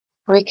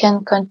We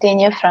can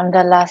continue from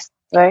the last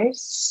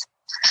verse,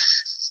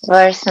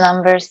 verse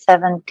number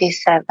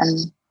 77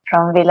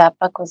 from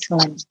Vilapa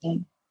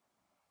Kusumanjali.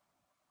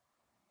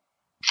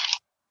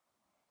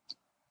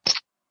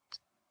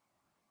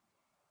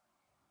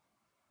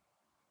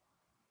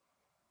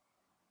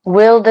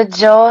 Will the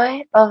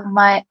joy of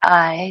my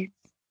eyes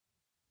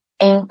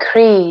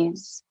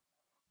increase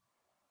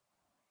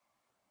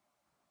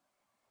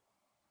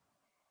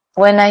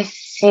when I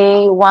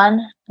see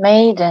one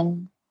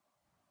maiden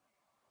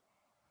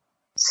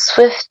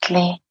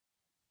swiftly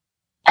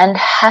and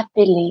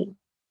happily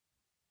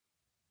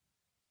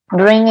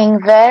bringing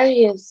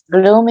various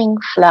blooming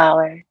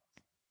flowers,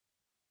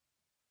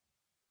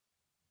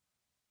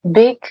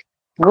 big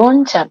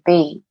gunja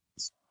beads,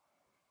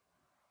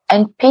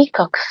 and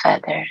peacock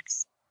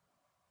feathers,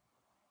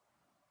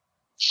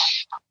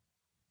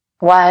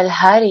 while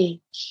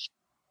Hari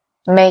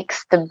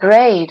makes the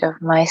braid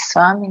of my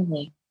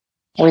Swamini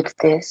with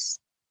this?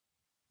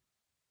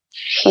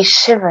 He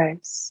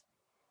shivers,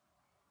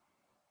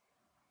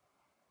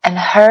 and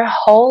her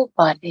whole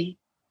body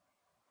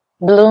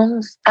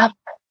blooms up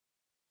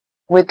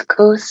with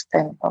goose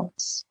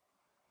pimples.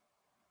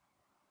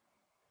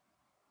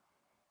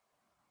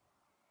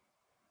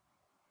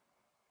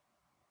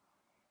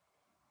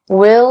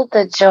 Will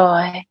the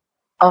joy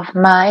of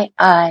my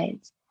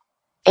eyes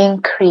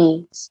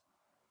increase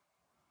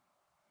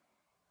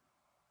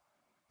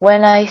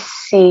when I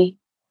see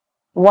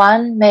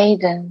one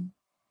maiden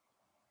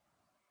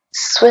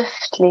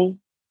swiftly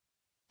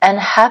and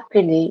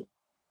happily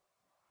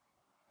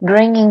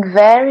bringing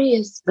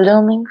various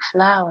blooming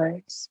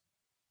flowers,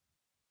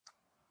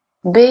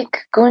 big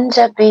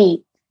gunja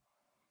beads,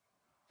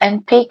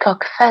 and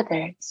peacock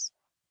feathers,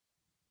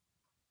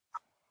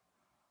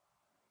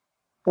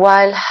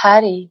 while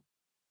Hari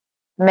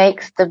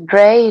makes the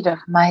braid of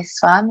my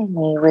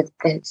Swamini with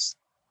this?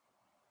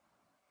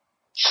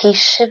 He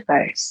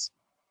shivers,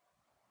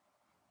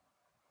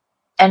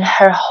 and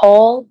her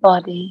whole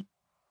body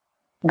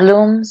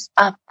blooms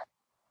up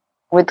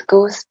with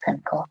goose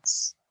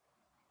pimples.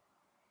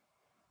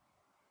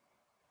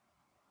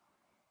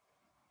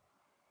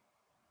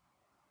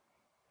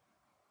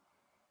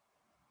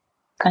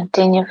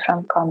 Continue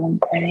from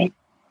commentary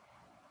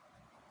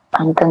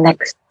on the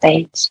next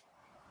page.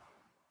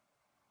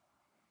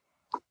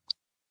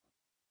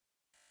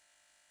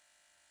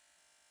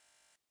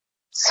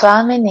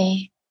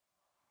 Swamini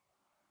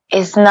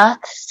is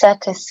not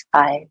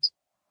satisfied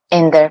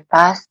in their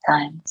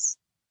pastimes,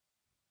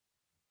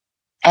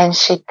 and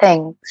she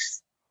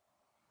thinks,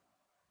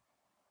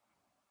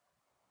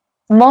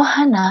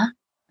 Mohana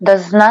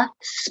does not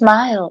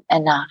smile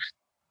enough.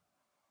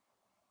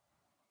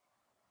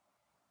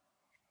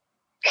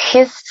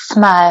 His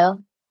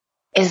smile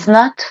is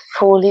not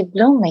fully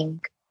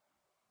blooming.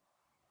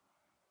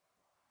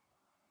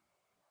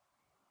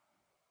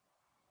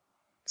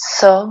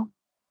 So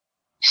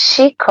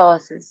she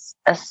causes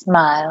a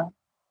smile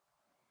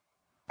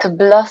to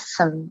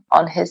blossom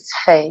on his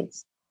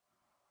face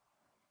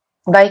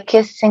by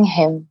kissing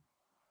him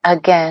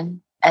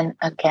again and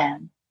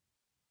again.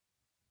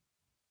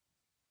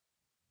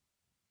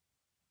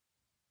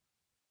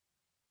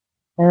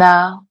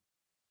 Now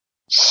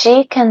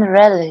she can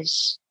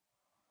relish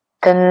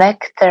the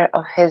nectar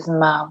of his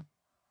mouth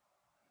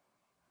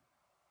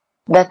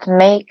that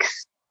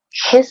makes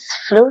his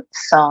flute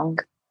song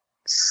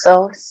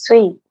so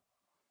sweet,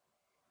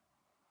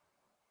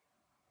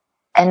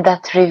 and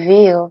that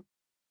reveal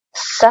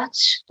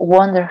such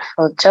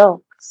wonderful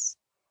jokes.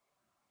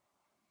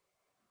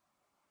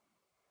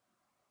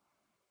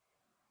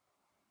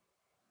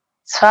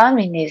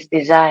 Swamini's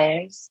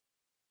desires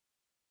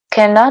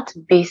cannot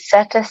be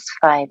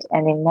satisfied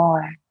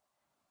anymore.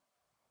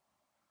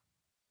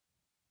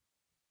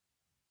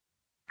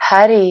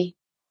 Hari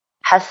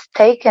has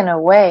taken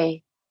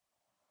away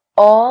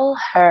all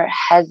her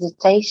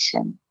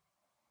hesitation.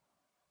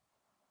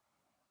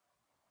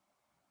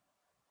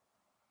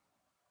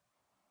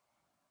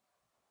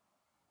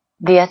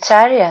 The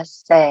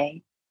acharyas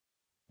say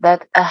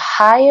that a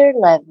higher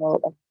level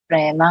of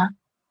prema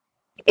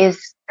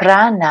is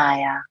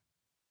pranaya.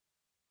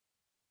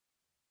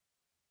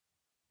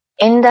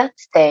 In that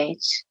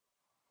stage,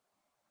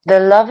 the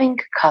loving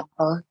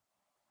couple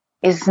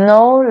is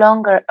no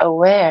longer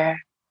aware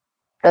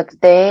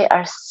that they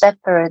are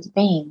separate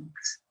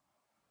beings.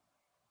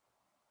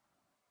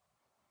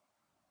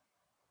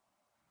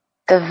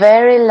 The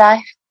very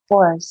life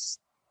force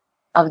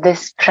of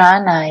this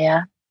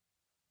pranaya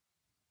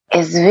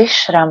is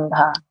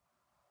Vishrambha.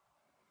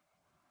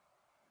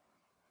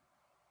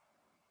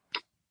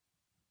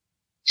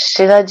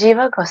 Srila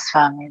Jiva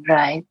Goswami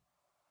writes,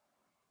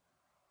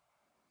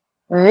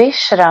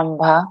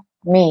 Vishrambha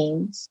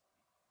means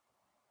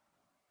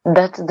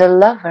that the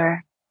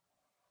lover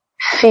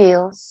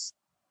feels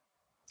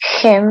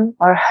him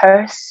or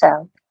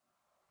herself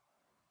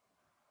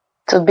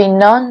to be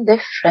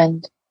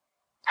non-different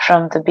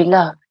from the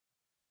beloved.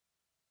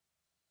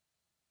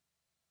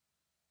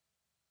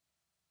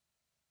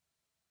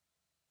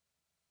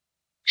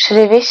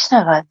 Sri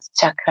Vishnavat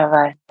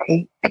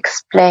Chakravarti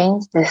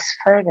explains this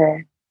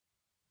further.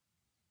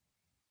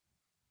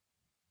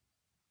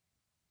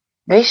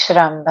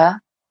 Vishramba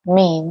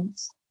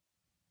means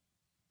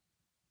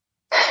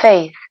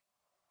faith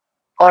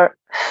or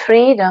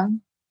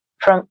freedom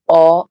from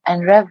awe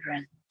and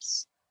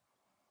reverence,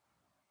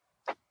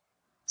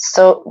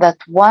 so that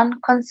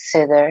one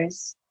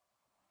considers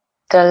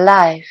the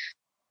life,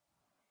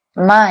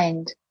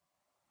 mind,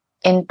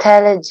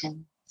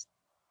 intelligence,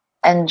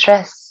 and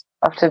dress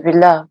of the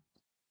beloved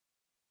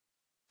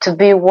to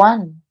be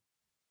one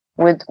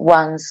with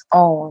one's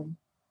own.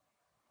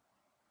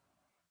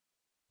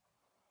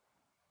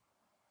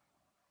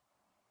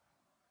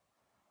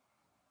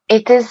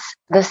 It is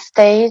the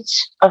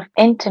stage of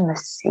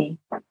intimacy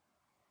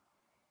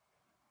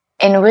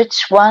in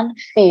which one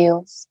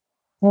feels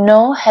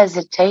no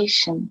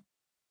hesitation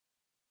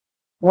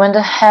when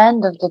the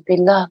hand of the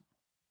beloved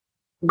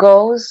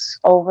goes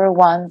over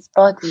one's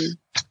body.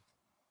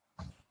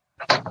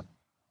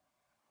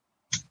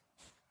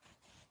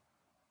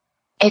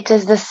 It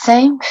is the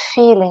same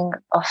feeling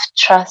of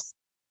trust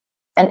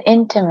and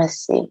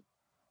intimacy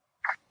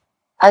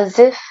as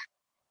if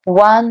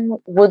one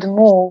would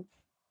move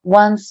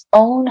one's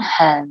own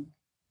hand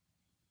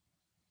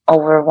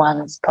over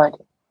one's body.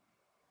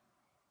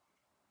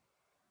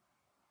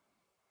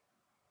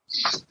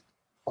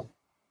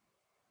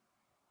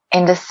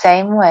 In the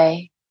same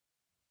way,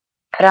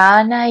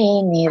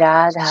 Pranayini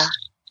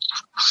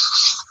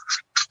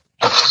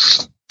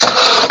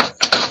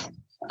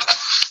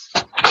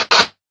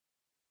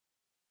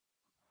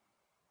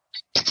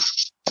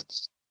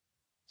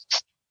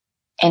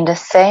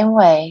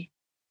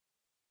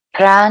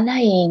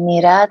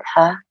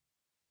Radha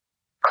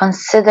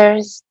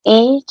considers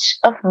each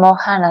of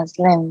Mohana's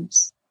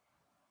limbs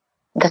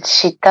that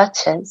she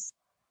touches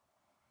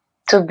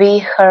to be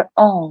her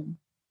own.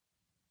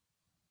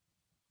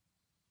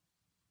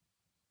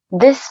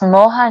 This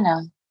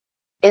Mohana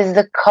is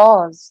the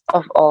cause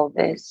of all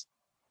this.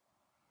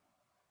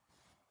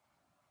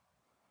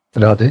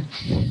 Radhe.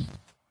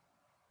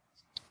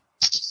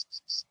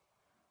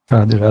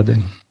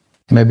 Radhe.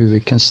 Maybe we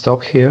can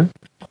stop here.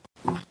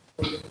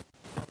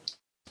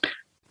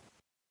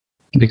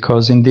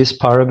 Because in this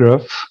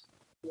paragraph,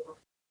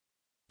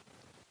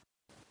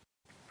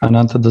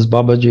 Anantadas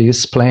Babaji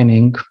is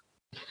explaining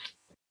a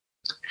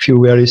few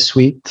very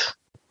sweet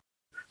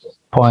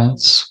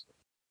points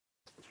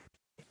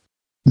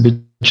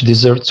which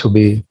deserve to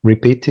be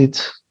repeated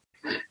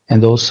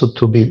and also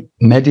to be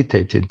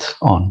meditated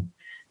on.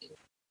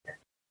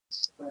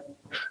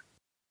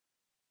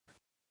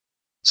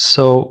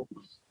 So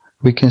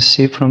we can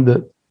see from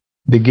the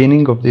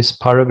beginning of this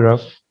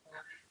paragraph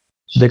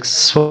that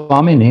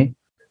Swamini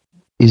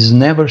is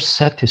never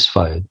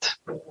satisfied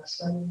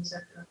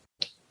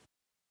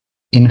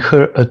in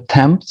her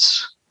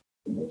attempts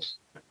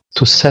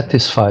to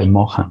satisfy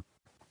Mohan.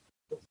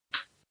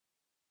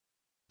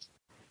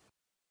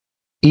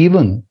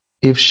 Even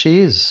if she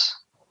is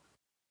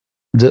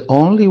the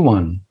only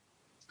one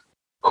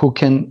who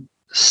can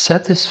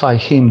satisfy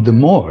him the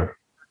more,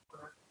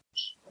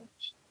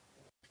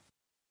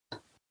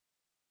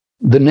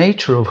 the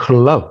nature of her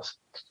love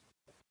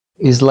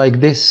is like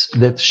this,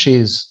 that she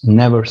is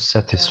never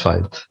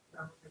satisfied.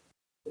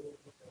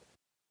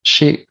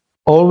 She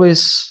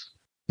always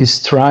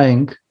is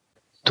trying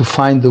to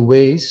find the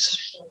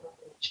ways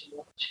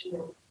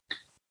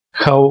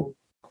how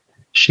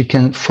she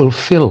can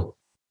fulfill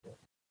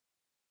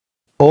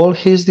all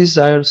his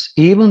desires,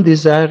 even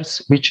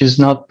desires which is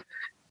not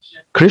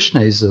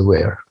Krishna is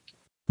aware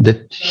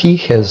that he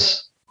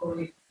has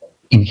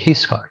in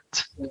his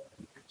heart.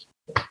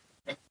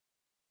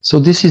 So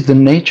this is the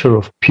nature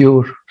of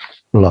pure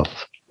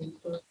love.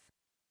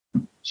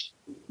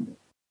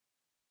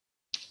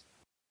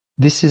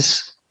 This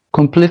is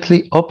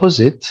completely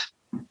opposite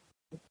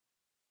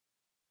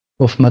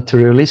of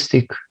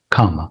materialistic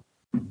kama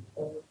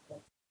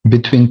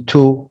between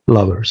two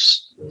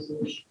lovers.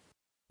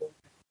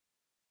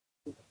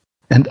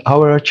 And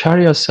our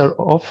acharyas are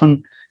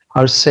often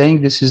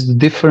saying this is the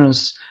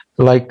difference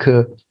like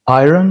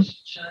iron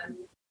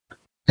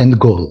and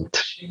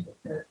gold.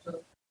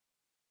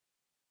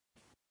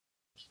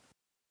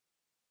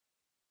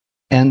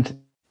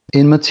 And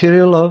in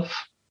material love,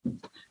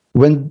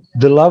 when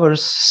the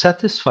lovers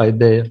satisfy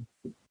their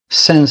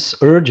sense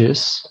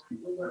urges,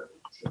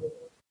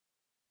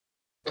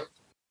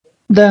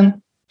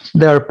 then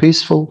they are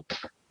peaceful.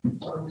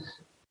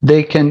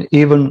 They can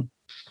even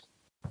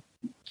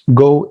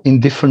go in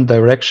different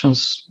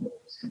directions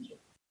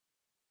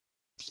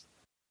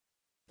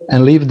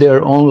and live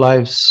their own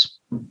lives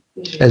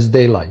as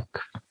they like.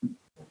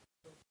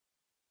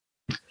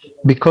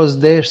 Because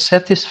they're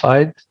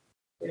satisfied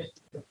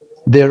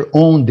their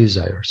own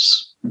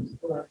desires,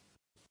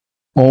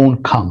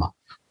 own kama.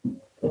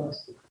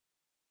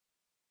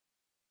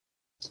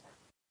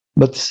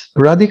 But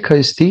Radhika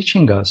is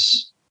teaching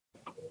us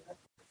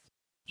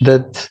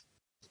that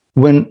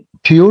when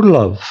pure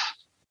love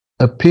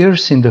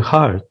appears in the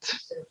heart,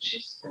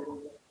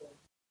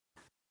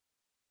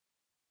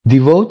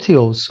 devotee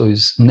also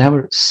is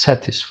never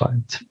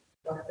satisfied.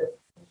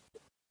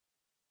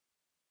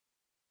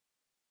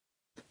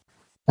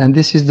 And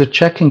this is the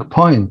checking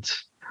point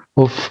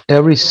of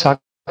every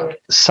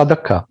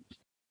sadhaka.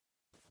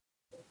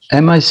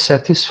 Am I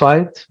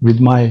satisfied with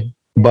my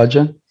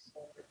bhajan?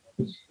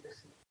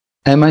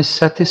 Am I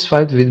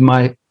satisfied with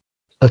my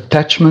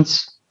attachments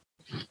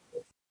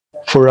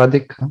for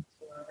Radhika,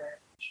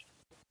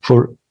 for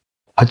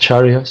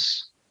acharyas?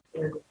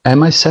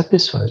 Am I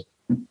satisfied?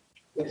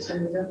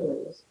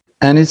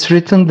 And it's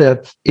written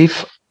that if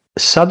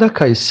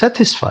sadhaka is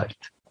satisfied,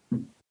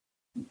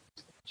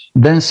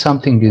 then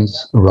something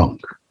is wrong.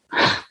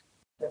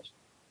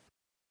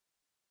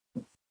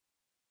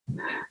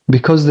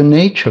 Because the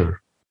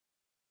nature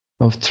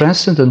of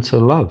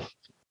transcendental love,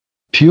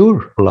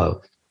 pure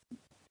love,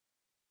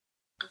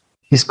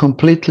 is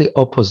completely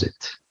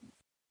opposite.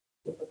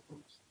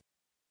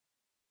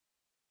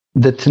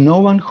 That no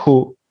one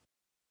who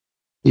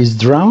is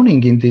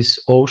drowning in this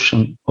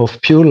ocean of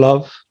pure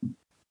love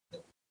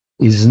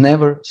is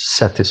never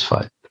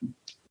satisfied,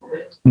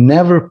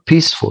 never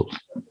peaceful.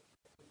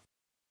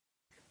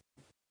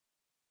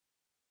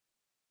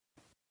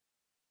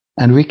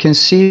 And we can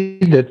see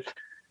that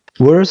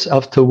verse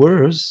after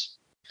verse,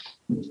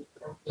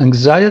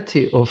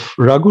 anxiety of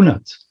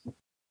Raghunath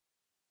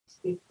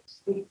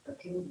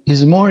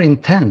is more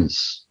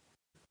intense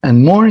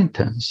and more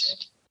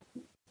intense,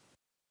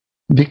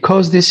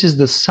 because this is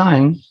the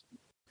sign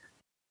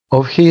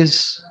of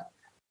his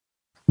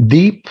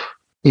deep,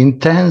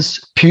 intense,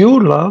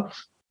 pure love,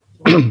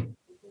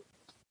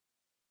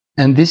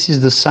 and this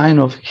is the sign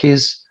of his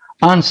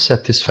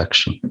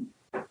unsatisfaction,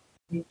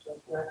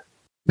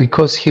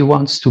 because he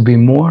wants to be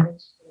more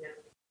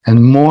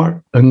and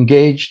more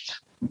engaged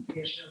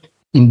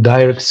in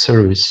direct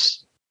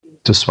service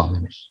to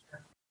Swami.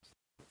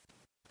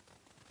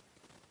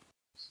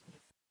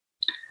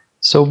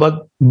 So,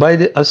 but by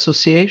the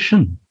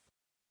association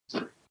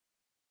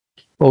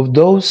of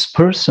those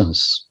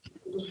persons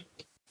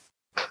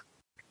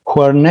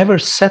who are never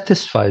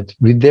satisfied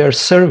with their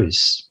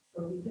service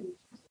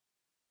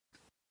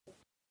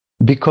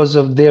because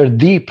of their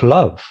deep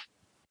love,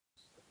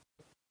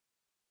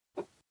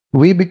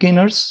 we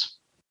beginners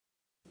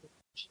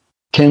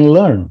can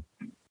learn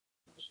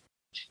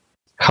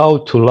how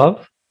to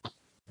love,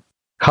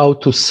 how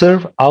to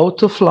serve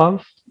out of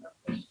love,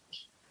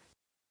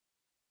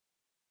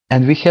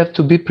 and we have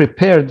to be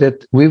prepared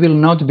that we will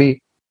not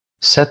be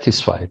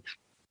satisfied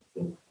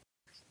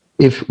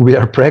if we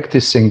are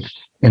practicing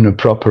in a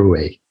proper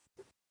way.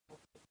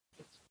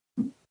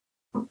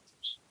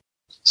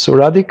 So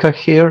Radhika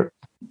here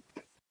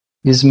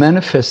is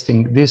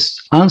manifesting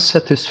this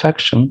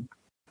unsatisfaction,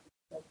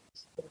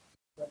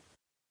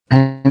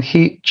 and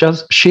she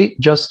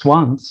just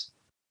wants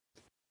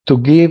to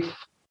give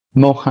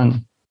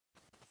Mohan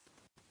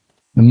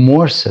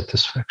more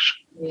satisfaction.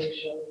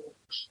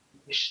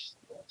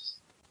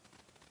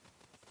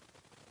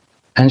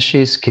 And she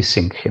is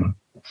kissing him.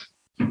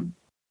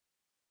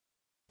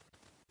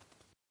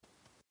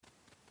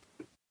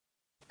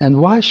 And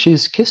why she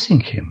is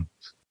kissing him?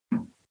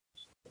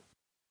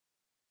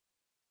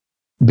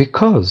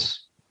 Because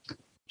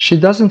she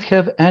doesn't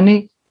have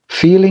any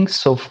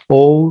feelings of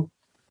awe,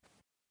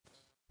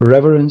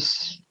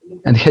 reverence,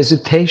 and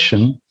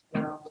hesitation.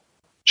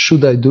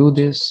 Should I do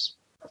this?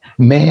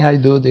 May I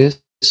do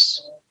this?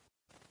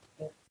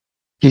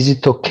 Is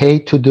it okay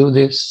to do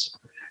this?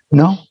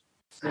 No.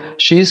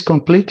 She is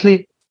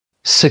completely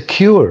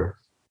secure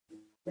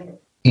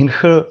in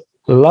her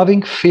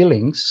loving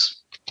feelings.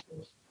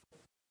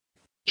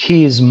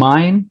 He is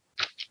mine,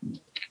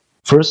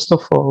 first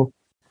of all,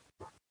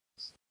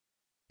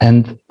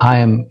 and I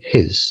am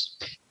his.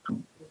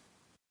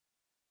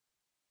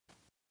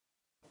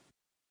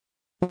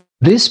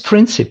 This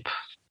principle,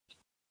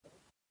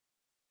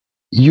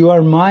 you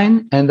are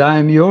mine and I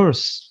am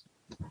yours,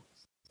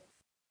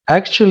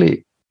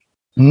 actually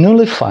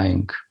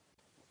nullifying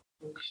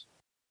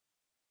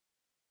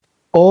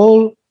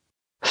all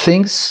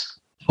things,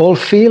 all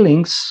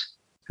feelings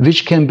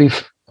which can be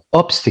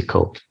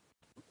obstacle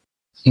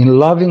in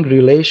loving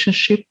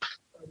relationship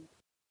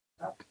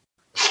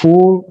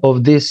full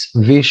of this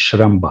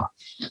vishramba,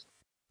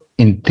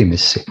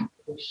 intimacy.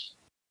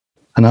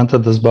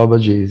 Anantadas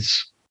Babaji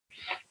is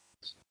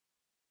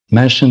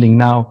mentioning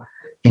now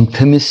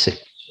intimacy.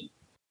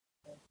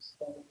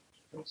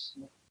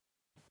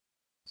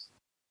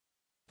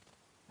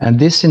 And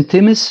this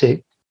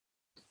intimacy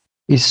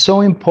is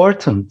so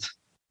important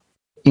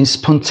in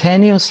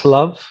spontaneous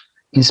love,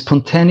 in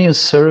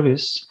spontaneous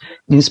service,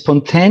 in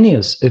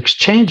spontaneous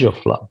exchange of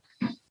love.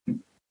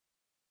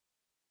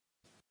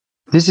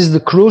 This is the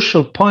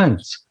crucial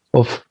point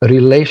of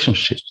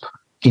relationship,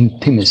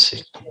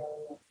 intimacy.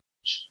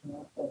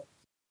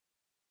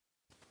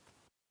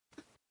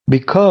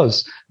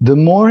 Because the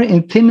more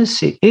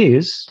intimacy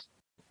is,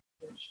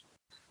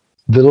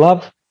 the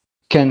love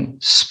can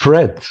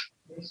spread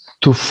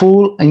to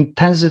full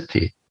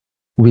intensity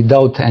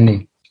without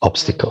any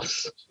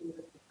obstacles.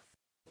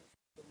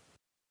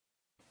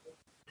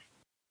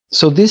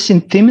 So this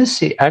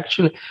intimacy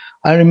actually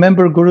I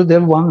remember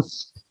Gurudev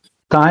once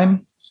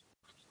time,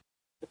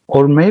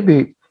 or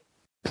maybe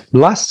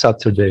last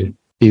Saturday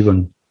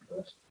even,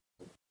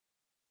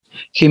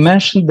 he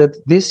mentioned that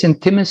this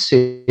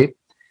intimacy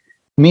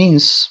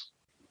means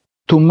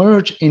to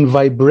merge in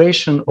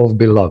vibration of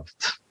beloved,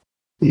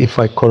 if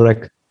I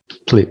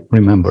correctly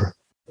remember.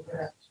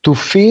 To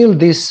feel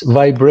this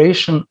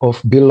vibration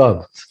of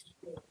beloved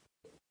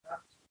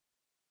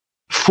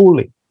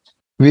fully,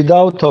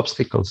 without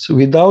obstacles,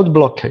 without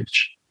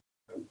blockage.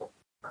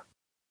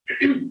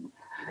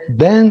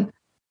 Then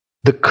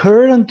the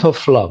current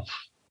of love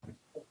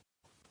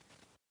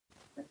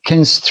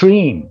can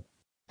stream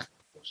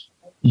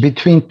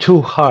between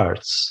two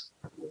hearts,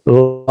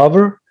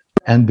 lover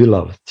and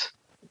beloved.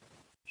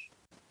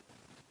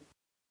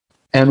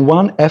 And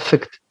one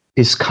effect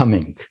is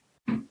coming,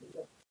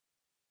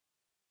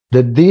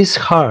 that these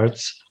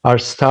hearts are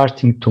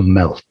starting to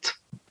melt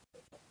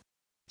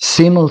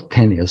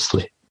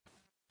simultaneously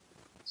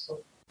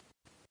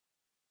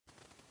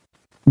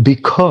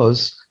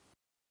because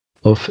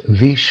of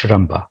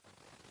Vishramba,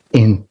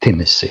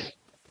 intimacy.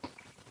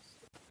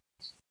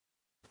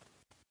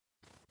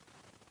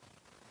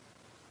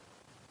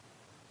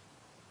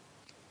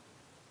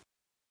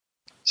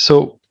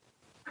 So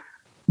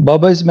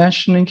Baba is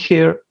mentioning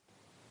here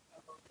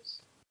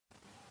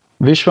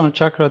Vishwan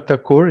Chakra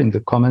Thakur in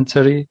the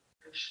commentary,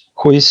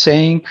 who is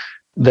saying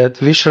that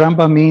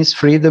Vishramba means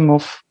freedom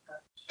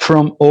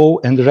from awe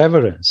and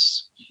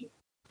reverence,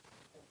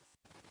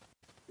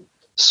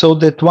 so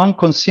that one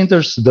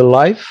considers the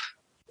life,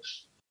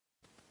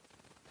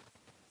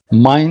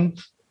 mind,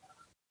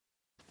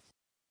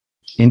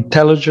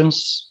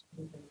 intelligence,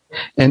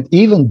 and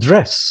even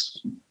dress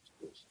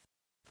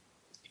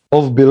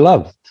of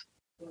beloved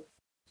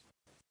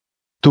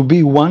to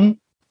be one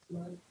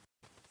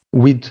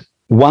with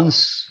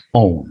one's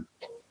own.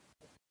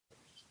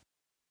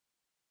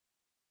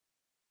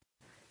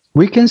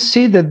 We can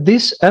see that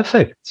this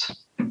effect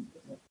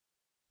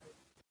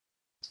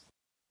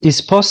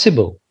is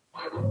possible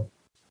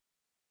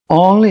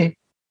only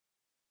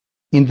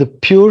in the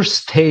pure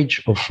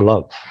stage of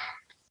love.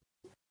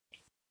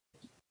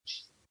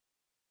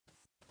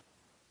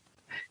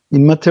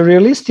 In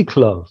materialistic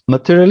love,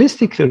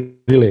 materialistic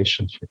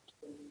relationship,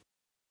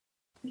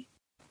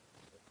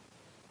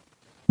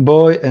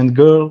 boy and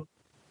girl,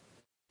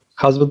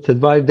 husband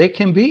and wife, they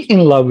can be in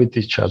love with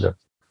each other.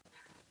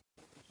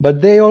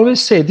 But they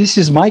always say, this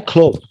is my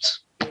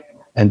clothes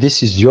and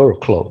this is your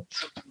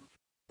clothes.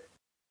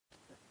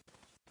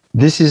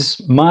 This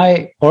is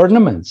my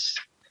ornaments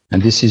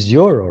and this is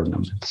your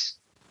ornaments.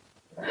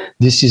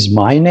 This is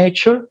my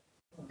nature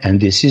and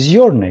this is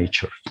your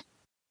nature.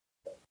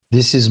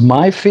 This is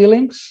my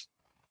feelings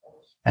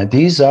and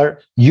these are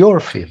your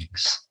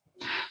feelings.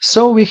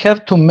 So we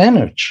have to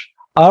manage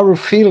our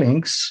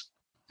feelings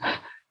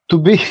to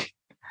be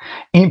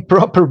in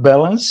proper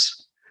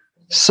balance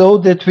so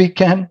that we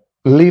can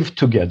live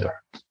together.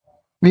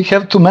 We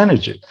have to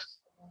manage it.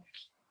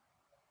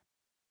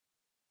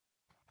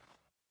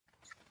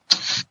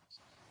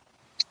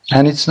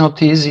 And it's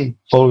not easy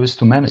always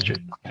to manage it.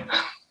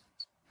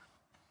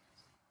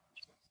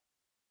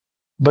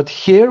 But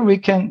here we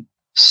can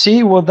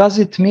see what does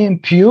it mean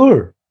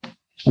pure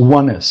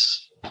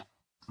oneness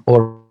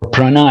or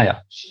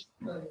pranaya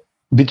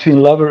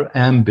between lover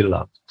and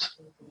beloved.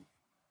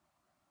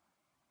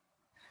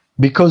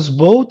 Because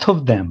both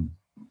of them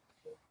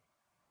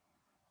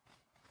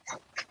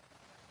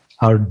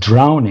are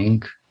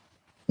drowning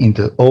in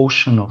the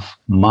ocean of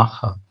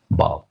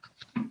Mahabhava.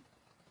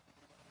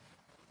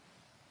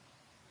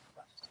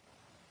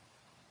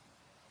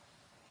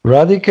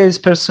 Radhika is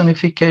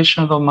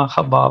personification of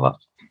Mahabhava,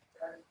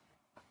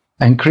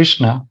 and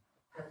Krishna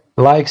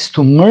likes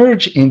to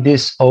merge in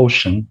this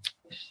ocean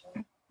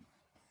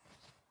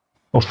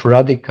of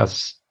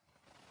Radhika's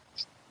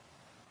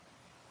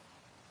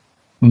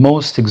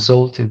most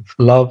exalted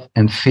love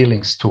and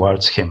feelings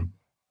towards him.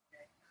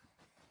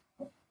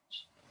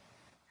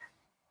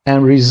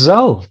 And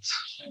result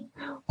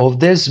of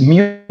this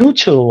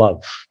mutual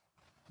love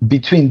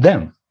between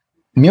them,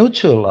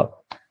 mutual love,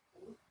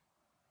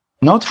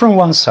 not from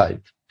one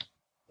side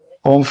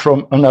or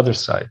from another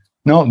side,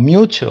 no,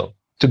 mutual,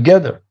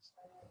 together.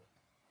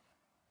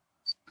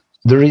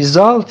 The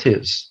result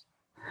is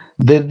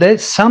that they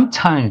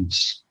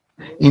sometimes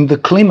in the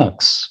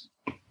climax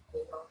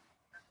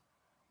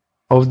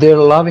of their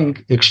loving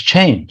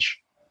exchange,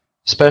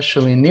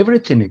 especially in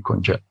Nivritti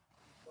Nikunja,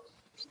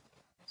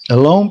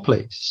 alone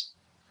place,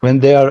 when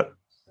they are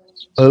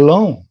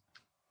alone,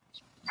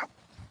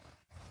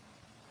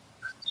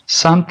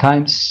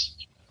 sometimes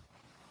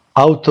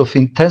out of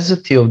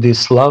intensity of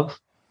this love,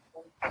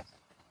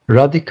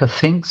 Radhika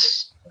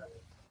thinks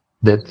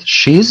that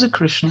she is a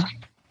Krishna,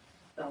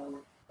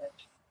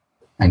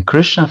 and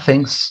Krishna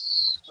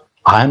thinks,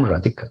 I'm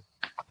Radhika.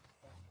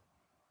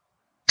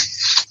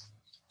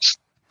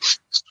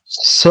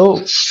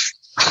 So,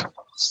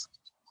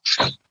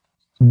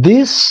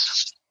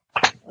 this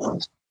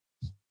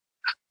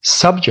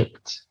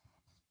subject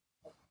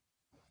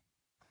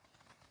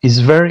is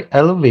very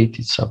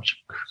elevated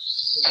subject.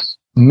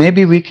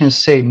 maybe we can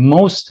say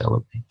most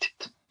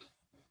elevated,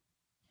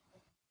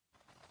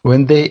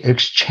 when they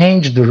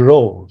exchange the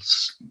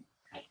roles.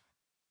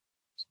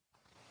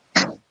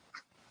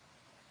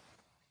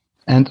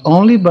 And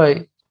only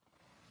by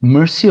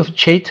mercy of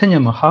Chaitanya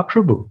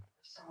Mahaprabhu,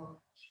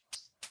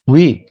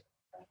 we,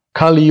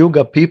 Kali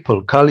Yuga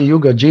people, Kali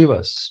Yuga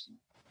Jivas,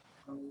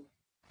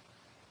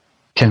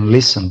 can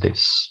listen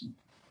this.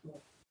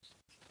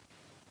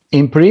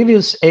 In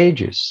previous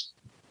ages,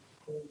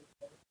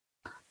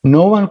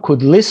 no one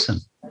could listen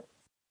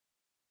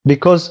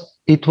because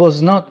it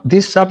was not,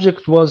 this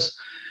subject was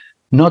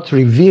not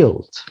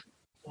revealed.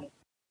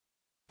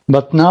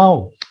 But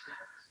now,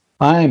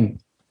 I,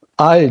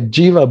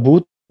 Jiva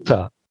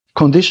Bhuta,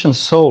 conditioned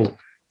soul,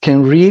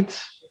 can read,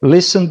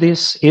 listen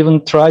this,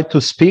 even try to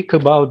speak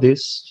about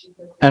this,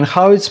 and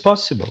how it's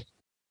possible.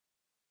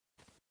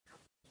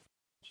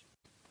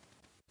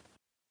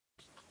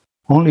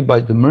 Only by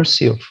the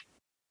mercy of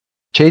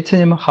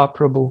Chaitanya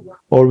Mahaprabhu,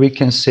 or we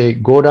can say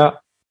Gora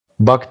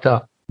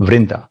Bhakta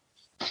Vrinda,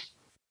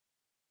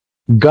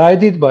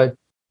 guided by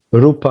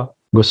Rupa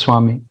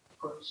Goswami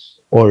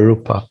or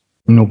Rupa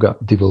Nuga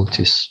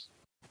devotees.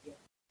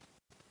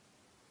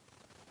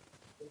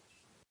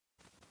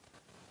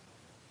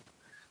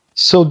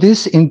 So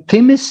this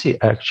intimacy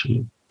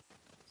actually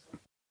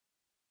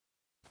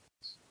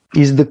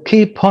is the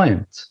key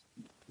point.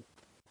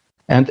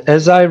 And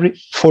as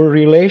for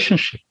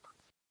relationship,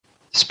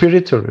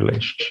 spiritual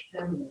relationship,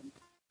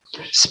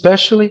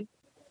 especially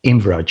in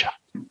Vraja,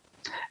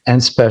 and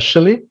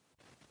especially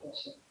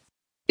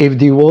if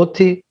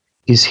devotee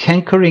is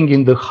hankering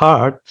in the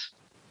heart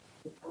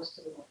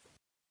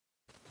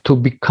to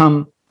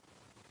become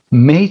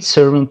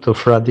maidservant of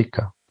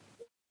Radhika,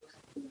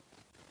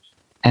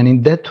 and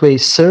in that way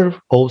serve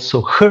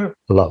also her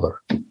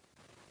lover.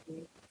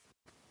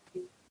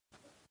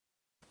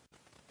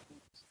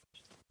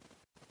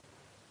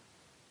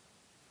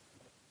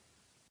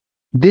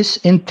 This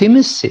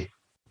intimacy,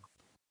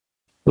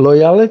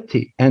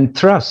 loyalty, and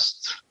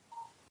trust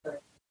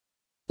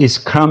is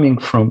coming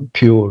from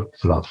pure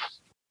love.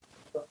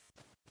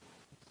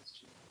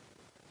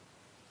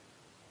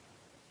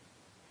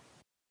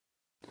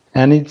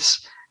 And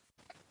it's,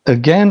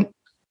 again,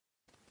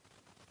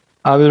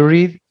 I will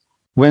read,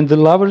 when the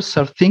lovers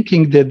are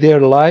thinking that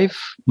their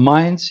life,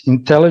 minds,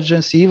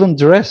 intelligence, even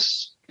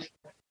dress,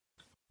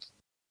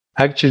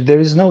 actually there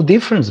is no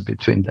difference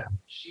between them.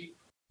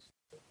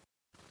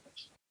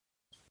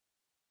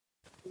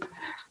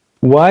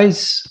 Why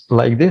is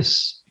like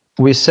this?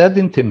 We said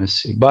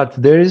intimacy, but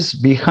there is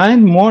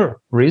behind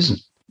more reason.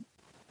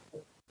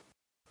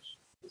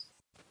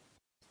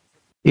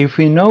 If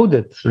we know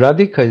that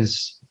Radhika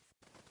is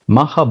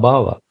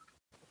Mahabhava,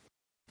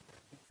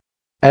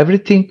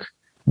 everything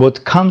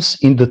what comes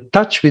in the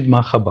touch with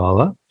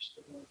Mahabhava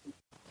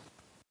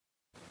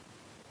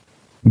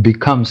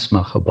becomes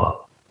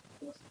Mahabhava.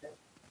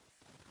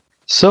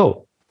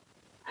 So,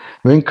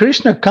 when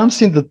Krishna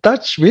comes in the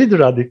touch with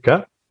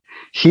Radhika,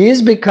 he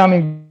is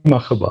becoming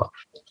Mahabhava.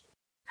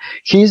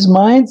 His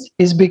mind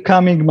is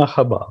becoming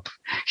Mahabhava.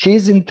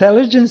 His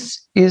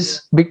intelligence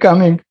is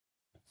becoming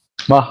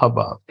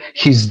Mahabhava.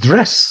 His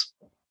dress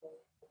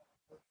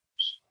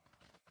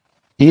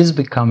is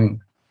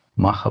becoming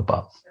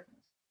Mahabhava.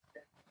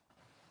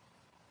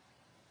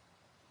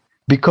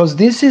 Because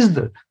this is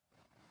the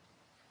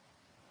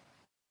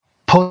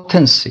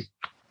potency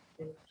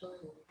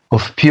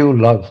of pure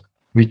love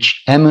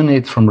which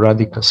emanates from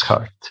Radhika's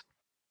heart.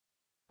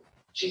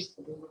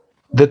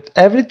 That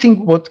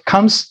everything what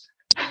comes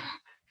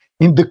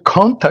in the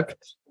contact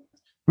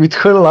with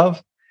her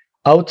love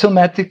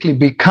automatically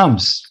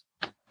becomes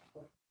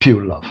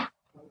pure love.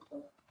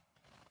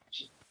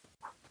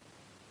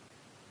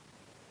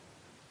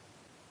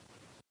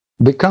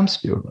 Becomes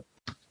pure love.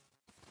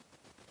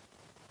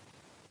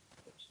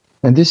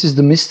 And this is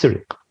the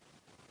mystery,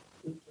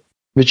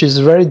 which is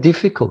very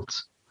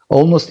difficult,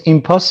 almost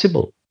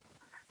impossible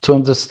to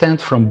understand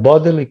from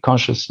bodily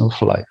consciousness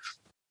of life.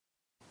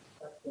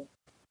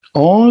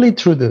 Only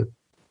through the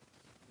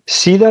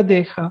Siddha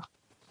Deha,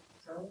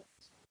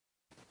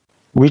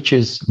 which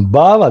is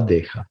Bhava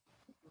Deha,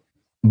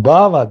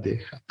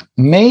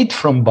 made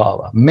from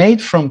Bhava,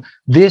 made from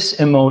these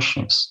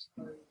emotions.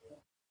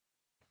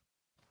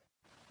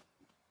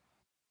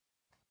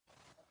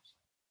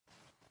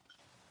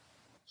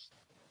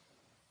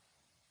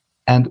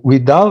 And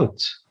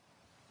without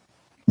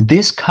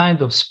this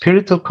kind of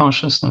spiritual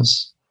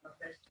consciousness,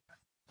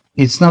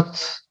 it's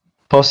not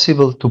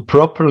possible to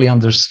properly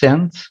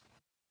understand,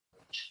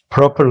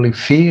 properly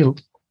feel,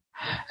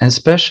 and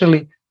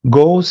especially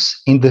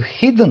goes in the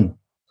hidden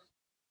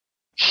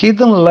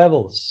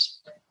levels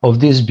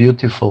of these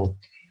beautiful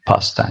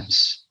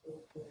pastimes.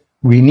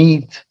 We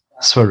need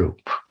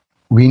Swarup.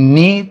 We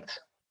need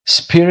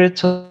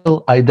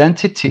spiritual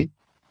identity,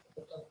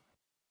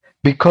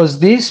 because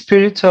this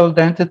spiritual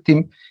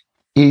identity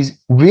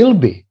will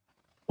be,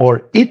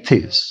 or it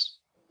is,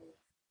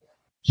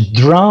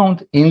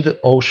 drowned in the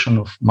ocean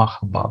of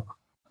Mahabhava.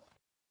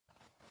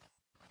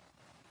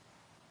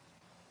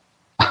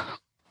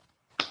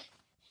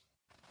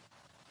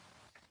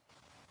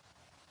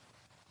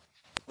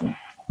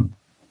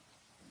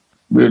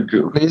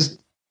 Beautiful. Please,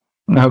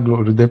 now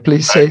Gurudev,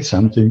 please say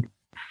something.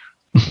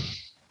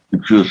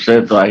 If you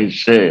say, so I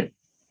say.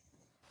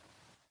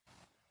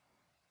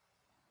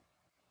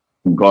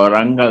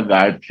 Gauranga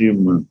Gayatri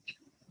Mantra.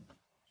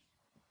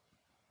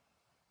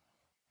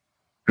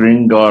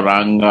 Shri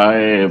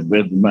Gaurangaya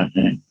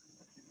Vidmahe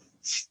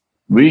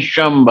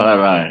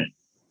Vishambharaye.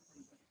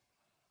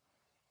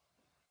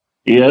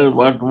 Here,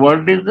 what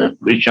word is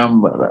it?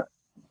 Vishambhara.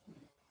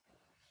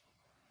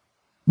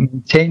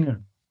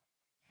 Maintainer.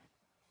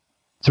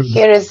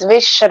 Here is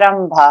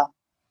Vishrambha,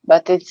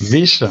 but it's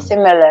Vishram.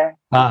 similar.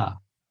 Ah.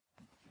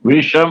 Here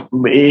is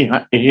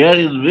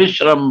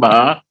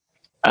Vishrambha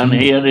and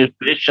here is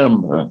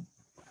Vishambhara.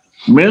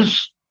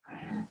 Means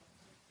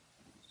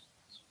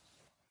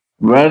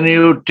when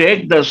you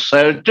take the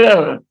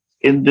shelter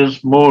in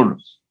this mood,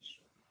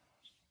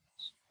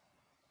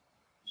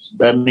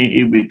 then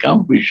he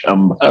becomes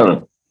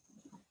Vishambhara.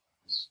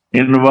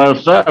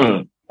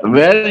 Universal,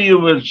 where you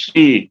will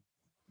see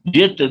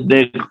Jit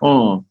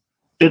dekho,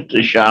 tit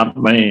sham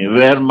mein,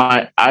 where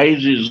my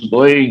eyes is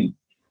going,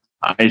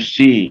 I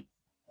see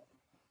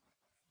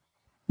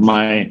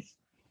my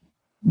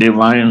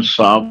divine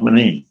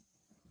Swamini,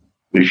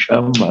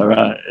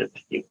 Vishambhara.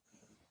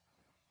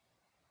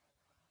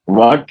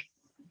 What?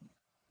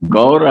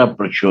 Gaura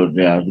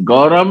Prachodhyas.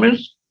 Gaura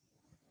means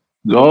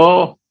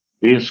Go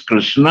is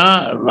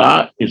Krishna,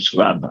 Ra is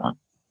Radha.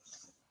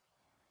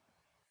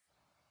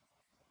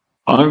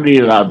 Only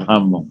Radha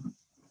Mohan.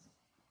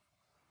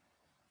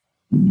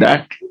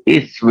 That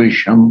is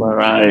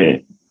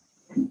Vishambhara.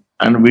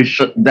 And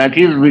that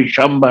is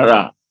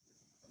Vishambhara.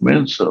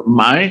 Means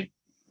my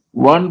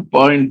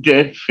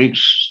one-pointed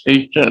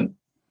fixation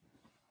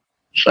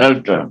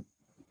shelter.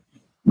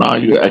 Now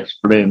you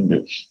explain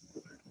this.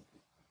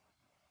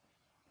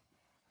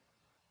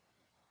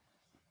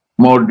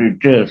 More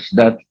details,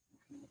 that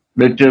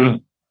little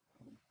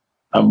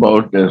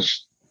about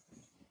this.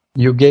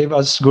 You gave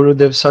us,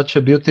 Gurudev, such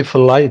a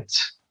beautiful light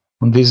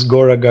on this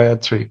Gaura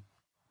Gayatri.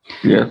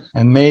 Yes.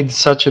 And made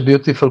such a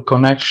beautiful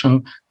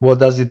connection. What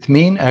does it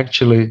mean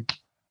actually?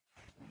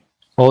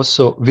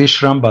 Also,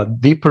 Vishramba,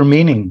 deeper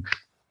meaning.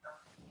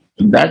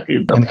 That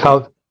is the and point.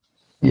 How,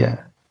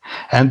 yeah.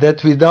 And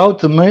that without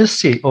the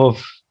mercy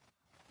of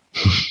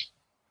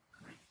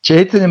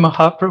Chaitanya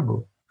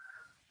Mahaprabhu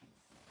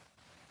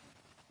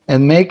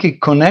and making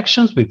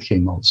connections with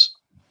him also,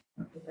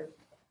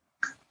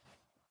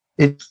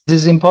 it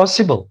is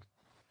impossible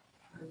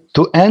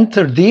to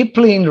enter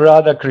deeply in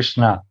Radha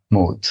Krishna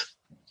mood.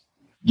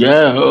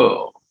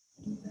 Yeah.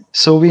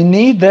 So we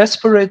need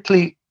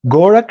desperately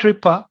Gaura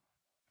Kripa,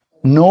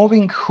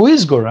 knowing who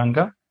is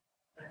Gauranga,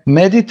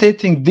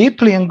 meditating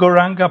deeply in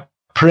Gauranga,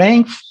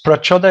 praying,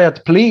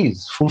 Prachodayat,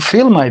 please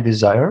fulfill my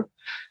desire.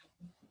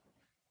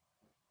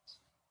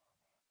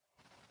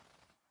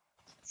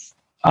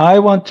 I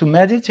want to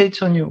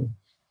meditate on you.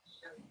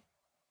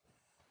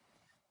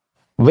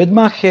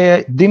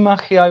 Vidmahe,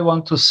 Dimahe, I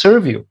want to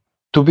serve you,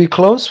 to be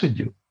close with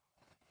you.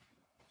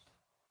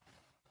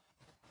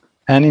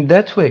 And in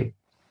that way,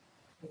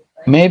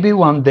 maybe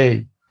one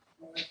day,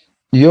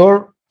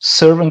 your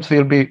servant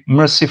will be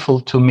merciful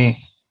to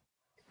me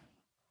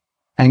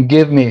and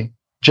give me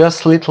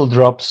just little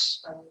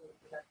drops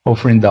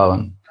of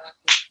Vrindavan,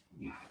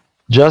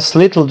 just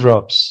little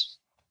drops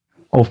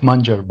of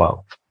Manjar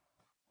Bhav.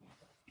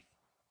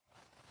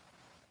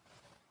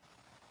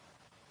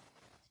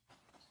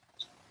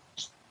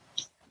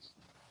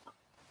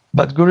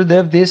 But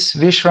Gurudev, this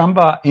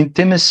Vishramba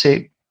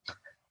intimacy,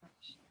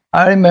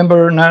 I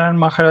remember Narayan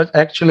Maharaj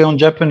actually on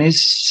Japanese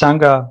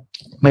Sangha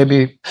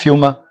maybe few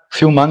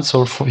months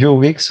or few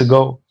weeks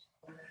ago.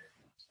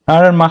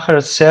 Narayan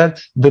Maharaj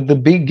said that the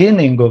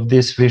beginning of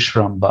this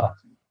Vishramba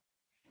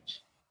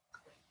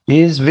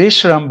is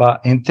Vishramba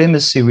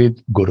intimacy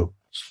with Guru.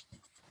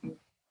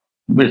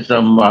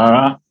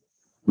 Vishambhara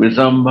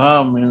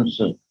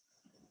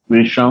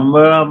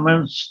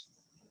means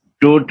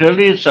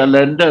totally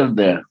surrender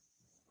there.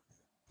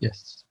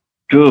 Yes.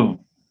 To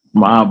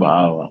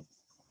Mahabhava,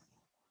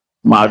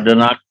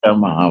 Madhanaka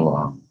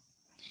Mahabhava.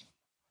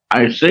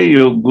 I say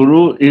your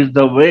Guru is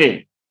the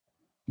way.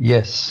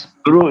 Yes.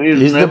 Guru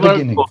is never the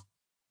beginning.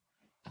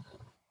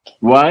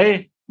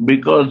 Why?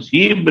 Because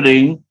he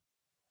brings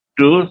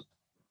to,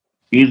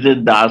 he's a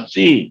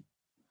Dasi.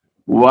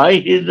 Why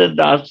he's a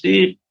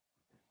Dasi?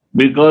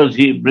 Because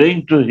he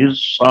brings to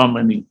his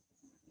Swamini.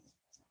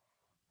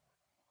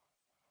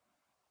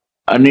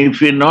 And if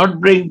he not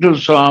bring to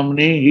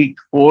Swamini, he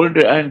hold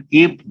and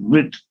keep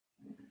with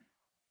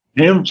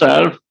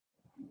himself,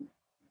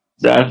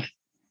 that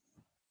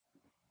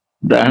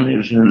then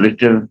is a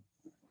little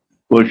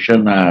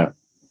question I have.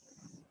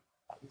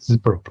 This is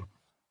the problem.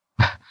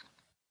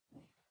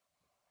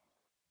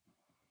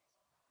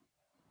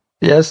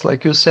 Yes,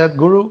 like you said,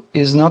 Guru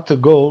is not the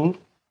goal,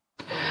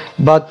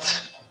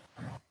 but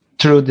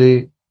through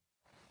the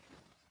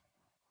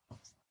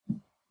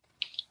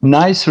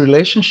nice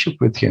relationship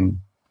with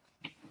him,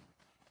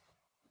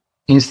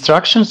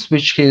 instructions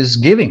which he is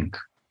giving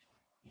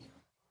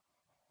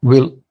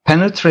will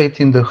penetrate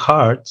in the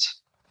heart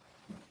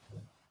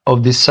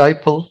of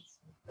disciple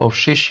of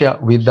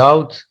Shishya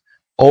without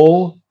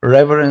awe,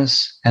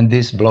 reverence, and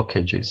these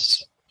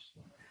blockages.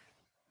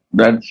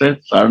 That's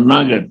it,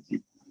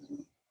 Sarnagati.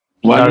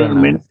 What is the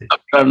meaning of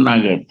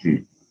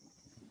Sarnagati?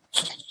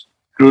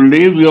 To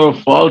leave your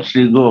false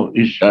ego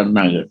is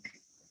Sarnagati.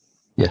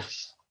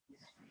 Yes.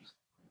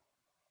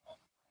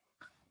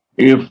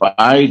 If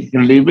I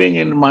living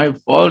in my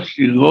false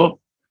ego,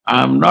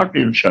 I am not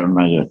in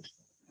Sarnagati.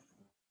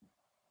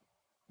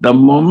 The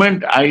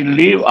moment I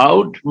leave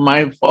out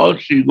my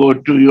false ego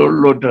to your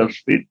lotus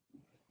feet,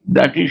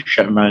 that is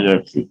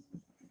Sarnagati.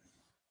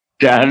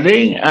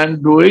 Telling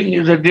and doing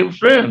is a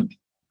different.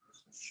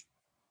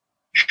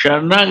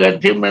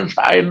 Sarnagati means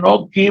I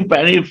don't keep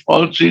any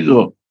false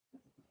ego.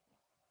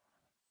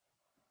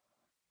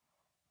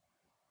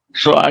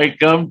 So I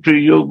come to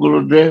you,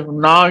 Gurudev.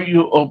 Now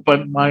you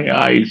open my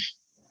eyes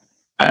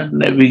and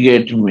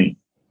navigate me.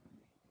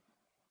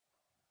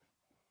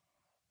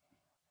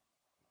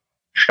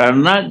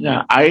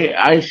 Sharnaga,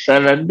 I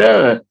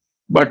surrender,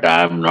 but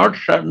I am not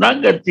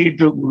Sharnagati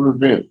to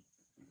Gurudev.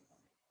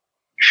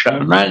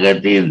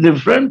 Sharnagati is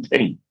different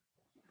thing.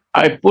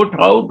 I put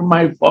out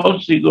my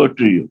false ego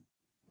to you.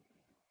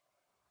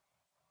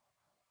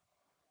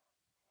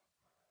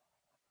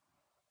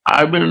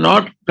 I will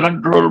not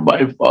control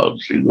my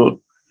false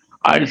ego.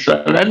 I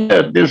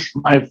surrender this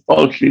my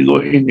false ego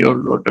in your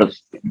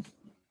lotus feet.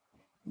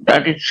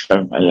 That is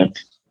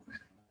Sharnagati.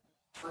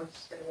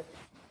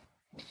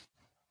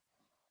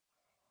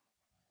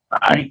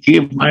 I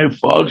keep my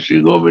false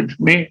ego with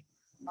me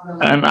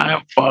and I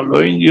am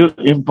following you,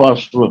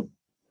 impossible.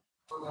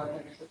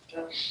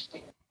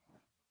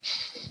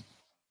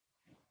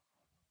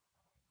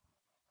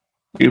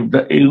 If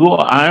the ego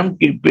I am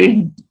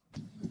keeping,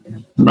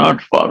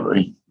 not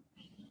following.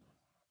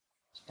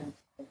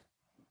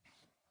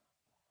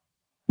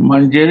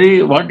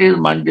 Manjari, what is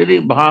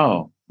Manjari?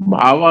 Bhav.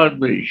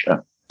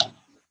 Bhavadvesha.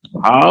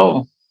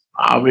 Bhav,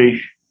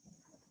 Avesh.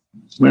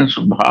 Means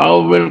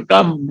Bhav will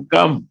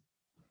come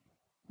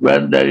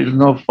when there is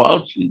no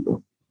false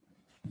ego.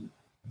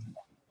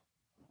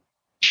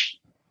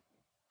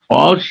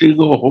 False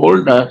ego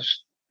hold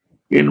us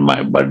in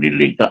my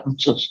bodily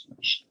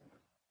consciousness.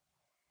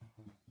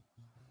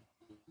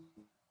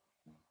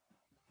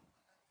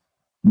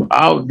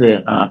 Bhav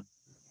Deha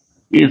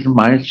is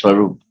my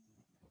Swarup.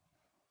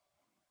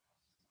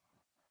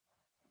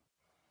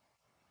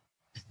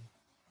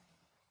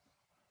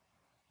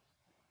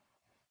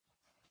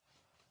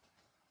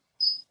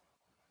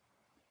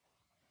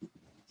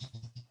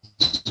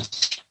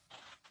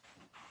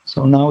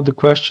 So now the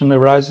question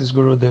arises,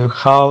 Gurudev,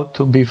 how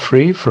to be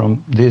free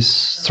from this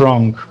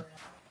strong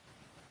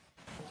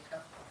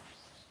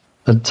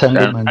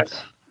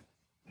entanglement?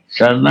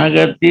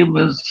 Sarnagati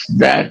means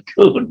that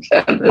to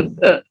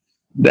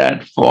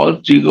that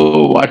false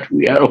ego, what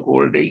we are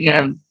holding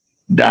and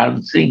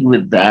dancing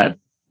with that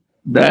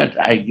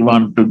I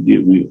want to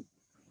give you.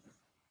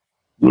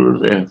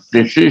 Gurudev,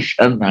 this is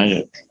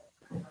Sarnagati.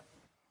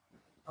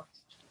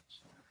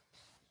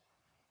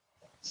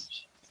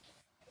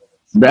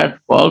 That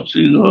false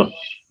ego,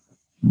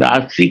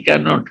 Dasi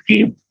cannot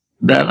keep.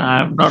 Then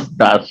I am not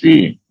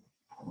Dasi.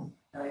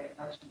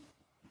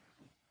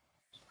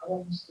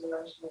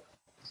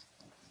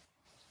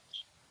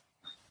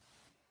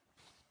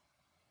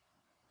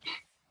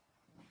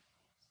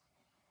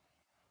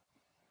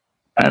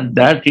 And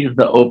that is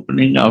the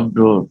opening of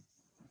door.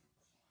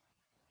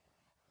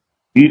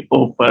 He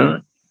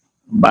opened,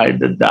 by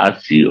the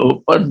Dasi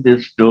opened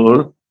this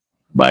door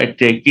by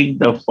taking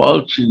the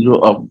false ego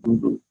of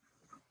Guru.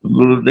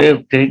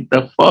 Gurudev take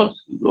the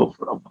false ego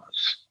from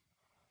us.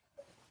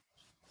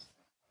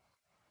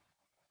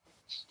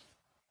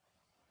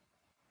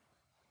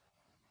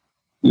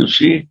 You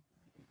see,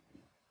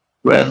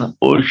 when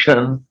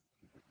ocean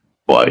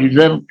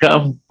poison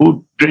come,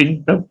 who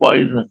drink the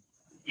poison?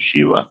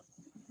 Shiva.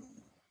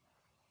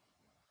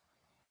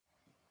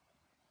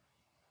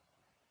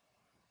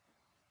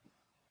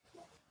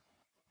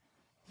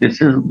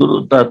 This is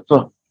Guru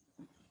Tattva.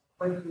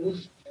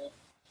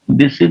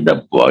 This is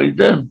the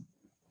poison.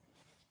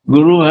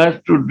 Guru has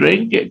to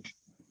drink it.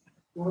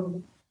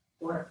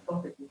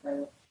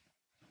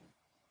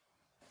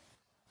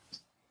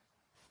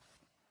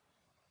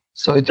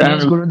 So it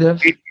means,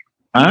 Gurudev,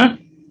 Huh?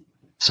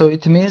 so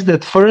it means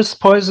that first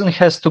poison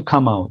has to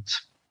come out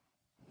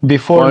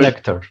before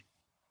nectar.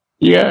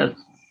 Yes.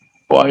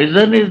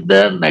 Poison is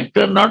there,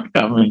 nectar not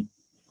coming.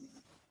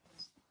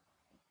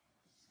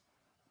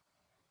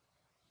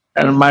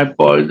 And my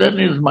poison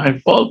is my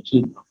false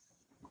ego.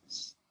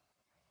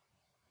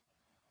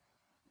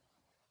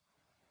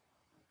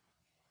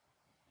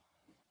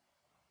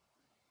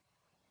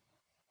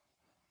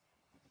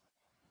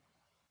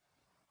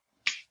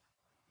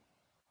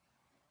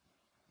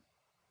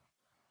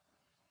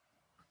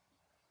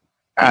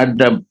 At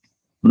the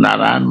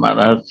Narayan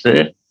Maharaj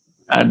say,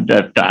 at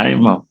the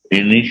time of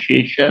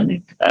initiation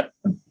it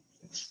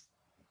happens.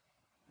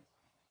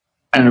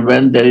 And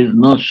when there is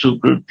no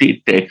Sukruti,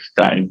 it takes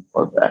time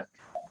for that.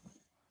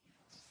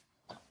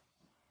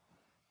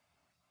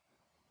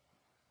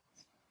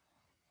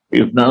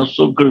 If no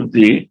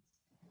Sukruti,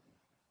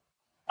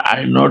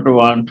 I not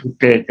want to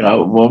take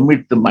out,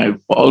 vomit my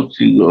false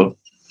ego,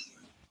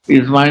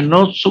 is my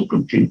no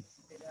Sukriti.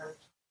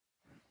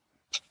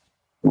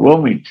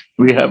 Vomit.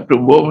 We have to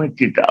vomit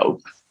it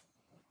out.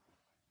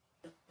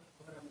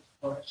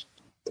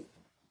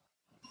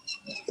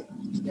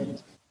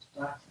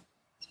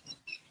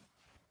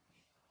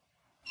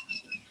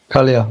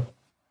 Kalia,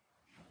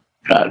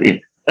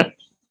 Kali.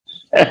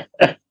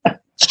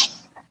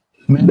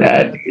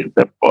 That is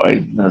the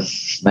poisonous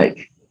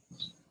snake.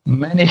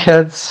 many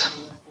heads,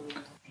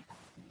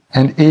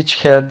 and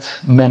each had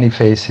many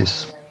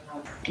faces,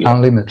 Yeah.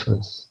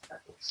 unlimited.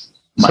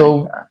 My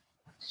So, God.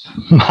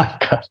 my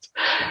God.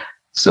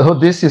 So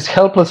this is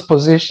helpless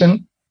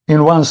position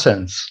in one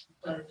sense.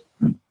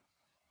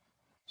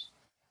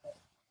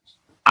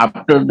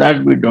 After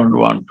that, we don't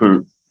want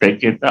to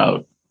take it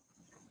out.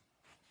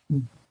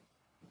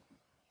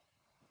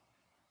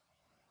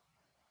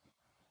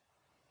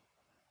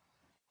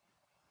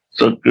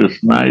 So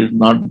Krishna is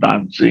not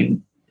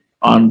dancing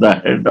on the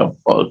head of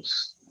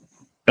false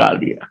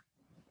Kalia.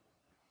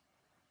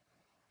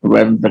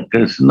 When the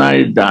Krishna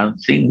is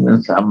dancing,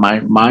 means my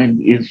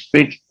mind is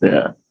fixed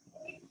there.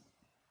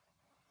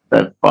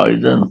 That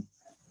poison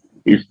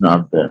is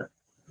not there.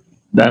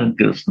 Then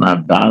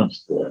Krishna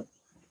danced there.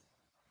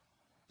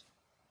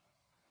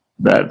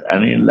 That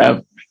any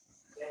left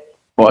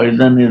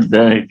poison is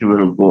there, it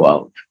will go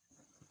out.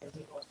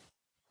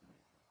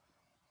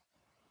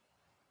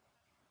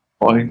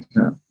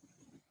 Poison.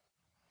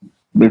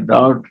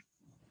 Without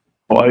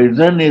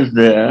poison is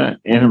there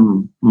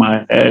in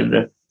my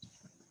head.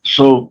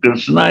 So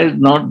Krishna is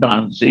not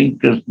dancing,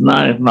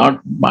 Krishna is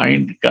not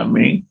mind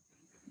coming,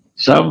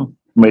 some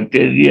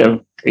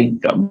material thing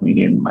coming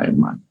in my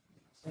mind.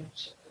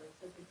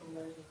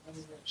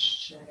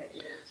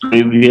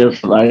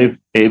 Previous life,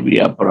 heavy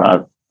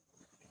aparat.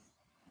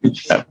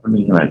 It's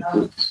happening like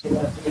this.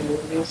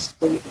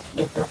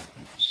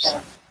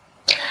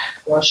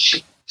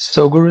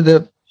 So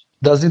Gurudev,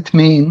 does it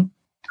mean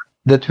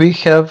that we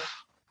have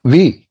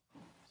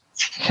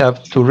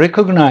to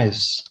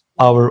recognize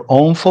our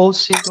own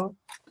false ego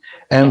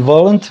and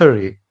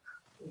voluntarily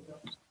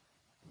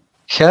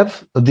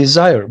have a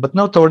desire, but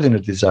not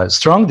ordinary desire,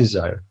 strong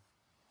desire,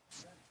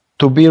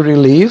 to be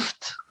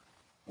relieved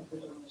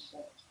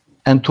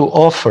and to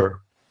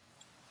offer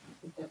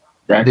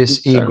That this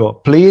is ego.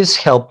 Please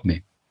help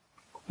me.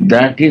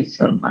 That is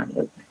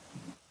Sarnagati.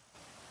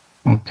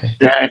 Okay.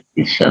 That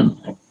is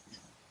Sarnagati.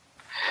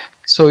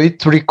 So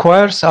it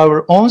requires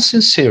our own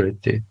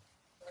sincerity.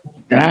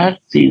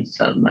 That is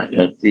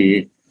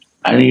Sarnagati.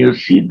 And you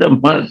see the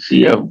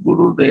mercy of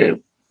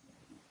Gurudev,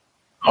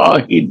 how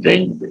he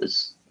drank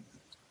this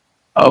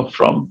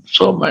from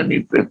so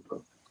many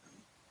people.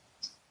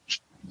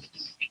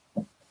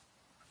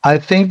 I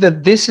think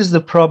that this is the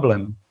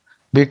problem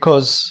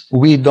because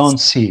we don't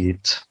see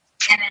it.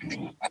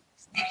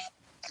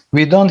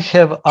 We don't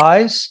have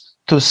eyes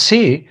to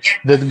see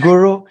that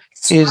Guru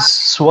is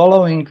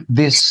swallowing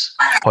this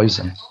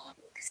poison.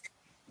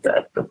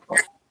 That's the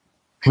problem.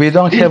 We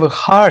don't have a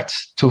heart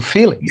to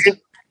feel it. This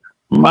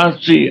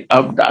mercy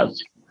of Das.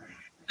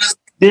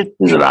 This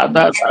is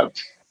Radha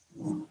Das.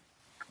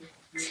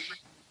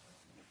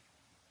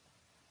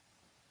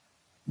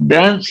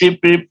 Then she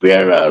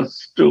prepared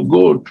us to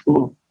go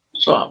to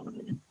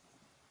Swami.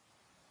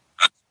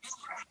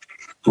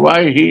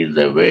 Why he is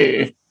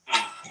away,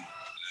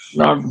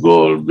 not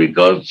go?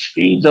 Because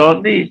he is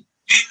only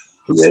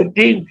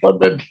waiting for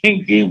the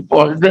drinking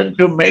poison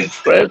to make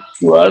fresh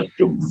to us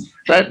to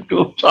send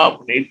to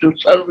Swami to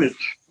service.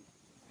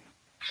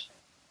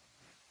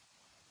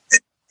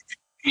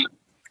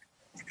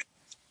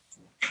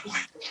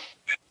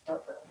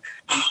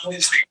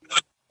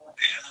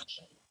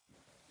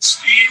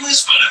 Y no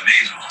es para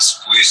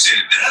menos, pues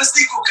el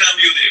drástico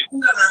cambio de un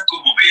galán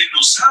como él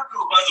nos ha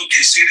probado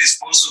que ser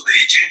esposo de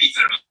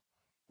Jennifer.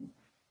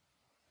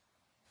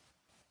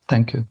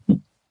 Thank you.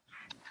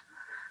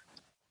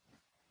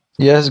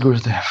 Yes,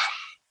 Gurudev.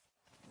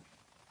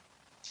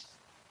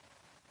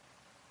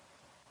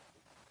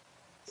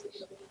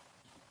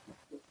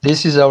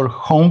 This is our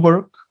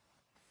homework.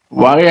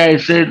 Why I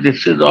say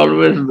this is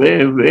always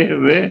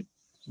way?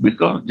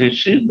 Because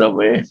this is the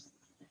way.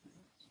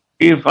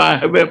 If I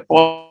have a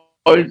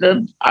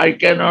poison, I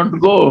cannot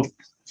go,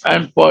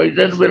 and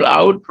poison will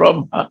out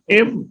from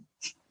him.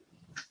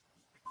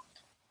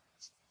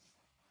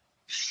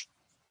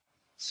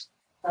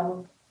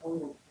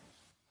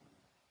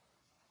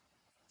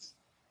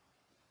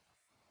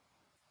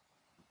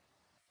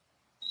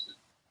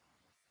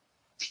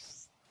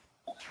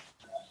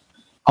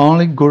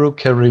 Only Guru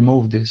can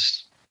remove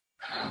this.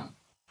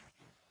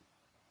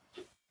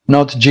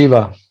 Not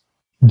Jiva,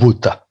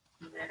 Bhuta.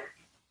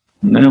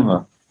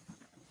 Never.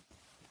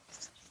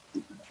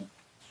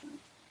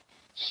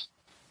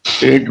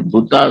 8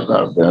 bhutas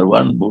are there.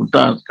 One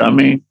bhuta is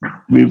coming,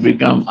 we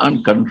become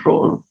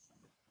uncontrolled.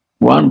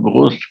 One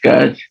ghost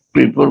catch,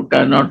 people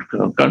cannot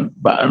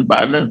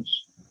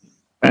balance.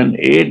 And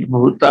 8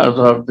 bhutas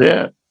are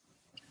there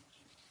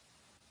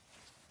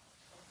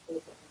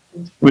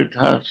with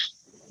us.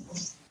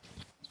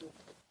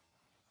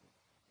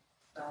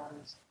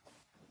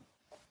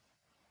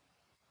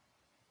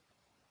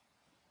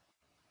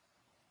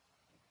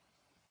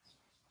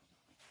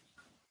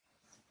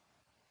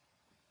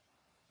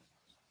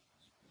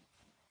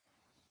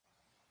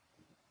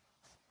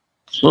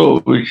 So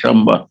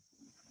Vishambhar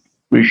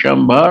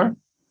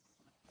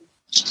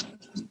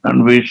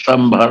and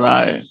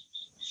Vishambharai,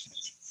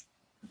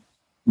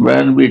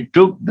 when we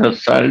took the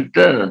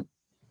shelter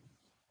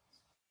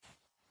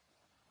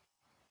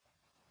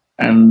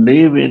and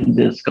live in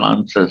this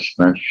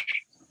consciousness,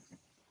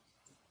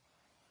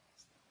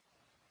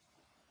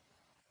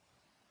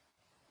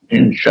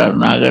 in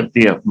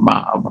Sharanagati of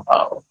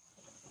Mahabhava,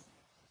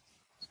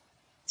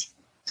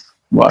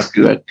 what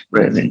you are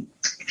explaining,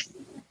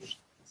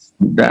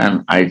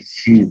 then I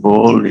see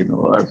whole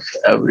universe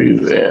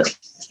everywhere.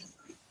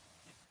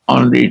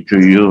 Only to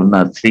you,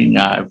 nothing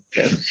I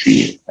can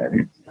see.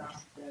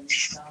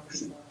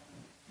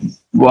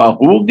 Well,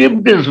 who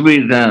gave this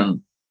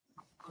vision?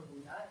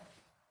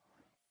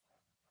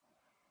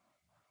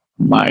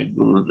 My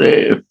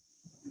Gurudev,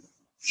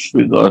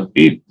 because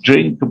he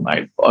drank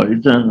my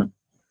poison,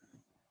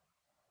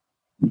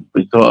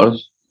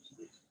 because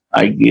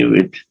I give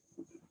it.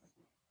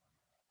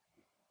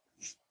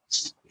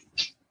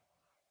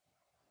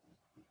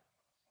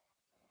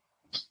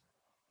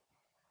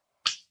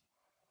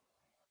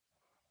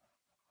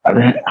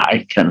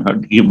 I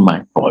cannot give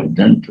my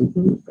poison to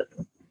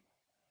Gurudev,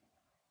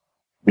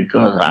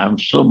 because I am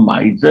so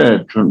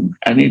miser to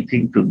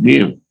anything to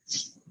give.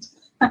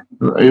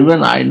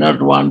 Even I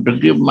not want to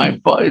give my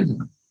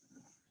poison.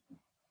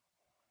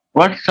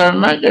 What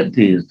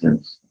Saranagati is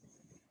this?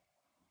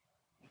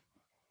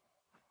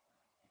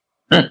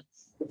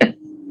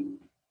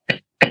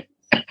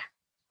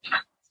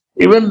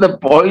 Even the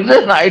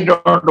poison I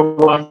don't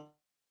want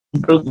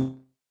to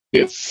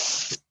give.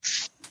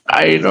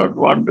 I don't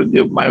want to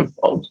give my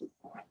poison.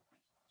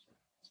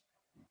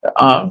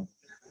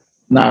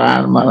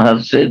 Narayan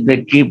Maharaj said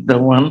they keep the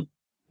one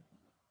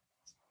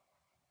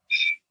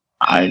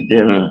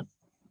idol,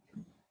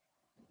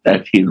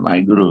 that he is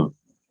my Guru,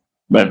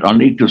 but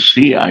only to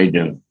see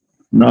idol,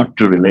 not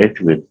to relate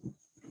with.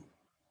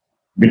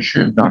 This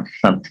is not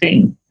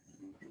something,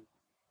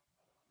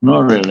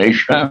 no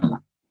relation.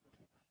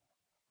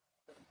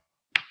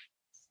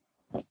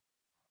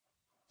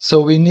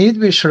 So we need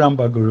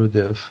Vishramba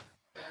Gurudev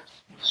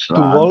to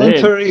Radha,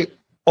 voluntarily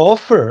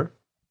offer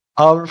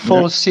our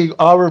false ego,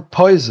 our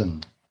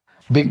poison,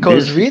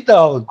 because This-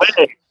 without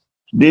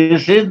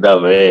this is the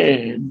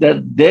way,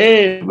 that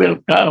day will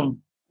come.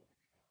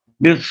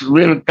 This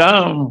will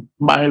come,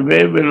 my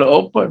way will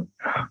open.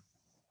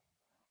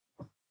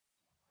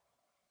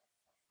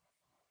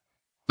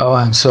 oh,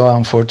 I'm so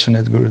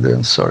unfortunate,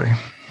 Gurudev. Sorry,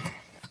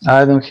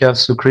 I don't have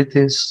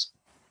Sukritis.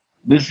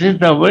 This is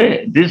the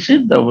way, this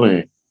is the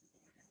way.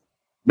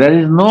 There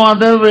is no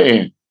other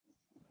way.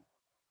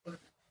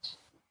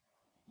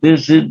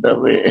 This is the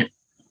way.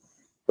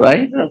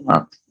 Right or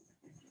not?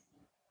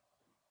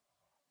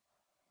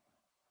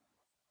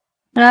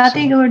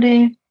 Radhe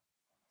Gurudev.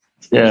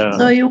 Yeah.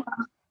 So you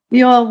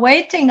are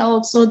waiting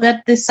also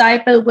that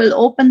disciple will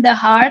open their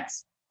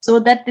hearts so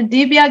that the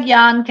Dibya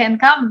Gyan can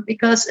come,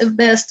 because if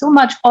there's too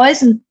much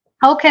poison,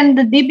 how can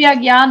the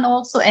Dibya Gyan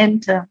also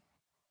enter?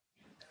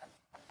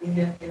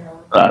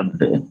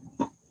 Radhe.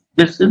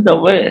 This is the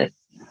way.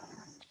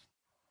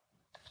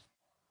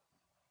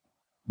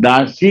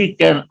 Dasi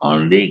can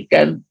only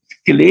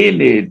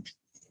clean it,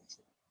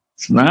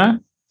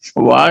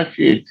 wash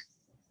it,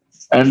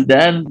 and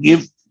then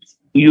give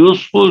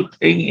useful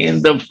thing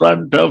in the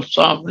front of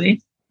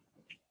somebody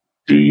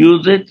to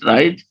use it,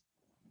 right?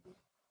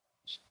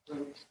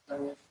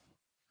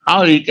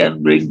 How he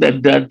can bring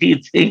that dirty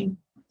thing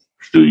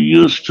to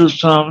use to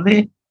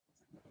somebody?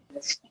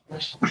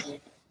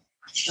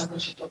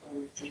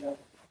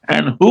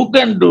 And who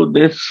can do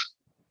this?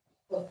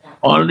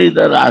 Only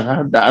the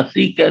Radha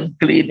Dasi can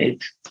clean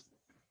it.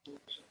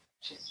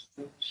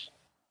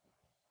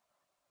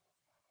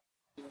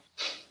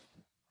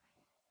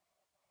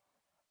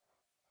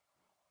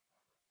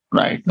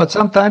 Right. But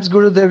sometimes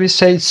Gurudev will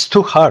say it's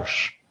too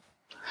harsh,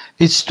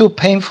 it's too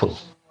painful.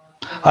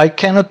 I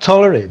cannot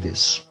tolerate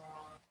this.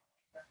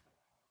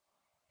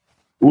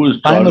 Who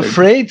is I'm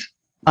tolerating?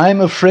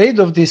 afraid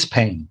of this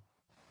pain.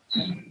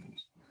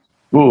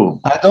 Who?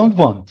 I don't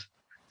want.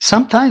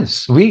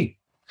 Sometimes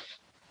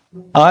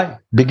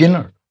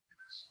beginner,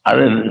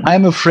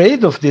 I'm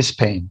afraid of this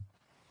pain.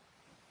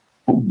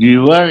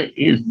 Giver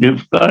is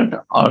difficult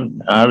or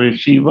a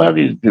receiver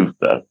is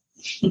difficult.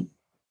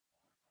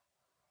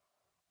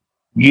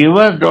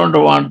 Giver don't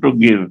want to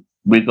give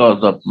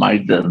because of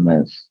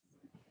miserness.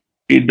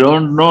 He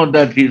don't know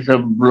that he's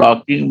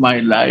blocking my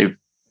life.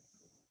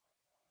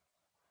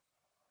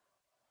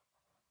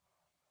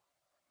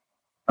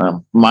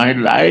 My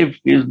life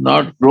is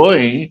not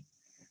growing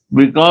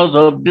because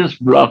of this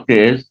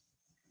blockage.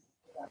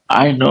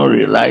 I now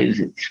realize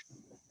it.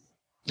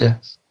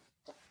 Yes.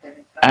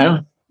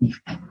 And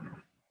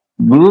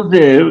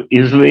Gurudev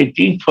is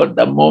waiting for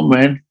the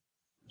moment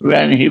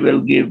when he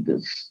will give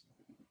this.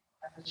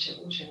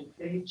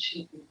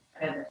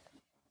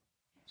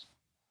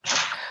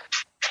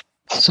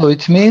 So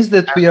it means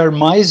that we are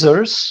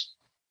misers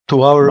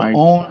to our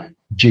own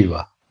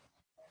jiva.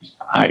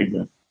 I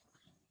do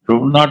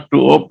not to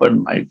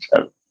open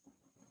myself.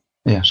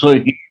 Yeah. So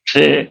he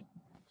say,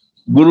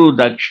 Guru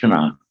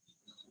Dakshina,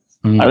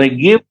 or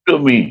give to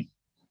me.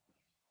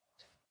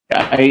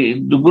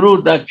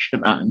 Guru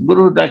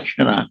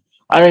Dakshina.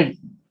 I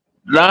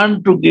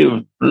learn to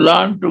give,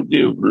 learn to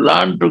give,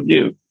 learn to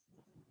give.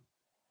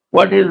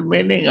 What is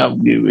meaning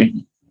of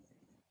giving?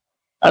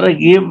 Or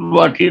give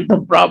what is the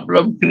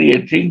problem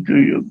creating to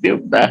you?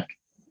 Give that.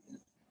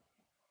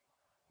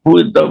 Who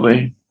is the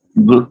way?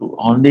 Guru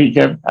only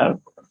can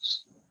help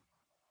us.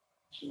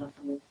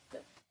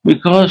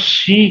 Because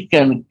she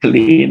can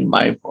clean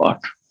my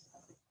pot.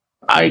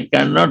 I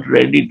cannot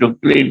ready to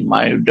clean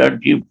my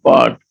dirty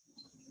pot.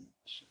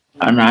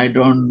 And I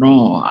don't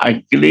know.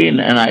 I clean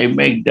and I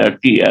make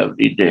dirty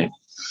every day.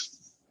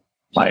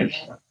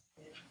 Myself.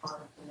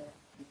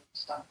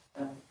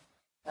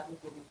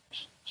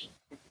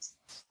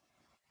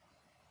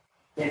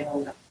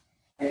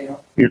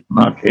 It's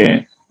not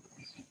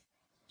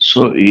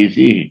so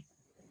easy.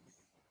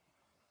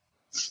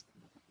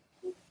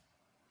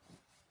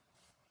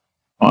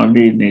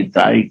 Only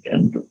Nitai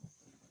can do.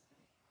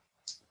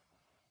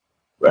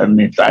 When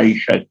Nitai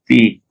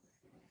Shakti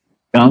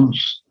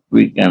comes,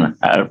 we can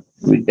help,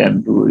 we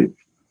can do it.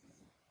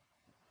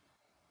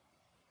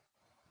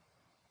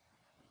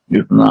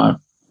 If not,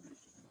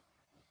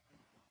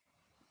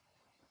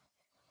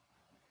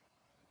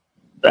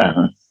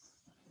 then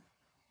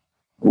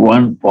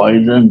one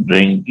poison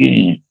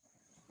drinking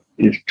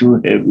is too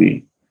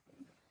heavy.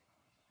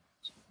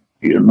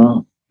 You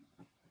know,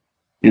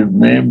 his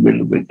name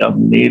will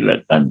become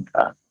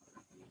Nilakantha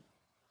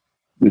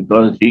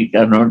because he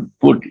cannot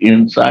put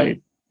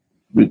inside,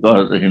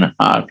 because in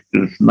heart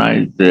Krishna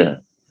is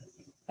there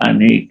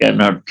and he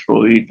cannot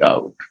throw it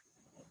out.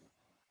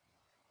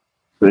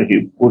 So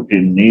he put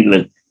in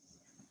Nila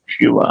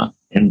Shiva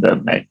in the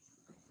neck.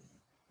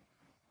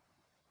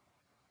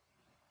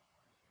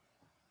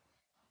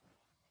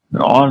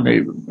 All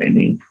is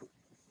meaningful.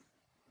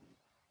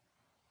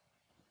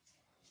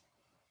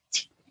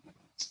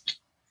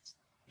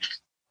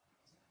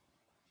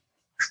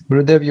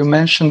 Gurudev, you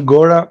mentioned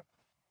Gora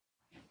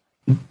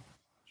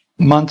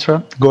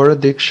mantra, Gora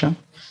Diksha,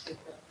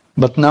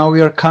 but now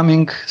we are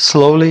coming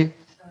slowly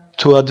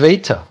to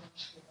Advaita.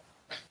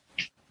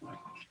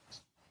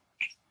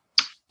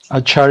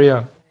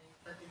 Acharya.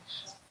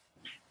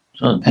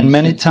 And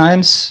many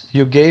times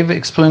you gave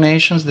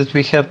explanations that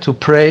we have to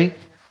pray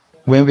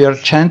when we are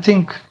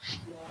chanting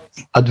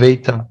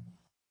Advaita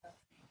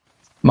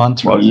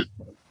mantra. Well,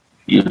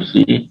 you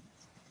see,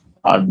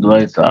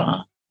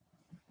 Advaita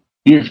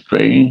is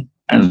praying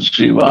and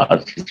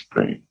Srivas is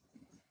praying.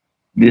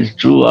 These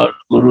two are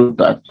Guru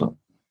Tattva.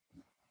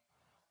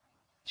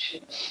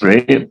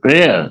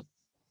 Prayer,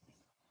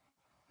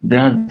 they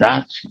are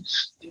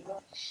dashes.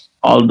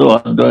 Although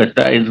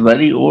Advaita is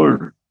very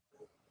old,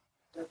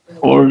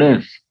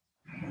 oldest,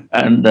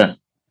 and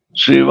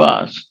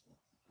Srivas,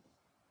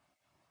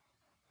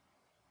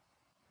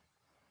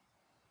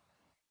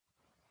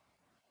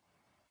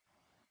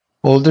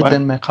 older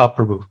than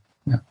Mahaprabhu.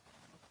 Yeah.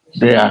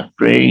 They are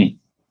praying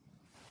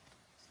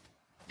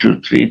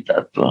to three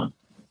Tattva.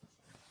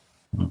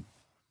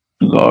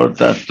 Gaur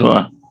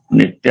Tattva,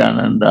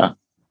 Nityananda,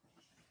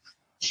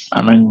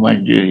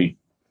 Anangmanjari,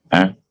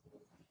 and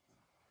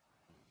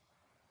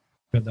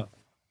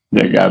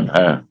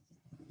Gajadhar.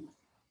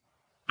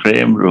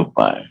 Prem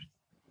Rupai.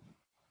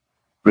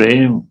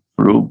 Prem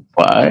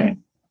Rupai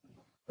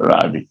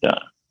Radhika.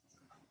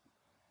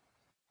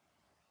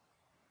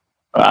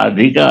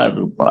 Radhika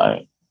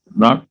Rupai,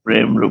 not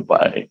Prem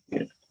Rupai.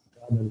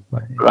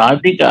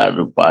 Radhika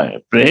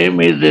Rupai.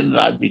 Prem is in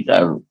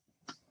Radhika Rupai.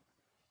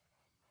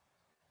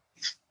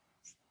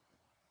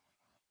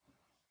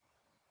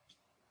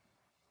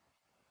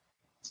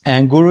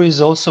 And Guru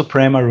is also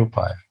Prema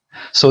Rupaya.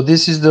 So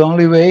this is the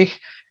only way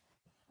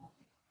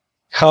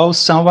how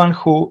someone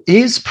who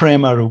is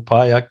Prema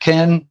Rupaya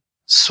can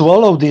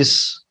swallow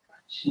this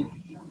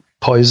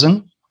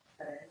poison,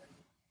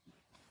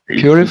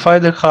 purify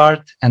the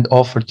heart, and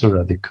offer to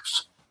Radhika.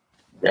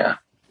 Yeah.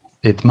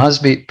 It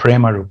must be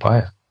Prema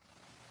Rupaya.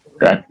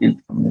 That is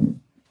the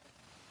meaning.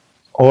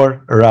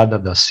 Or Radha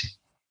Dasi.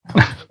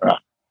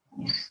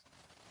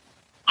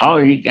 How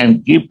he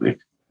can keep it?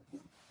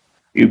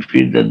 If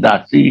he's a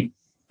Dasi,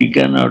 he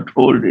cannot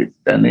hold it,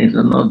 then he's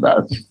no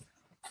Dasi.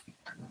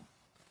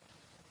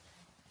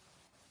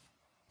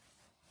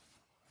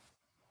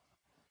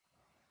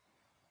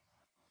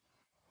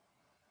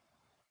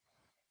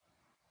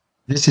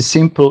 This is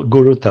simple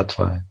Guru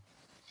Tattva.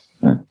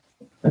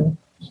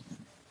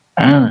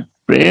 And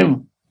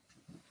Prem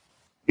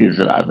is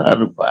Radha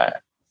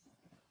Rupaya.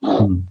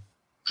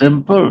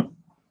 Simple.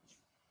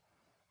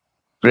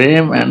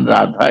 Prem and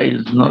Radha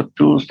is not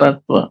two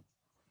Sattva.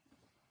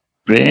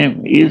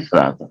 Prem is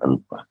Radha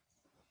Rupaya.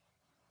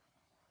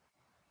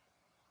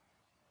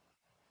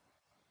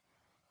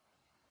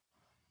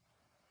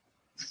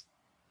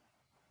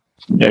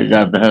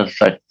 Gajadhar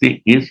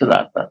Shakti is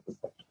Radha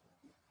Rupaya.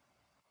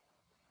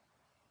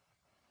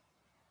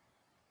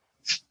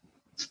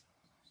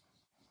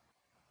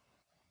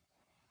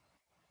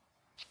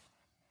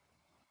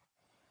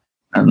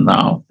 And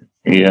now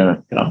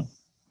here comes.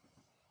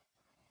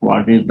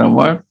 What is the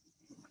word?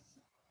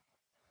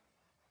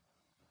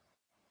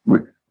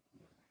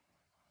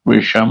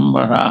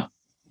 Vishambara.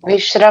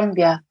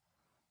 Vishrambya.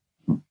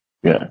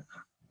 Yeah.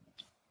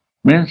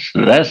 Means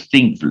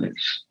resting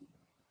place.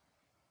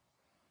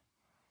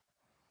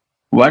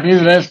 What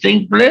is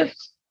resting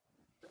place?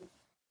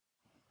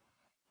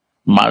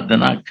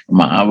 Madanak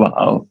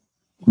Mahabhav,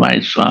 my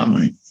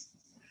Swami.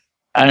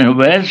 And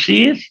where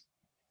she is?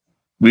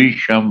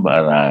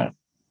 Vishambara.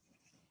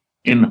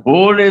 In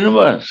whole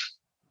universe.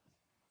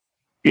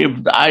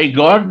 If I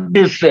got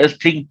this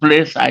resting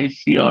place, I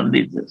see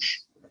only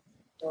this.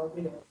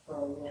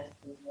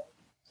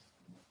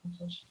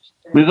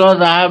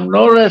 Because I have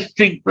no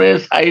resting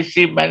place, I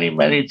see many,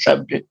 many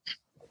subjects.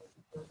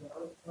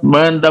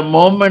 When the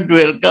moment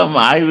will come,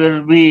 I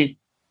will be,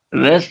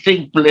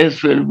 resting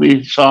place will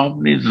be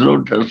Swami's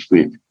lotus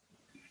feet.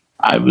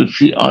 I will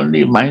see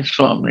only my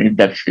Swami,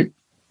 that's it.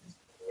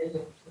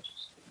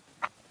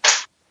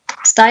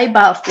 Sai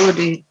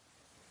Bhavpuri.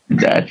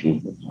 That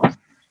is the point.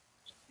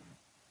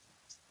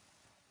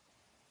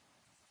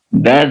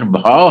 That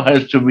bhav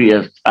has to be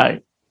a style.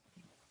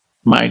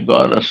 My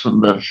God, a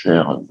Sundar say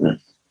all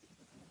this.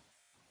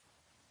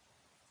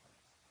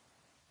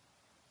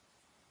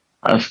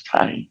 A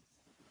style.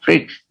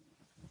 Fixed.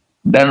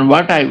 Then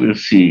what I will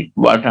see?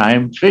 What I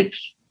am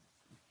fixed.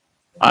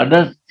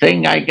 Other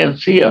thing I can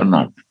see or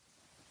not?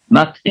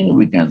 Nothing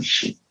we can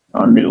see.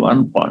 Only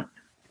one point.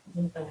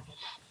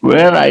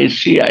 Where I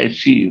see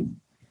you.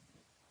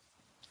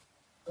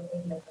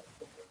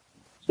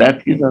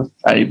 That is a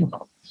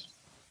style.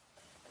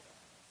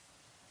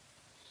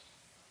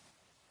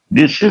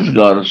 This is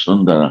Gaura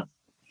Sundara,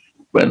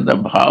 when the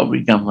bhav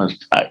becomes a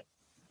style.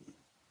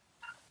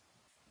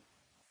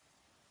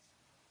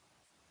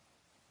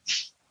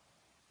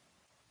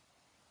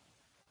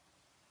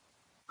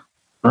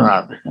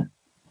 Radha.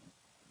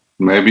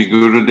 Maybe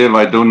Gurudev,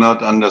 I do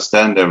not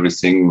understand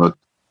everything what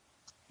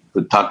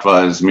the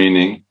tattva is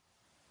meaning.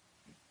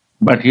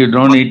 But you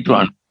don't need to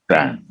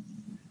understand.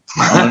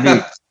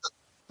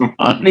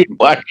 Only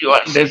what you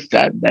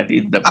understand, that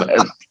is the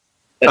best.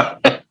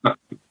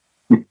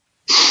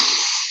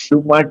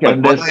 Too much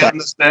But what I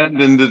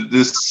understand. understand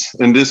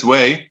in this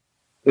way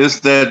is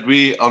that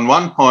we, on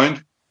one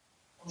point,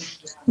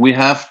 we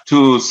have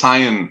to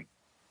sign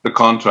the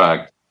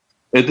contract.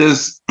 It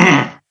is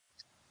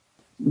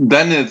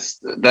then it's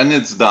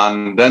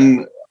done.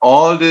 Then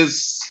all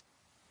this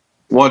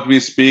what we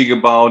speak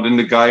about in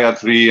the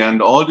Gayatri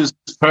and all this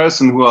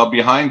person who are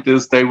behind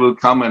this, they will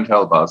come and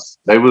help us.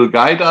 They will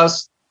guide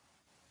us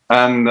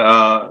and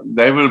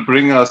they will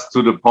bring us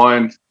to the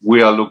point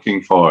we are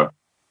looking for.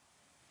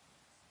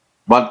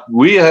 But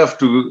we have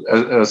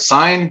to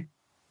sign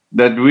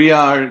that we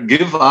are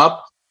give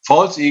up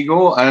false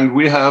ego and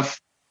we have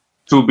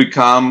to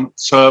become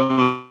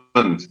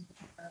servant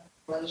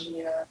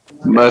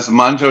as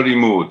Manjari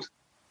mood.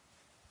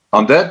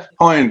 On that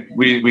point,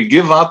 we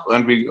give up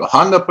and we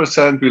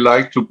 100% we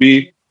like to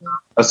be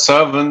a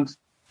servant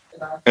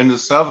in the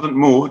servant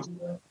mood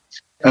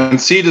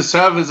and see the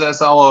service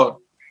as our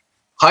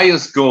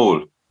highest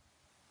goal.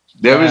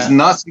 There is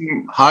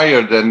nothing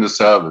higher than the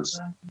service.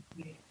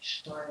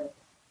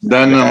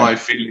 Then my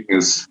feeling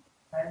is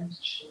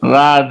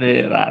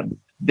Radhe, Radhe.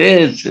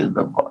 This is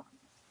the point.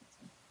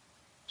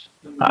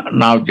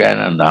 Now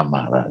Jayananda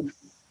Maharaj.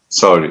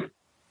 sorry.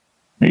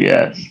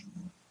 Yes.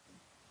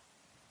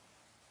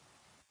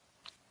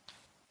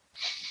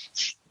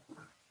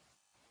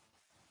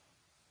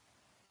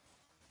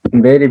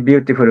 Very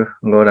beautiful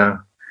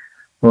Gora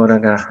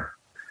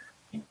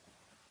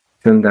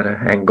Sundara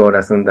and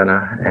Gora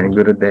Sundara and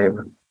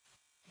Gurudev.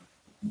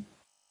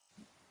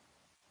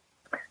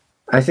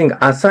 I think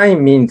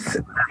assign means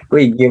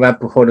we give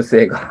up false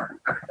ego.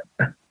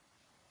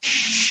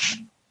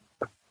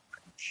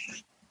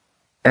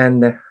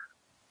 And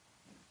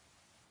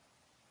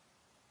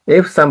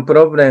if some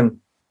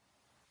problem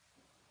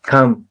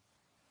come,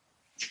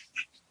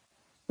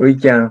 we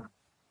can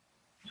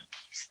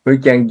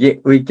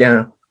Gurudev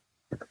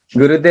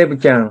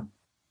can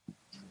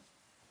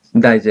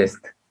digest.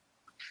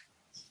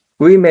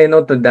 We may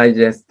not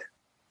digest,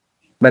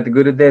 but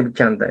Gurudev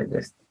can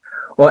digest.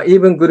 Or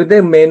even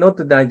Gurudev may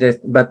not digest,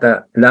 but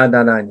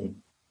Radharani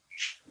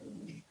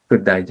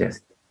could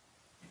digest.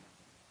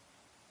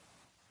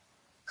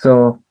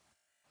 So,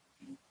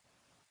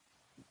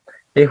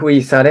 if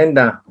we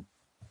surrender,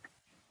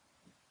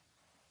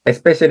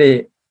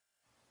 especially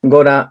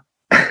Gora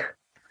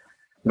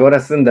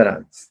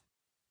Sundarans,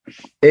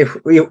 if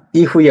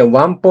we are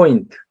one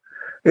point,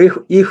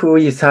 if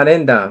we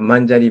surrender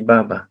Manjari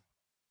Baba,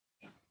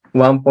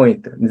 1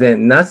 point,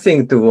 then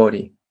nothing to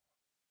worry.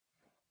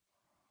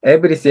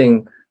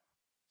 Everything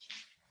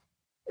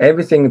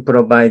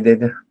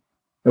provided,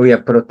 we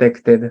are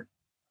protected.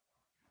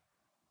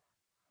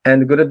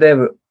 And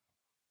Gurudev,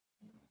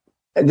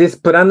 this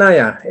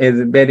pranaya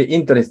is very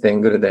interesting,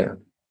 Gurudev.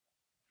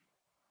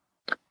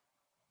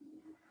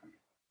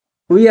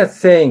 We are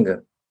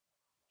saying,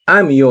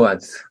 I'm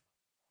yours.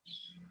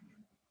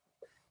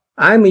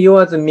 I'm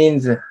yours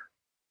means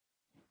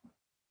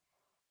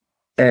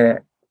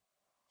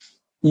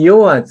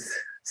yours,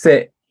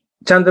 say,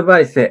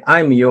 Chandabari say,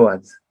 I'm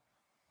yours.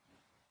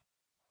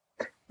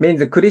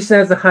 Means Krishna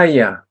is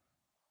higher.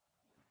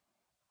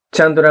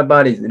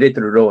 Chandrabari is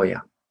little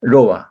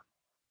lower.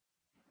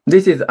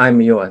 This is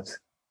I'm yours.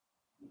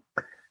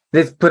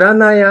 This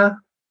pranaya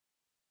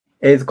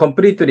is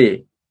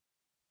completely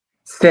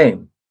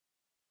same.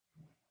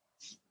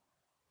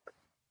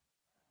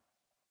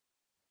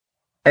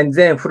 And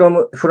then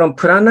from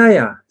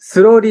pranaya,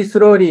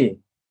 slowly,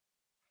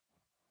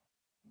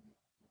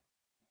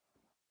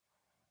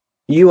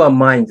 your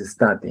mind is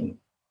starting.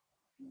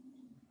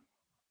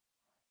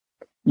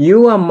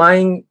 Your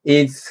mind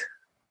is,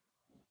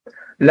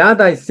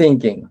 Radha is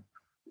thinking,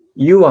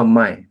 you are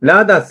mine.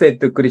 Radha said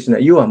to Krishna,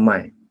 you are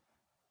mine.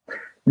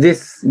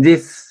 This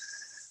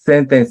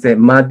sentence says,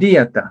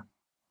 Madhyata.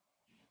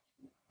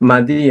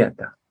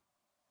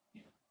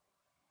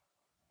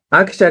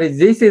 Actually,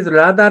 this is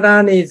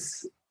Radharani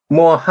is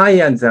more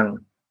higher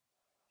than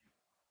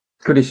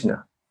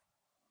Krishna.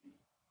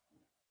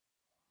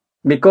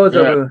 Because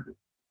of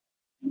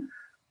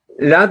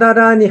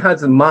Radharani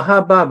has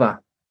Mahabhava.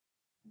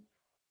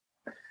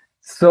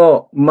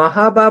 So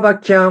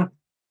Mahabhava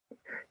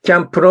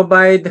can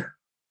provide,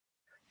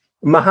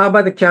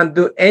 Mahabhava can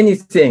do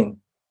anything.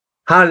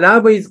 Her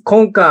love is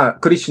conquer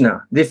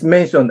Krishna. This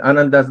mentioned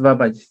Anandas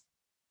Babaji.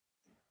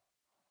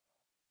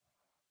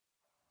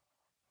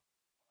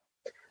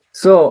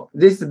 So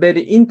this is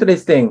very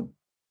interesting.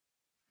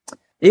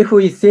 If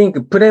we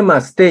think prema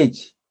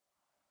stage,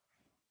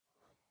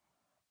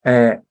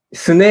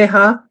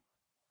 sneha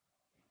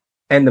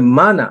and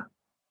mana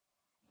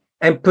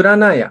and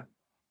pranaya.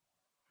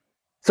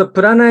 So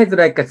pranaya is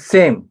like a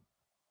same.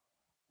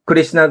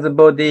 Krishna's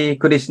body,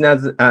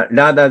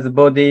 Radha's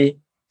body,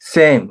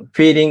 same.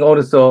 Feeling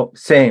also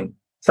same.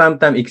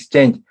 Sometimes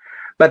exchange.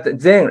 But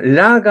then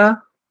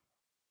raga,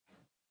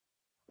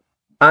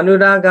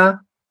 anuraga,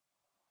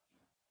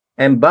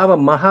 and Baba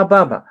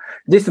Mahabhava.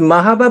 This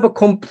Mahabhava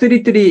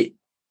completely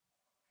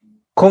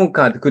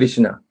conquered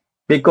Krishna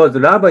because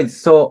love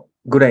is so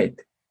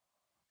great.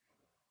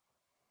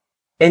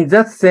 In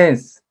that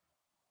sense,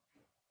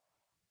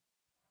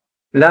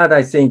 Radha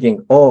is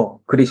thinking,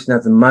 oh,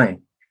 Krishna's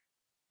mine.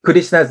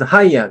 Krishna is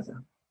higher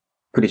than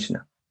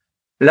Krishna.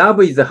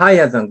 Love is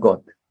higher than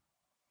God.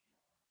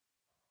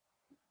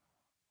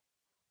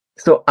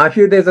 So a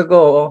few days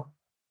ago,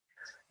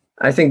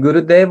 I think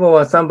Gurudev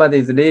or somebody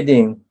is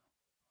reading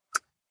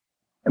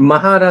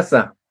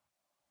Maharasa.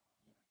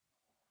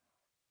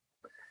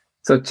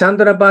 So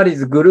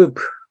Chandrabari's group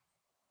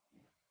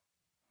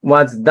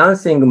was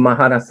dancing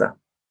Maharasa.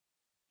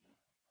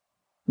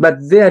 But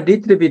they are a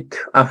little bit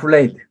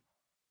afraid.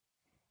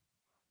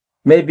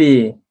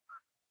 Maybe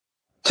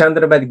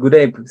Chandrabari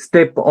Gurudev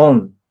step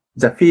on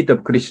the feet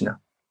of Krishna.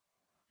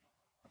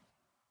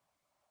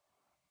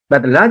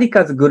 But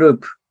Radhika's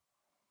group,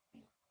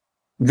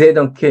 they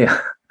don't care.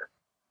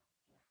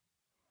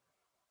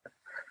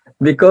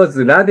 Because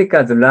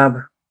Radhika's love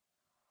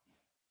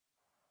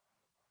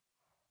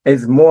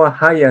is more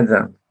higher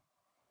than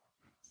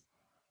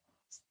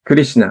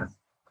Krishna.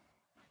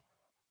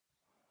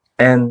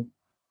 And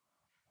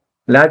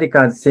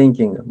Radhika is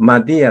thinking,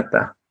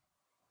 Madhyata,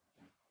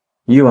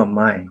 you are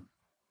mine.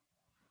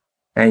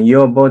 And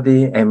your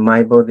body and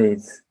my body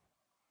is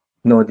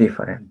no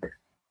different.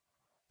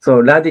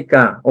 So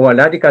Radhika or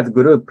Radhika's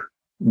group,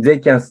 they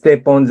can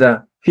step on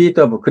the feet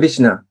of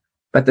Krishna,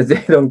 but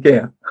they don't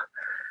care.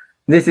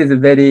 This is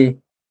very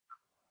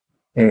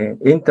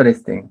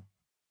interesting.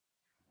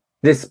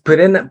 This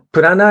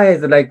prana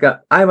is like,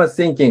 I was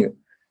thinking,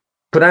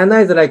 prana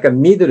is like a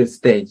middle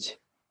stage.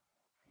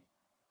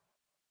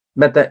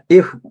 But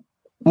if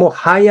more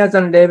higher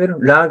than level,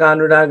 raga,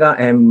 anuraga,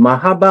 and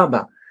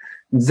mahabhava,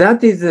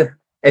 that is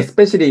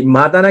especially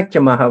Madhanakya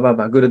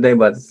Mahabhava, Gurudev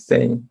was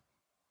saying.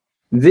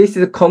 This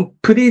is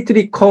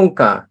completely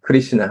conquer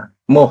Krishna,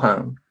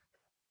 Mohan.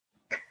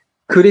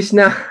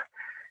 Krishna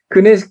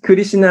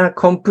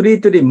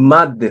completely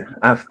mad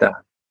after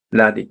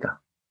Radhika.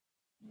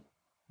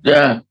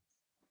 Yeah.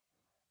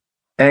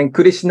 And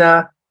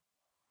Krishna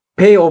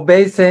pay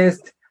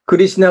obeisance.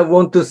 Krishna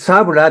want to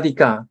serve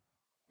Radhika.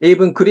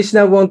 Even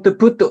Krishna want to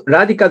put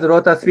Radhika's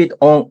lotus feet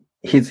on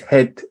his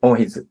head, on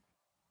his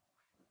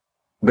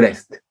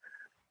breast.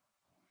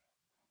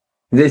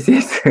 This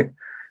is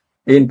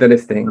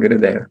interesting,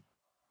 Gurudev.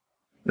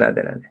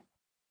 Radha Radha.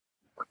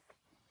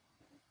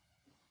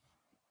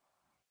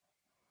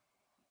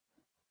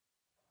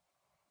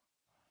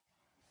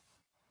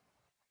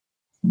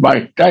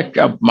 By touch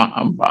of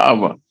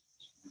Mahabhava,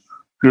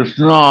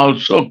 Krishna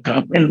also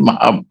come in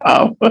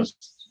Mahabhava.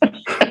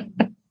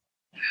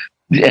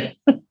 Yeah.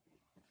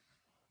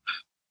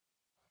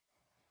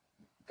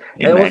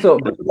 And also,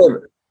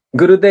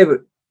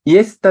 Gurudev,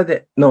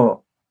 yesterday,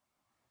 no,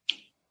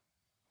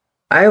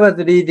 I was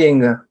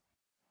reading,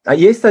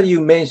 yesterday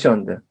you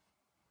mentioned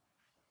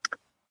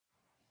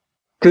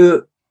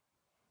day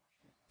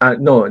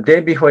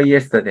before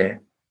yesterday.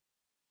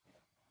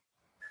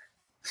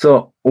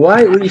 So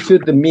why we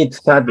should meet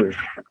sadhu?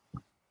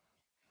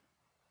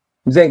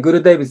 Then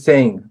Gurudev is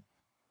saying,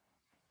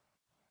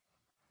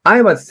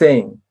 I was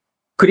saying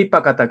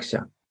Kripa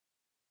Kataksha.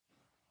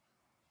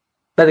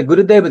 But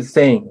Gurudev is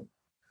saying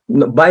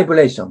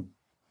vibration.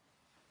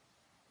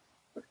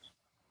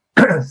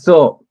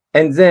 So,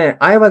 and then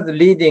I was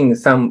reading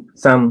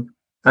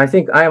I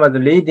think I was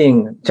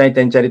reading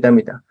Chaitanya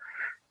Charitamrita.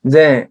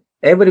 Then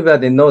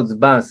everybody knows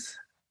verse.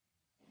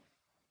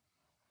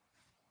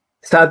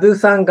 Sadhu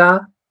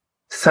Sangha,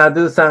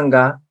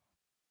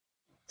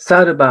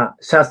 Sarva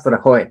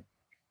Shastra Hoy.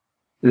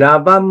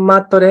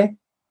 Lavamatore,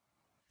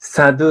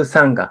 Sadhu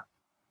Sangha,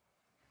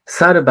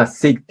 Sarva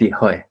Siddhi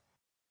Hoy.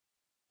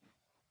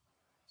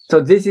 So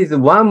this is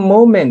one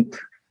moment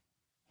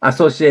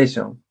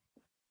association.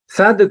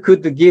 Sadhu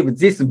could give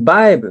this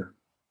vibe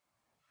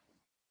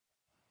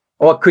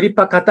or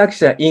Kripa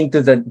Kataksha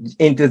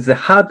into the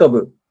heart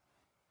of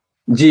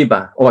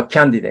Jiva or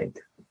candidate.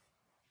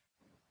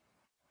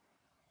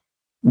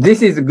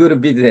 This is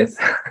good business,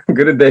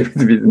 good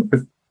David's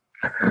business.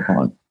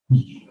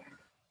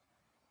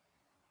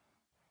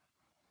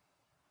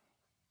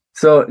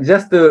 So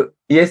just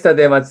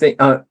yesterday was saying,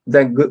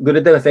 the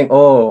Gurudev was saying,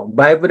 oh,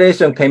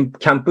 vibration can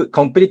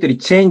completely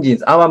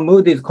changes. Our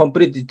mood is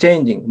completely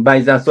changing by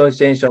the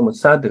association with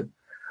sadhu.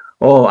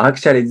 Oh,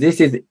 actually,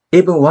 this is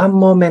even one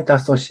moment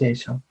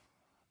association.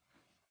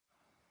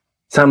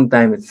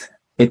 Sometimes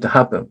it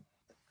happens.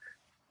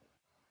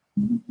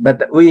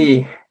 But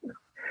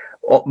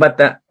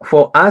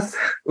for us,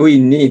 we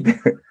need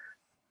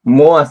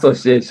more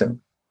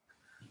association.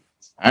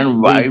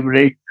 And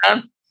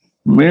vibration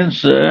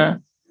means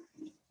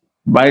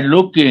by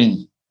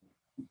looking,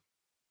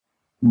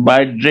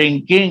 by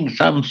drinking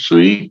some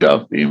sweet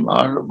of him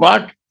or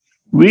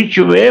which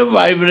way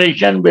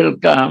vibration will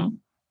come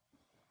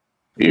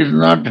is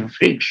not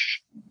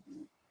fixed.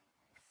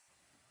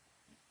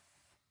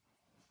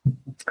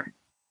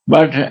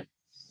 But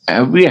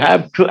we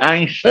have to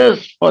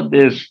anxious for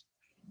this,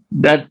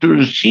 that to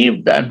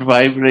receive that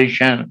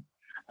vibration.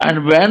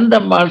 And when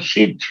the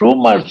mercy, through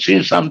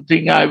mercy,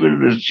 something I will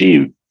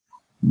receive,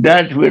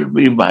 that will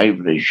be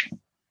vibration.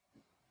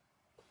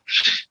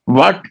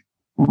 What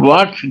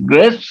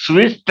grace,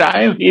 which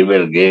time he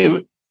will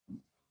give,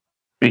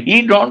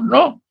 he don't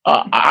know.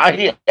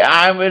 I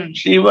am a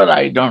receiver,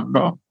 I don't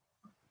know.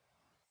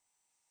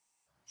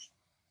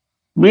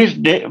 Which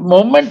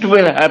moment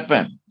will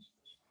happen?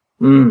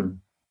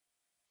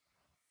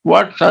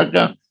 What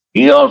circumstance?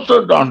 He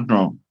also don't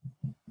know.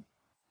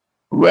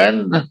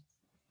 When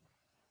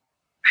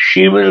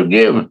she will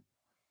give,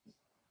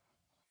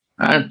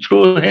 and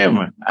through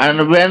him,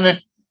 and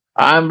when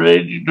I am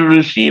ready to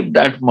receive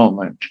that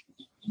moment.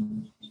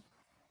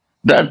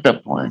 That's the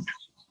point.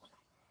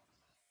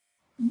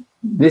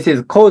 This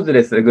is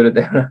causeless,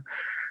 Gurudev.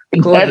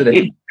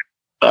 Causeless.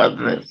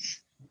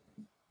 Causeless.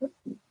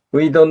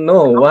 We don't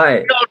know why.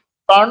 We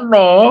don't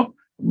know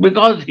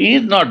because he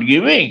is not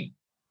giving.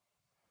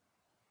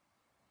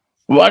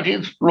 What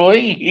is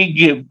flowing, he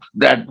gives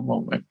that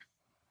moment.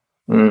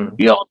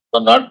 He also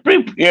not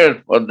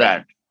prepared for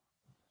that.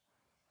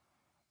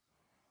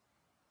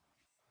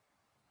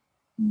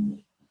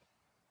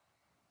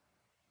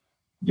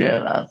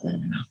 Yeah,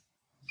 and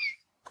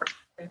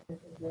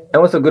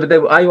also,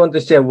 Gurudev, I want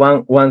to share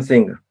one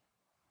thing.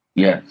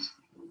 Yes.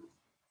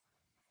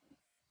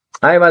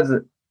 I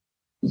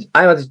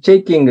was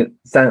checking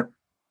some.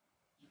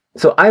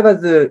 So I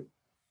was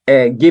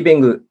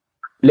giving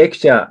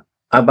lecture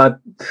about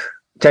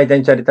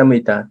Chaitanya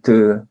Charitamrita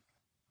to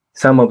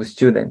some of the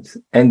students,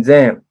 and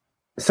then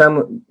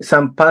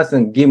some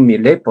person give me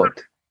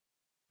report,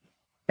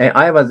 and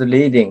I was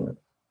reading.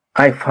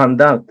 I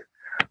found out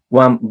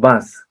one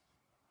verse.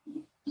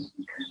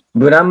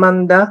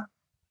 Brahmanda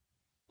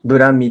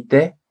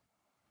Brahmite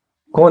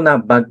Kona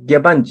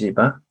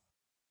Bhagyavanjiva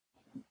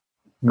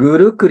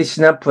Guru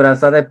Krishna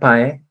Prasade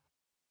Pae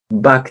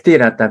Bhakti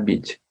Rata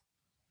Bij.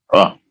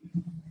 Oh.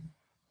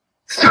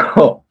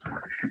 So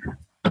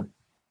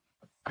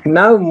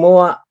now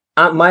more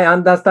my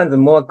understanding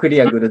more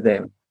clear,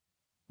 Gurudev.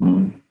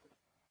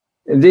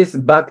 This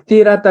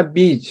Bhakti Rata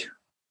Bij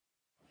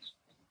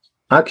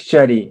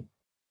actually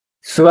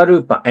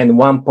Swarupa and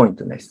one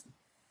pointness.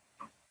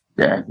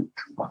 Yeah.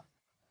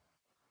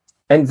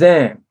 And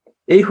then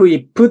if we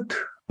put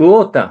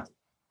water,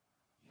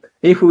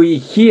 if we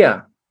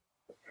hear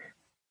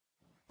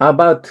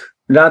about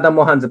Radha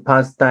Mohan's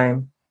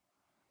pastime,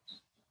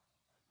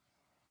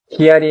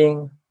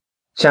 hearing,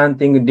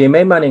 chanting,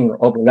 remembering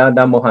of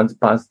Radha Mohan's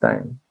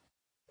pastime,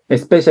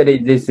 especially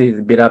this is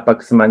Vilapa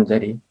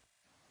Kusumanjali,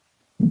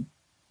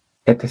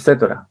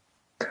 etc.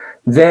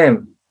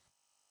 Then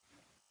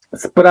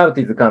sprout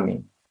is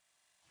coming.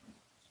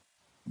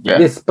 Yeah.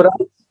 This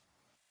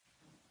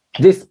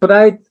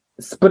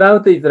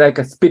sprout is like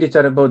a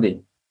spiritual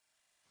body.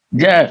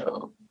 Yeah.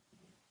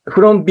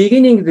 From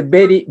beginning,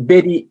 very,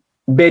 very,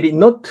 very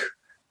not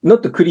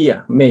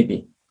clear,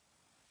 maybe.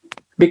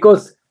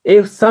 Because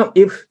if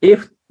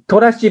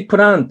Tulasi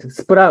plant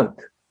sprout,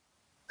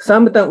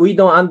 sometimes we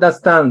don't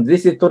understand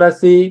this is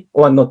Tulasi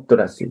or not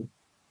Tulasi.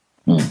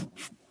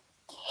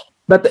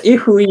 But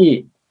if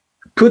we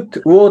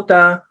put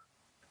water,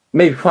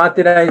 maybe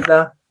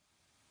fertilizer,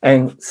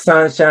 and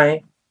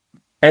sunshine,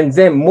 and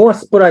then more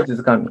sprite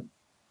is coming.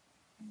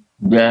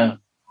 Yeah.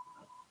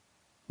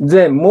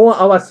 Then more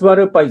our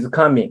Swarupa is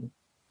coming.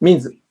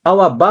 Means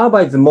our Baba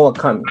is more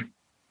coming.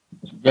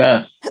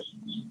 Yeah.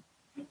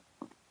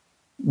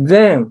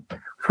 Then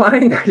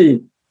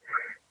finally,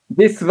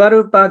 this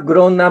Swarupa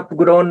grown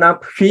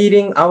up,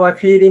 feeling our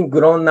feeling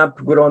grown up.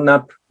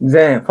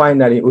 Then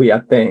finally we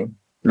attain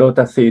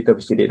lotus feet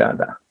of Sri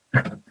Radha.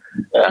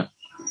 Yeah.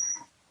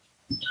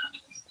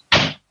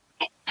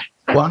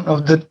 One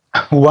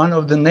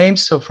of the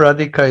names of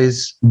Radhika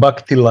is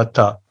Bhakti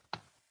Lata.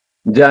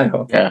 Jai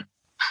Ho. Yeah.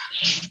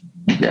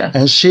 Yeah.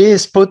 And she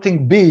is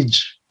putting bij,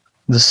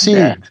 the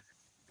seed,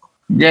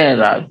 Yeah,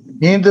 Raj.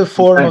 in the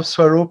form of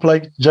Swarup,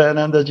 like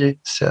Jayanandaji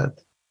said,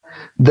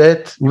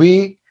 that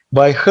we,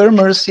 by her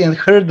mercy and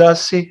her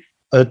dasi,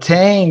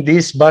 attain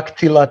this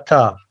Bhakti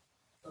Lata,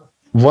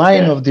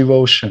 wine of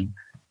devotion,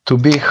 to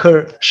be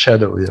her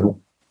shadow.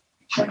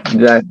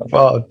 Jai Ho.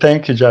 Wow,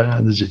 thank you,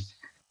 Jayanandaji.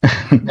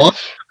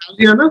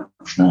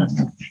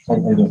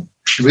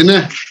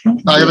 Vinay,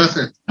 Agra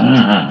se.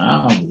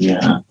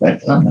 Yeah.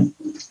 That's right.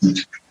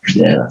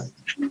 Yeah.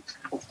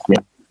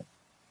 Yeah.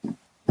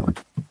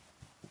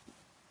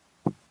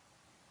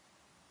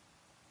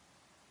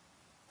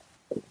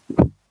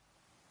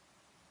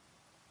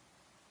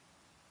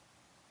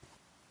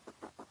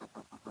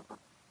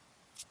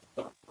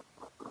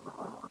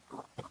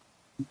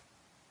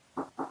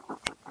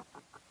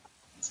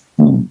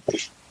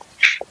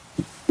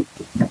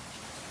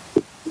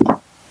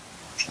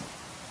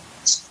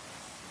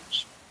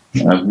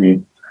 अभी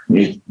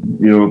एक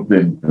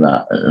European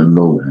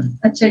लोग हैं.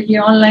 अच्छा, ये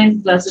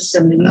online classes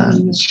चल रही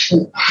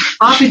हैं.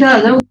 आप इधर आ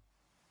जाओ.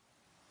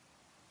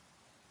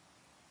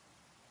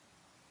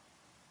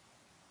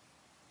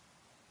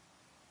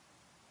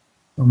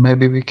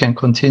 Maybe we can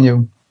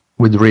continue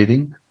with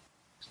reading.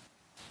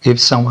 If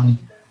someone...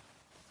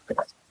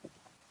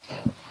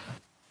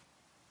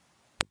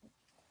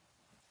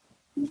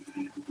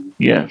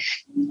 Yes.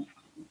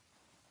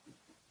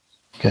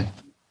 Okay.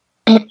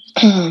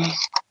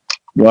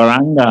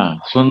 Varanga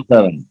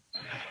Sundaram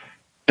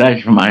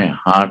touched my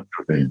heart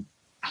today.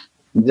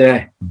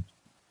 Jai.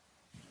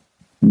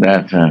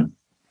 That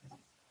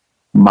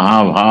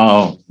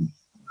Mahabhav,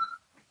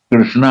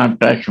 Krishna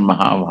touched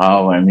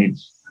Mahabhav and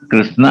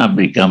Krishna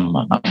become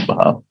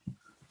Mahabhav.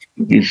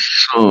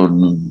 It's so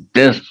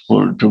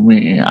tasteful to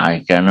me,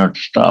 I cannot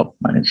stop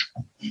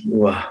myself.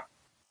 Wow.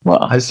 Wow.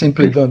 I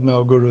simply don't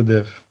know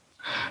Gurudev.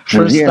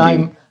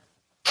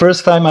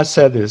 First time I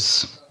said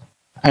this.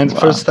 And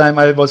first time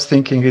I was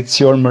thinking, it's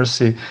your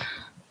mercy.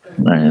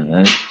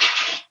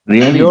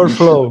 Really, your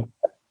flow.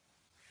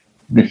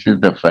 This is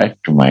the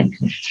fact, my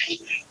dear.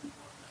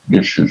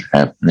 This is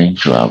happening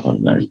to our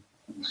life.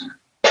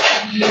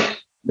 Yeah.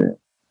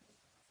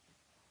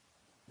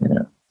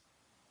 Yeah.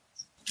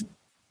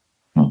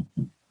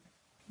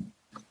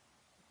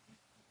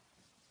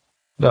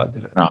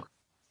 Now,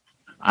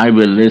 I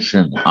will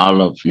listen,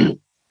 all of you,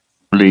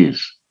 please.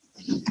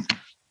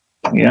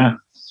 Yeah.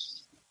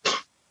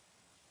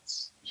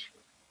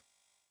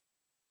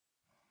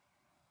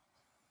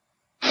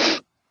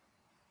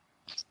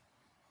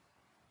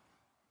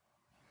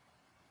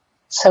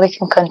 So we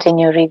can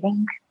continue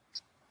reading.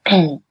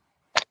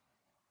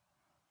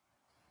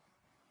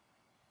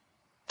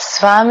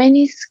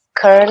 Swamini's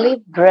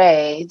curly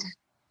braid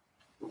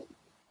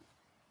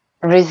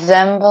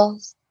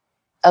resembles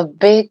a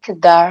big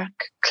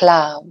dark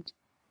cloud,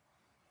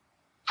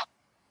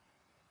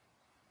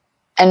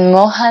 and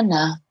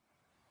Mohana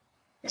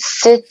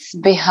sits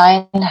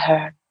behind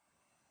her,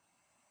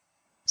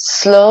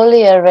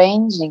 slowly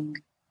arranging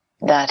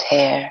that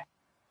hair.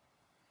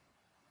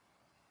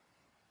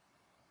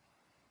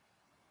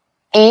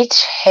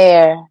 Each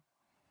hair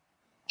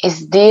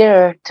is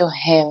dearer to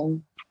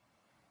him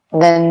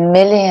than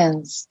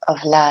millions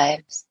of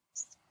lives.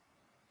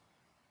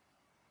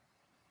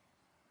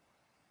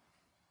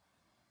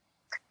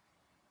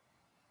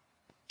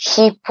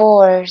 He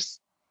pours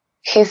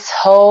his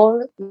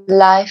whole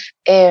life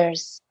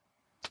airs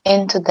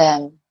into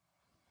them.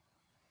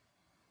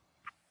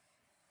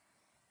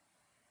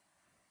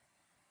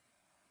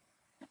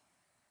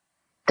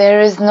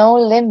 There is no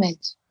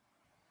limit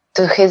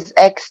to his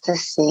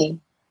ecstasy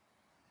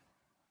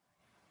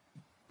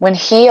when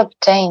he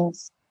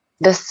obtains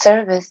the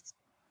service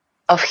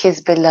of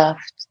his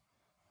beloved,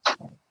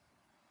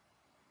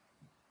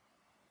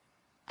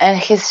 and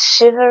his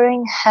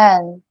shivering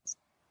hands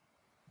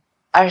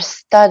are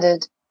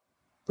studded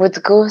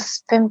with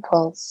goose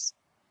pimples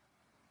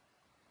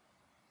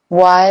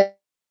while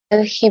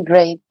he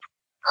braids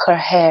her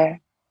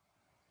hair.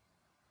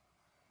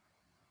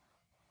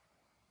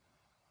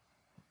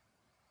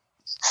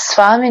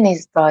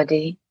 Swamini's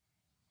body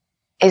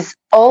is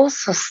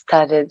also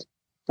studded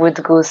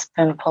with goose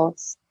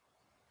pimples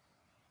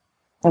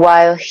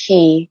while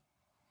he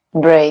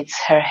braids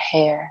her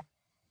hair.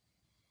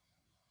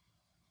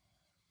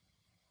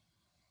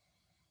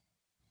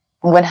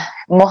 When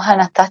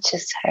Mohana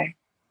touches her,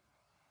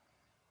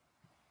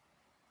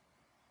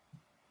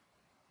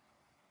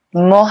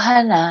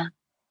 Mohana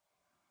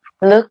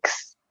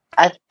looks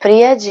at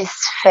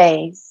Priyaji's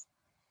face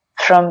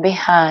from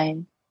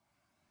behind,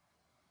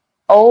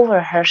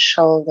 over her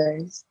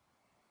shoulders,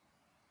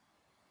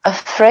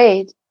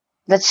 afraid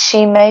that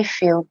she may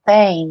feel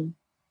pain.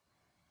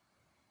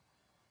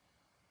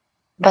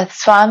 But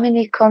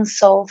Swamini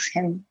consoles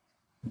him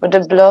with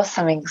a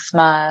blossoming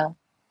smile,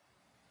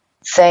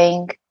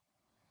 saying,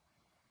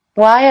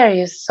 "Why are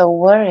you so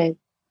worried?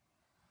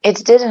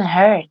 It didn't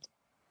hurt."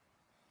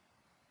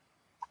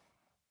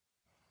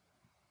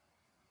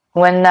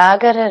 When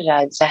Nagara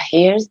Raja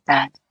hears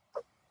that,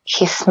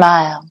 he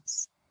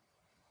smiles.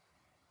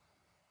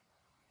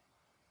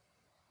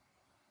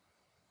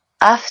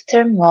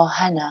 After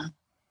Mohana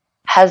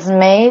has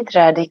made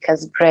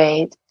Radhika's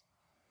braid,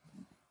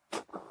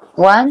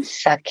 one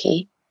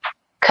Saki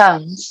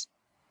comes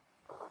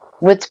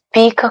with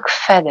peacock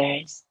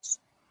feathers,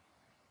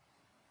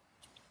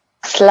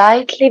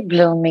 slightly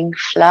blooming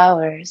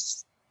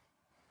flowers,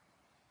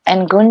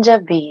 and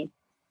gunja bead,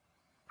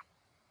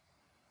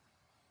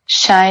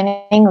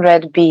 shining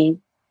red bead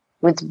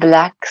with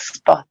black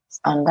spots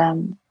on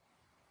them,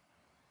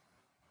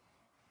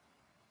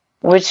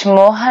 which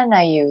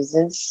Mohana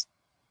uses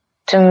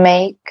to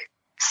make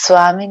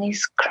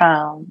Swamini's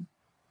crown.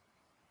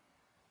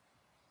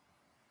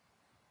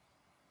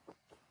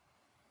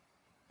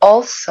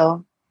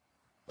 Also,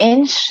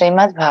 in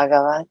Srimad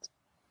Bhagavat,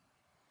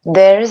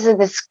 there is a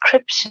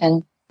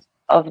description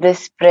of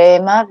this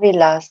Prema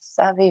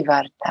Vilasa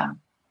Vivarta.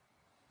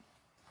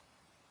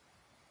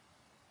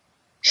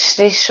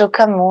 Sri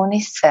Shuka Muni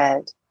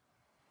said,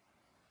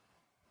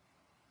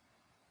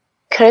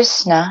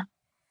 Krishna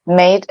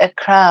made a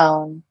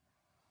crown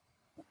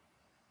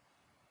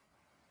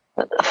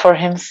for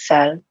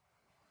himself,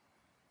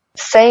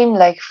 same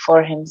like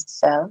for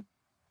himself,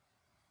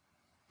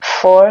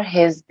 for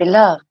his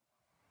beloved,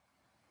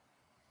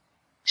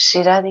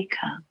 Shri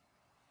Radhika.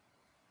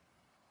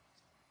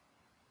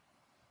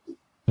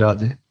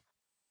 Radhe.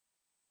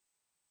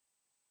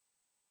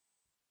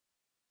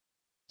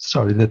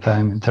 Sorry that I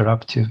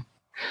interrupt you,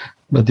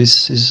 but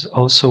this is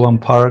also one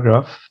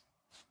paragraph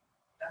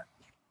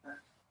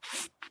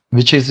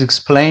which is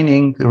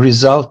explaining the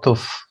result of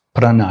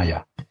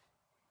pranaya.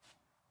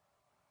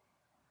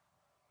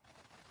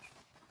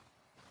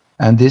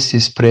 And this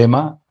is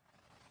Prema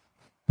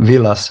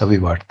Vilasa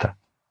Vivarta.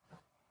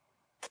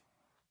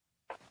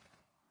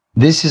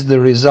 This is the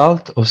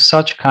result of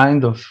such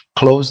kind of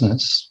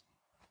closeness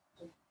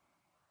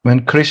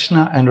when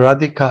Krishna and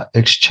Radhika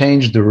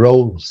exchange the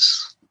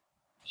roles.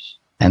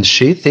 And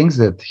she thinks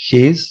that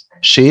she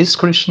is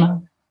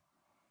Krishna,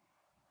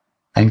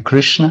 and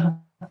Krishna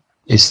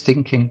is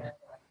thinking,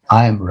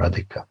 I am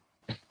Radhika.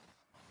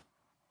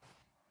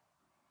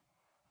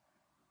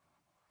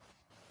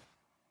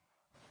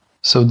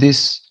 So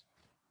this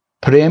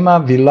Prema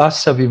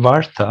Vilasa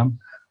Vivarta,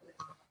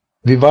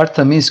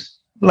 Vivarta means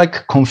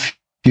like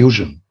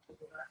confusion.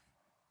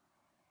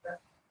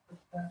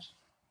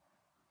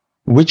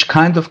 Which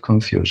kind of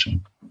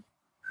confusion?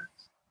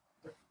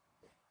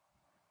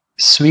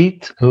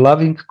 Sweet,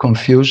 loving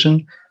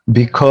confusion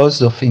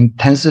because of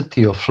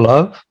intensity of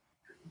love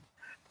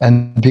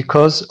and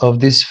because of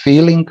this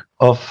feeling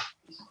of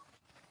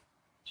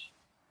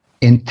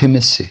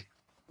intimacy.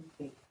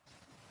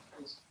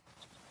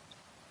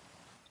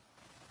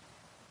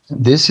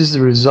 This is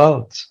the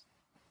result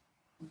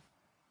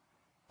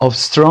of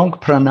strong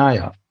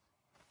pranaya.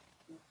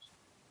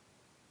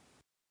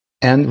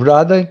 And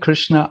Radha and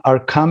Krishna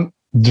are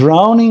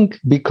drowning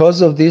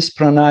because of this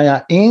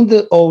pranaya in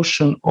the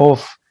ocean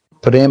of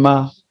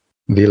Prema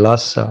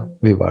Vilasa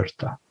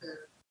Vivarta.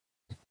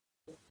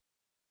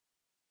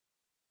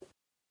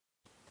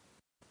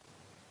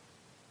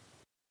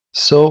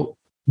 So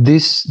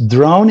this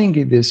drowning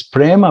in this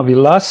Prema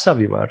Vilasa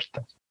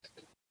Vivarta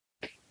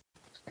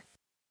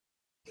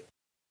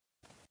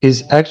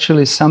is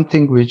actually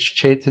something which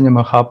Chaitanya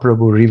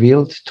Mahaprabhu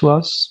revealed to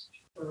us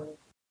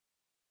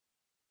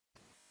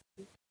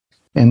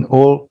and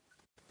all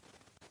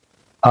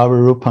our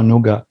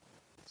Rupanuga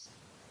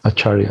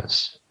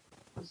acharyas.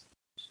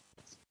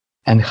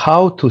 And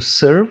how to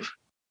serve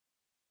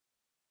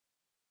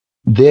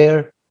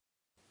their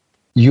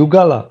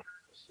Yugala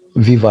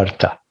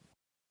Vivarta,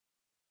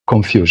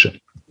 confusion.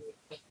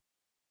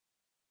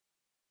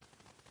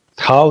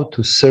 How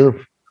to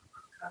serve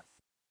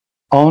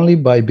only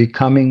by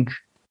becoming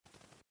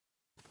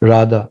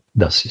Radha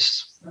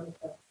Dasis.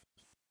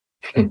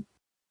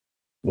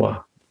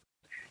 Wow.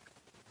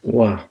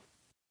 Wow.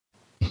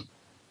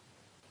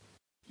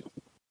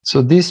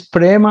 So this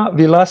Prema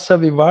Vilasa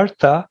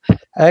Vivarta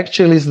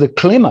actually is the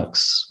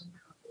climax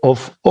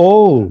of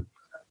all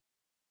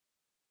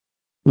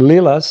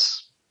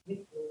Leelas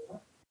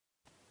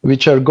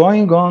which are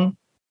going on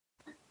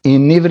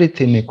in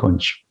Nivriti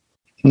Nikunj.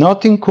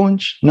 Not in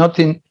Kunj, not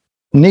in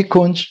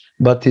Nikunj,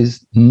 but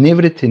is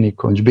Nivriti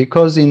Nikunj.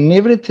 Because in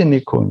Nivriti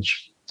Nikunj,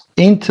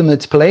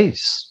 intimate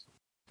place,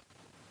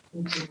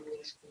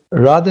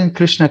 Radha and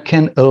Krishna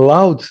can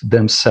allow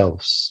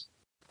themselves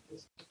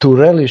to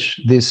relish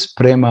this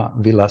Prema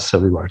Vilasa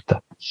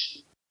Vivarta.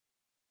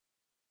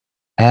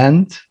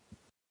 And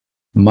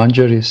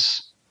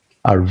Manjaris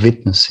are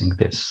witnessing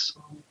this.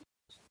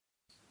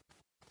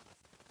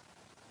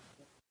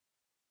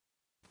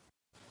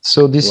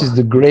 So this is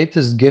the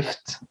greatest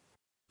gift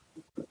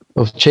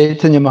of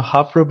Chaitanya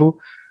Mahaprabhu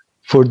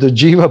for the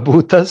Jiva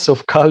Bhutas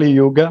of Kali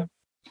Yuga,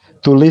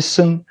 to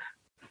listen,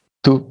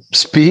 to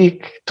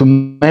speak, to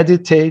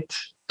meditate,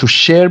 to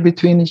share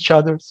between each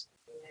other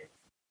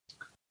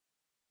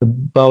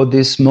about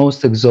this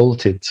most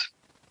exalted,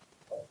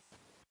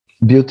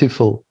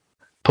 beautiful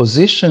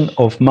position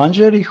of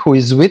Manjari, who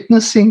is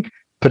witnessing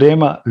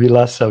Prema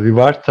Vilasa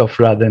Vivarta of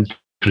Radha and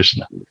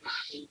Krishna.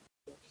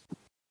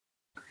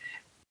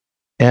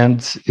 And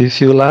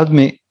if you allow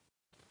me,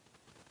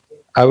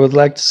 I would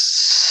like to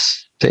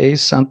say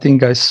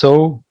something I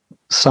saw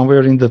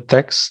somewhere in the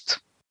text.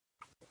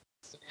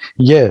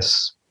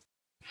 Yes,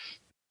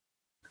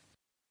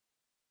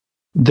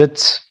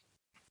 that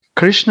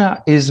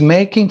Krishna is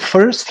making,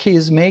 first he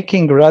is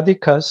making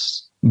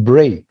Radhika's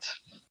braid.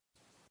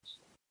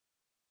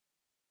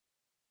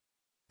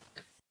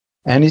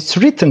 And it's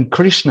written,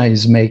 Krishna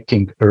is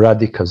making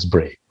Radhika's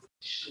braid.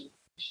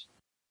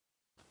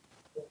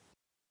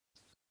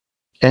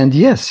 And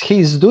yes, he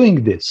is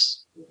doing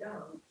this.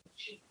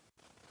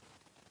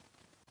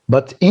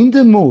 But in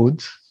the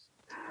mood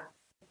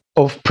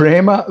of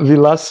Prema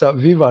Vilasa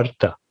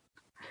Vivarta,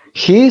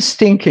 he is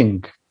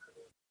thinking,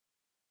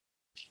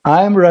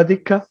 I am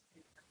Radhika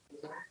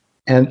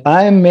and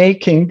I am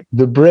making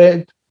the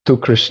bread to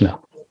Krishna.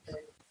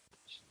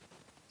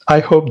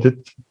 I hope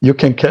that you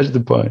can catch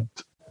the point.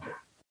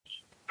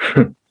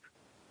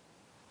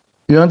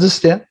 You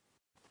understand?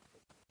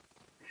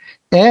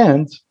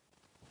 And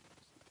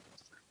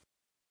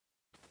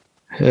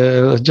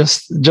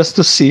just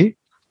to see,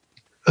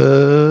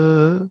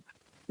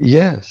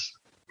 yes.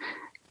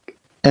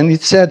 And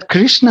it said,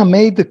 Krishna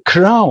made the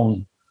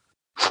crown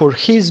for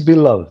his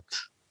beloved.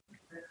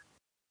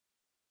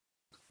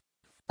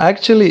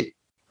 Actually,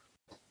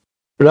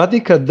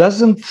 Radhika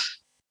doesn't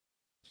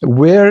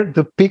wear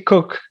the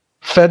peacock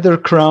feather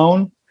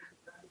crown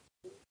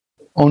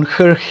on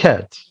her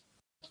head.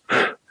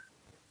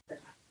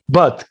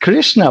 But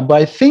Krishna,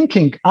 by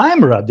thinking,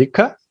 I'm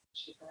Radhika,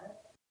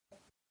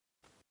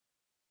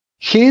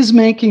 he is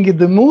making it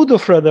the mood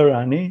of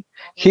Radharani,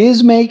 he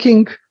is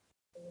making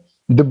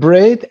the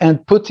braid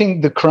and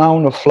putting the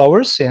crown of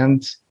flowers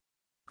and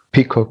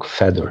peacock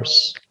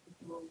feathers.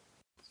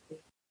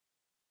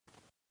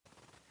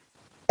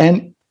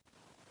 And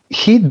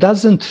he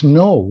doesn't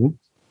know,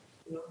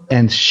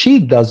 and she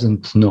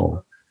doesn't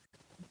know,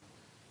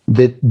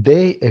 that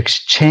they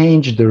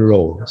exchange the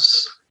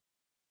roles.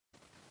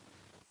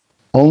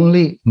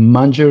 Only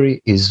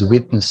Manjari is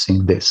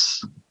witnessing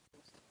this.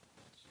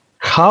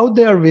 How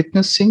they are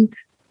witnessing,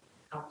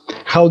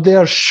 how they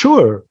are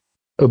sure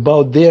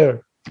about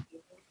their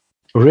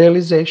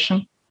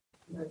realization,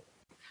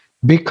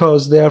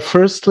 because they are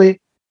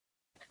firstly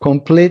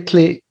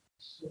completely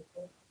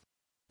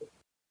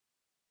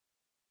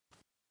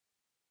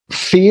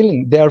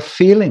feeling, they are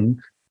feeling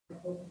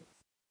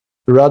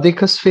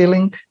Radhika's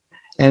feeling,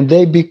 and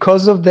they,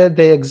 because of that,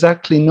 they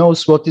exactly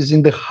knows what is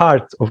in the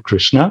heart of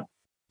Krishna.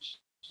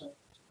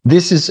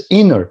 This is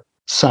inner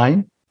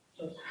sign,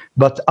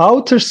 but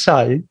outer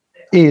side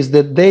is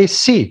that they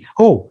see,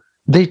 oh,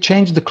 they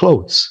changed the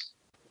clothes.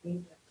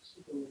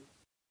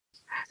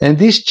 And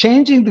this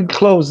changing the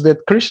clothes,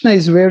 that Krishna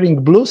is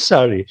wearing blue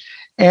sari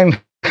and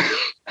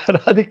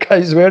Radhika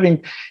is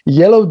wearing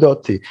yellow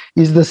dhoti,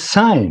 is the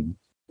sign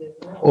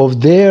of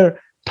their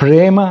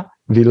Prema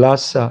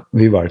Vilasa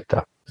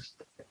Vivarta.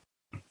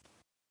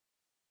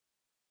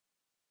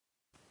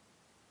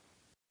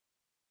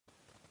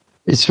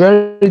 It's a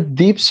very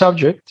deep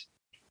subject,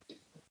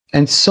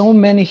 and so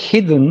many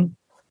hidden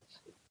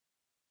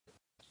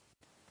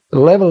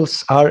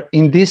levels are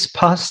in this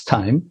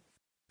pastime,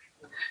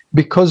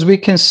 because we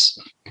can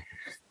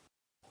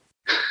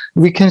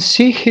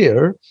see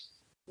here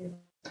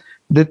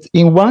that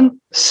in one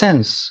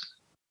sense,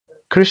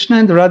 Krishna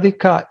and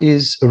Radhika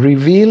is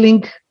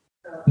revealing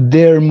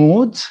their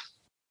mood,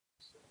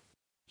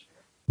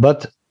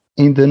 but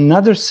in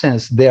another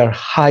sense, they are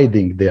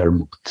hiding their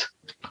mood.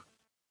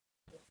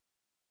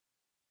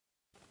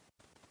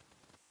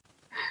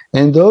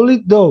 And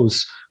only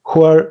those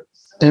who are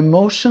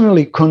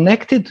emotionally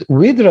connected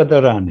with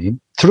Radharani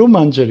through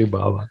Manjari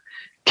Bhava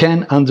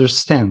can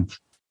understand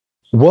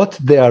what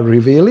they are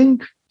revealing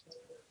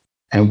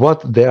and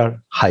what they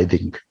are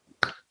hiding.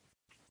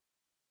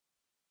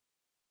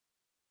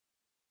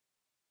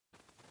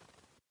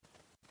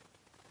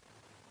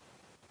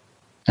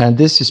 And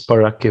this is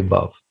Parakya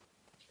Bhav.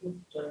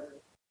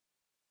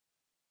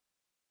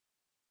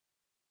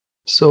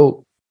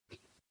 So,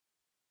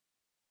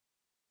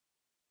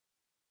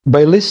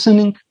 by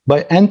listening,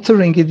 by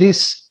entering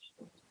this,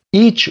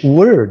 each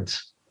word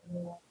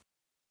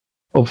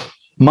of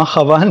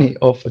Mahavani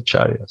of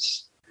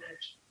Acharyas,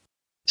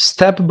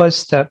 step by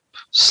step,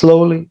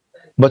 slowly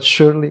but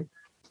surely,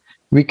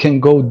 we can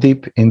go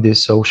deep in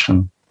this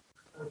ocean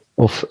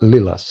of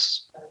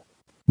Lilas,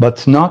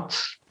 but not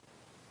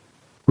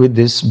with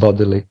this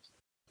bodily,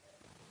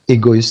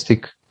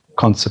 egoistic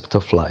concept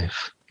of life.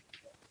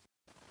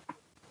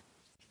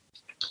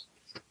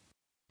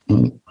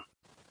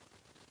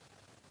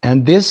 And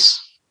this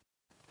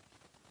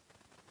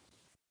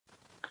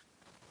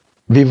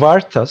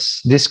vivartas,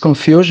 these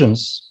confusions,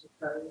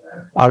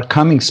 are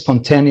coming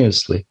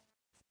spontaneously.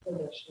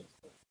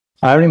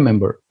 I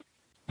remember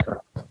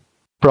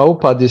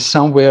Prabhupada is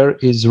somewhere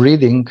is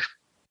writing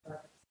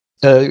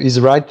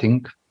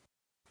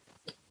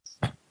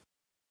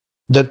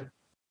that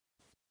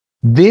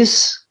these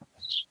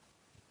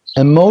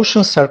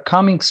emotions are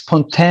coming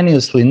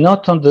spontaneously,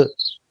 not on the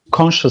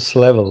conscious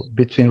level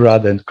between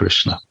Radha and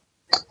Krishna.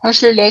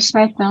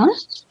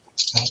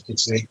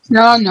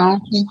 No.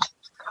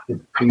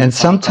 And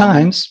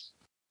sometimes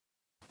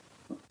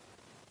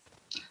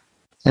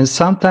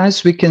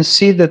we can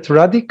see that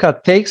Radhika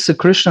takes the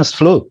Krishna's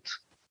flute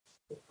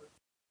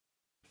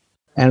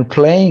and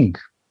playing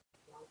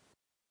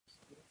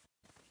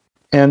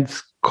and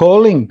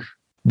calling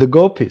the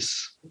gopis.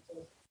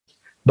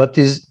 But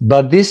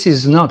this is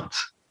not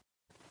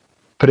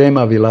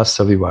Prema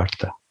Vilasa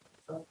Vivarta,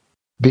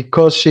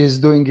 because she is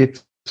doing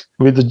it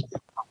with the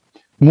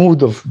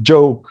mood of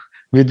joke,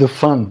 with the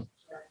fun.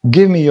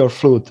 Give me your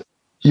flute.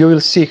 You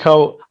will see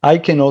how I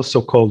can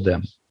also call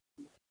them.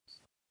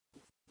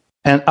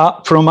 And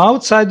from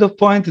outside of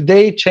point,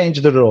 they change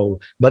the role.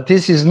 But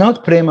this is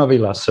not Prema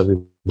Vilasa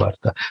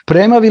Vivarta.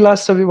 Prema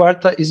Vilasa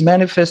Vivarta is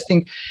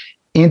manifesting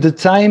in the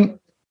time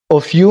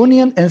of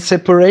union and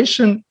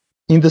separation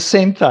in the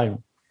same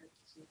time.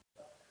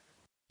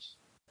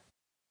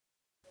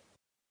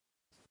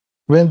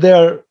 When they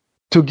are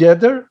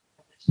together,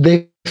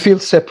 they feel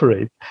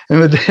separate. And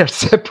when they are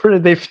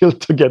separate, they feel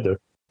together.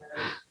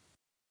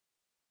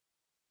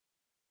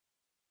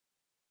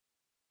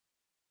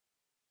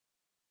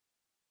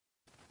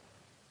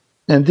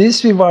 And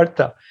this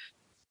Vivarta,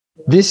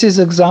 this is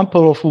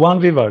example of one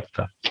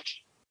Vivarta.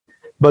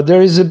 But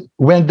there is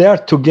when they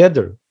are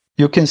together,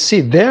 you can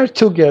see they are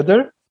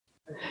together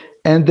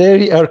and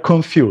they are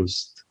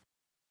confused.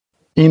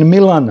 In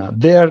Milana,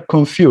 they are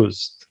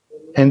confused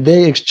and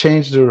they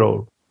exchange the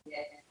role.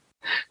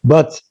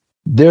 But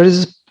there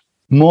is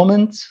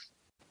moment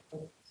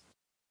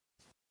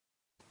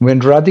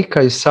when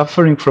Radhika is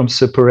suffering from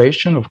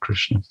separation of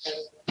Krishna.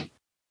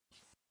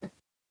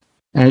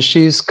 And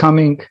she is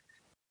coming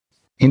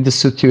in the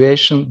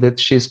situation that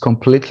she is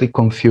completely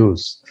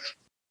confused.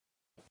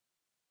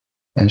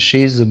 And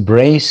she is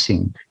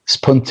embracing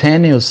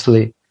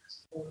spontaneously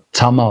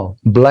tamal,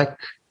 black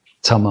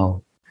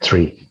tamal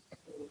tree.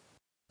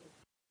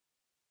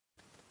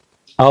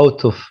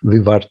 Out of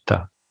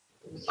vivarta,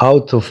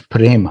 out of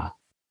prema.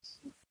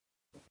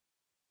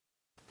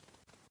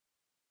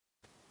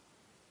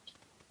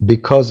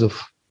 Because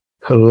of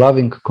her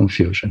loving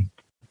confusion.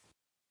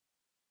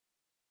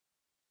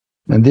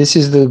 And this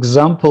is the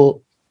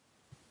example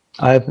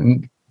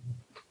in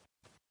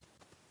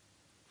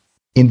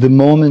the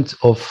moment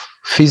of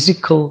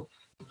physical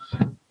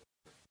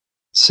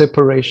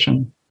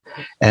separation.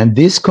 And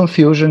this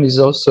confusion is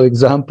also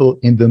example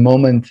in the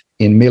moment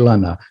in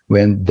Milana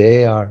when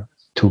they are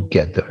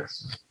together.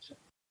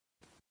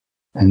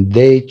 And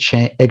they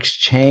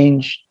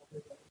exchange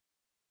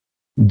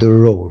the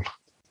role.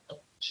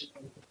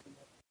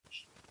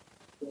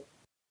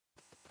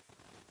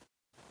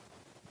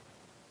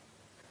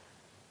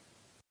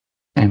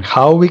 And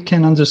how we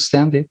can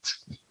understand it?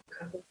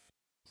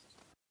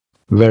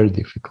 Very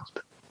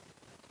difficult.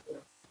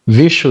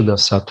 Vishuddha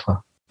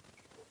Sattva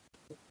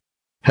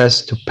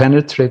has to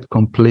penetrate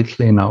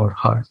completely in our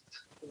heart.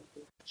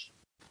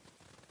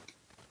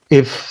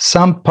 If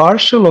some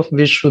partial of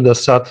Vishuddha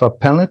Sattva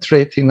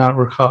penetrate in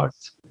our heart,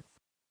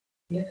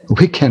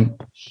 we can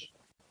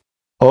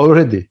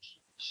already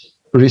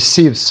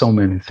receive so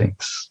many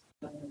things.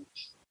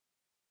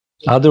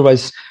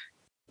 Otherwise,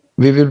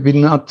 we will be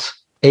not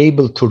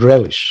able to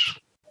relish.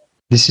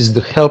 This is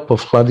the help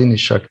of Hladini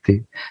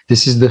Shakti.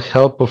 This is the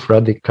help of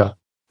Radhika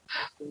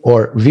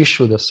or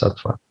Vishuddha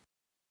Sattva.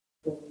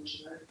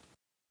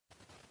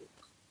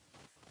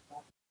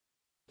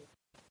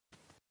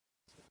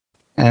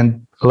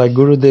 And like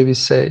Guru Devi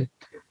say,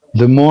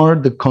 the more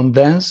the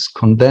condense,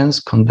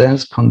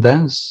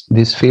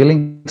 these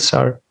feelings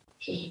are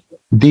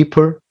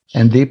deeper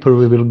and deeper.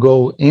 We will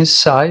go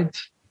inside,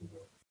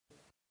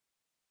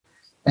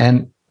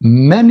 and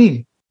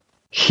many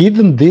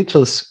hidden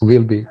details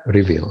will be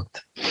revealed.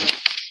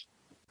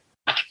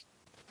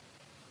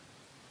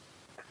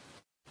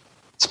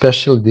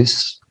 Especially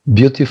this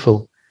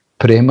beautiful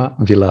Prema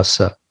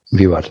Vilasa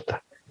Vivarta,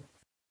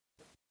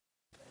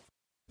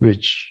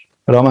 which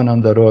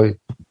Ramananda Roy,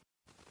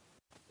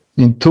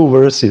 in 2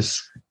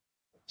 verses,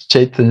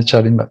 Chaitanya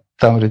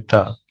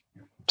Charitamrita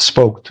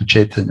spoke to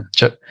Chaitanya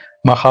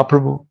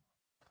Mahaprabhu,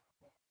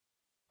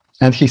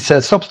 and he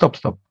said, stop,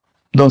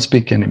 don't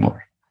speak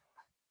anymore.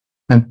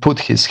 And put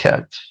his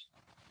head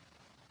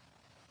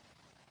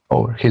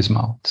over his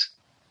mouth.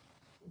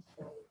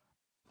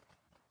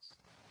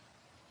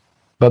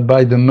 But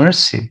by the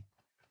mercy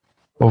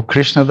of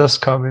Krishnadas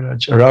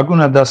Kaviraj,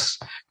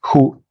 Raghunadas,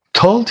 who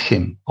told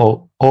him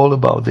all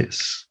about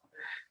this,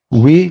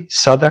 we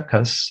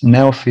sadhakas,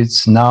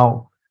 neophytes,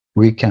 now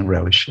we can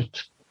relish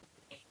it.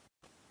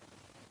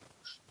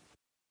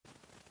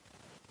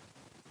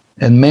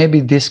 And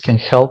maybe this can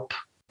help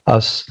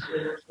us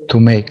to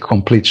make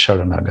complete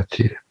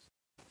Sharanagati.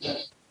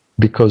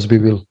 Because we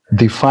will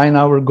define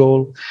our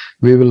goal,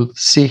 we will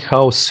see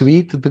how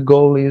sweet the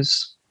goal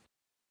is,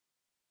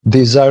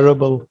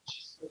 desirable,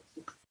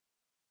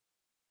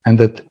 and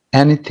that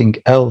anything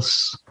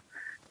else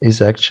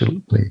is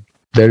actually,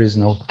 there is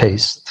no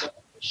taste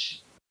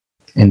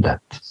in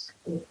that.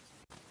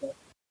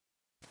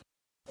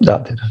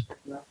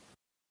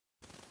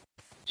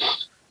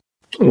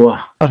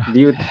 Wow,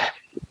 beautiful.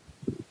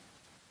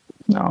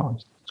 No,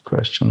 it's a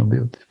question of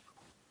beauty.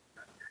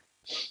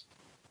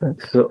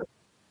 So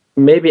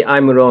maybe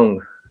I'm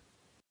wrong,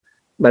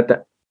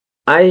 but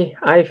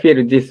I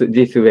feel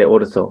this way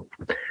also.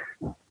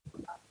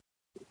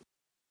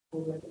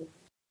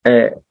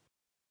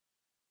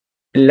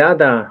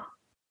 Radha,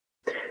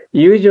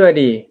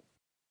 usually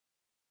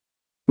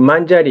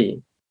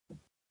Manjari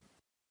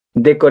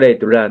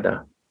decorate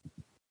Radha.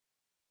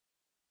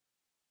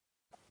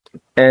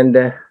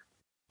 And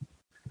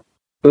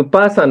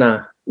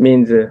Upasana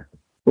means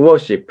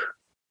worship.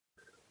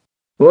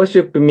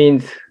 Worship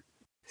means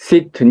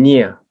sit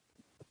near.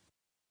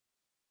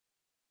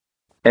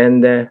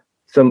 And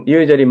so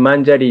usually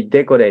Manjari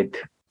decorate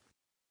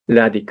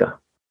Radhika.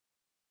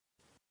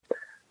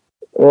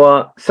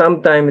 Or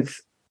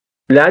sometimes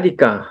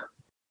Radhika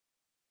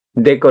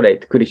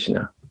decorate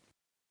Krishna.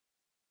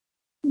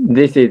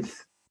 This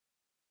is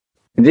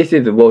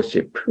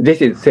worship.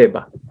 This is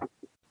seva.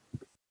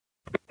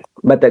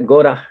 But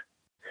Gauranga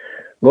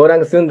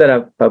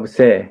Sundara Prabhu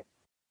say,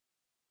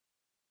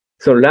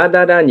 so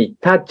Radharani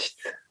touched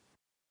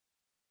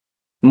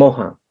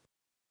Mohan.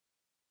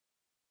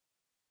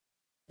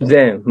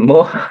 Then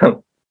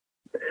Mohan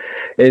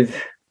is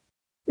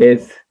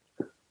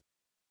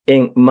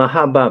in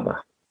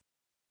Mahabhava.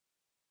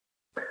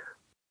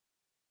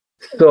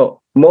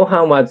 So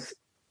Mohan was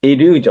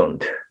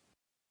illusioned,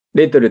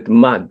 little bit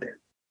mad.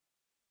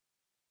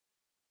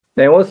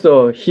 And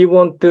also he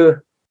want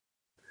to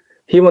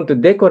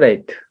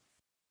decorate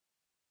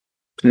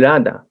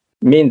Radha,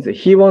 means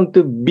he want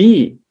to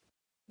be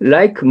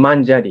like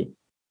Manjari.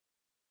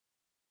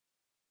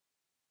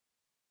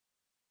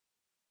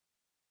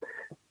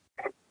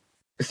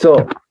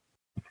 So,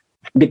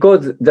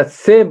 because the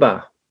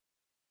seva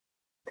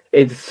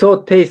is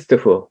so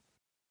tasteful,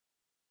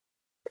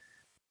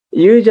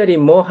 usually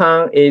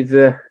Mohan is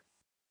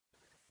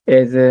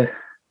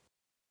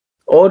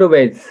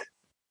always,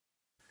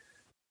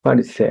 what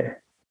do you say,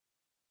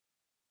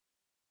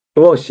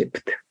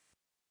 worshipped.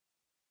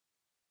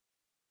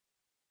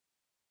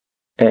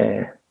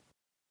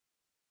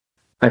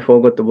 I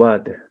forgot the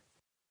word.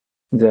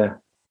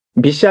 The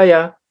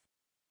Vishaya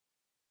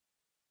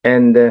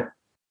and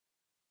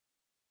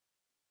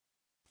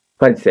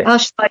what do you say?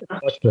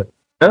 Ashraya.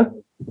 Huh?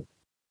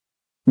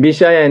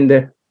 Vishaya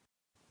and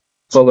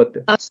forgot.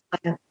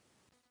 Ashraya.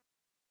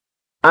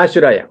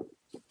 Ashraya.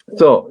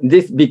 So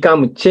this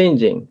become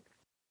changing.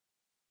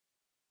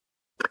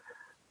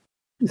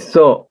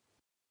 So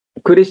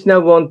Krishna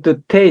want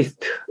to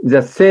taste the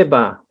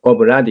seva of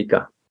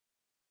Radhika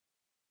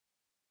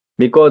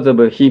because of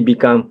he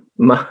become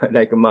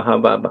like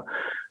Mahabhava.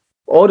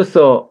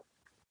 Also,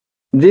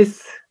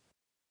 this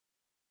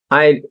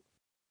I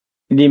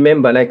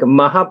remember like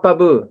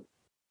Mahaprabhu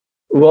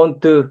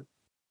want to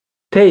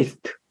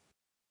taste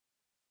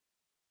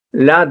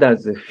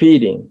Radha's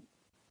feeling.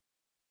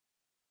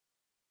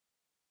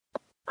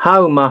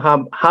 How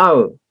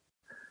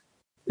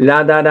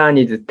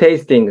Radharani is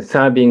tasting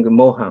serving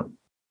Mohan.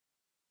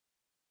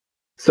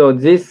 So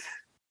this,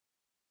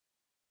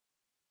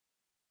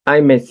 I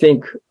may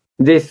think,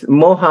 this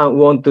Mohan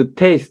want to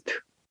taste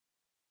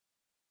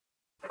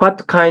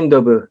what kind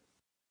of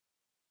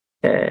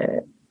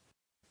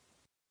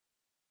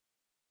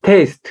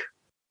taste,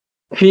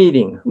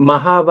 feeling,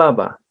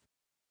 Mahabhava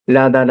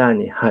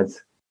Radharani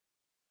has.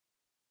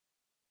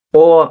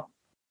 Or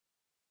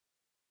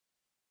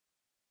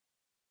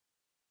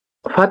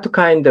what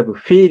kind of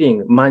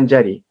feeling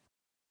Manjari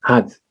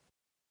has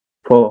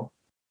for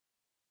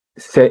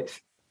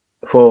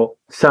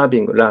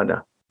serving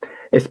Radha,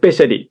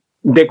 especially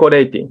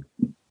decorating.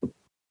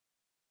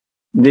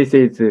 This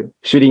is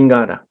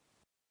Shringara.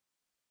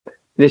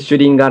 This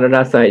Shringara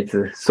rasa is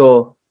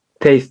so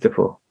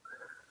tasteful.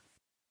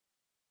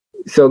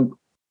 So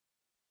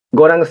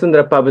Gauranga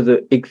Sundara Prabhu's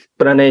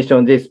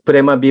explanation, this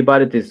Prema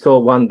Vivarti is so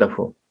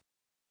wonderful.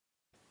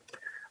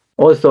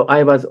 Also,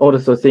 I was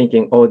also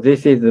thinking, oh,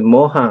 this is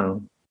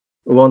Mohan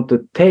want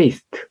to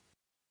taste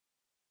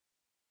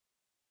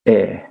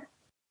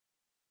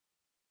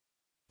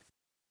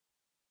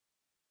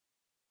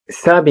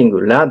serving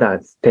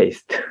Radha's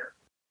taste.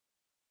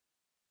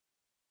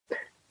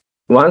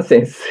 One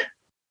sense,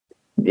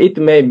 it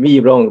may be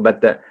wrong,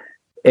 but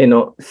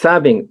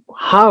serving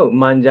how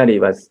Manjari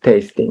was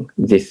tasting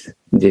this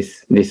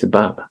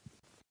Baba.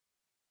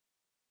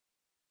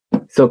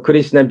 So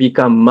Krishna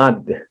become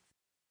mad.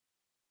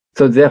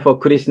 So therefore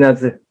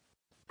Krishna's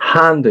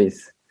hand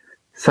is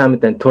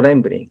sometimes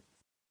trembling,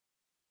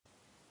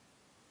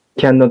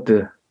 cannot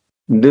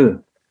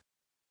do.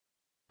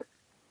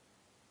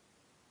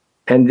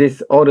 And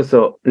this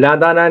also,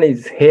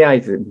 Radharani's hair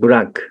is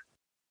black.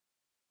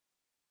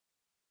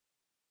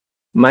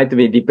 Might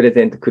be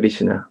represent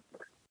Krishna.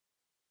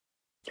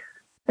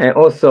 And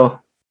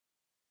also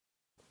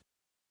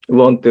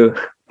want to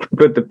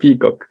put the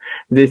peacock.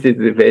 This is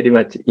very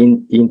much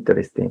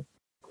interesting.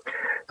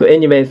 So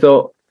anyway,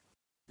 so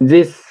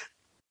this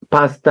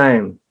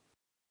pastime,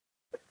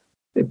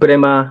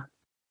 Prema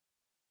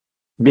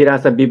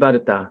Vilasa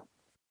Vivarta,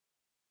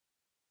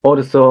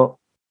 also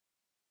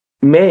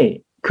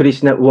may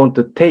Krishna want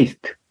to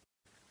taste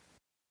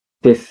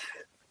this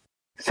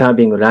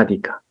serving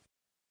Radhika,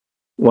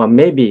 or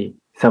maybe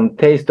some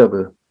taste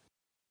of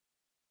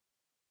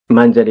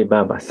Manjari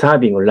Baba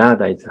serving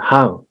Radha is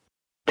how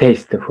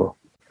tasteful.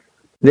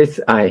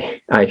 This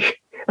I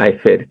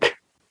felt.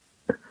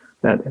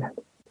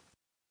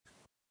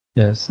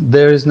 Yes,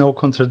 there is no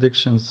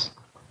contradictions,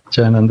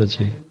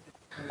 Jayanandaji.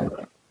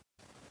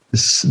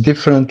 It's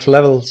different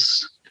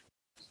levels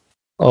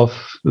of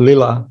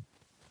lila,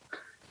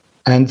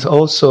 and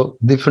also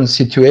different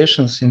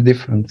situations in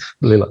different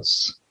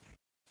lilas.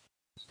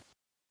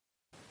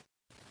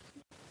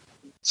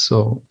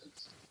 So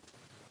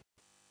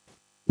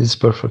it's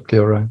perfectly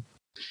all right.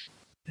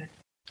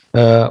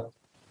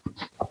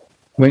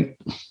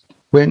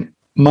 When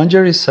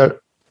Manjaris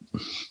are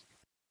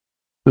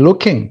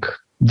looking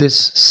this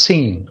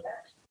scene,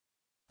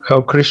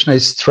 how Krishna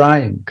is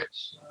trying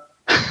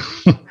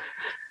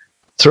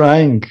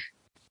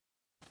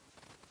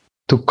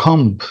to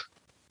comb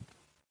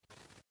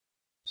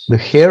the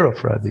hair of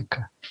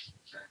Radhika.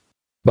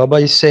 Baba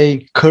is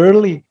saying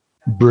curly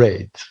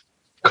braid,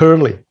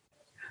 curly.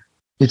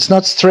 It's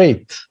not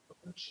straight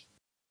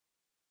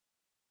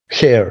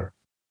hair,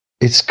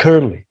 it's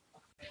curly.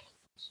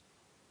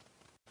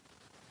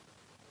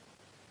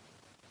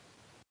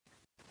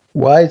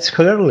 Why it's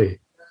curly?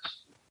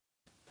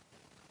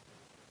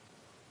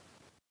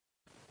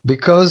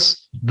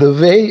 Because the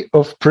way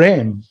of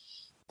prem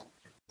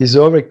is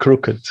already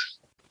crooked.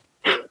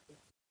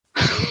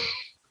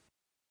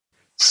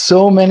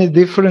 So many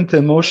different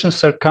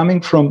emotions are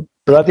coming from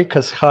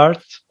Radhika's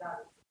heart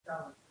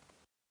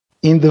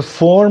in the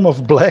form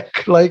of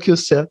black, like you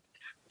said,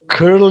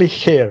 curly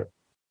hair.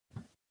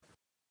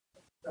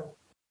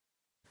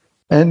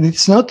 And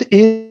it's not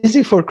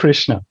easy for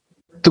Krishna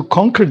to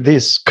conquer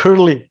this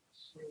curly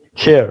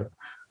hair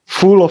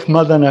full of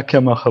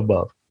Madanakya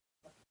Mahabhav.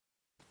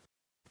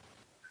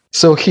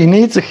 So he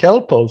needs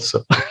help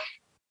also.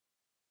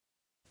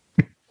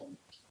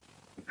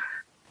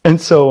 And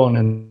so on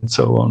and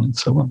so on and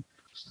so on.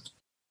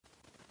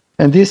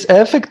 And this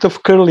effect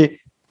of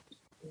curly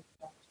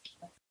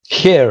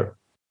hair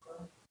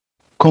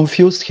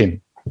confused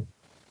him.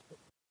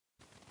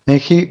 And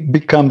he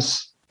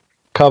becomes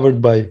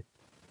covered by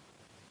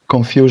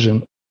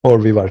confusion or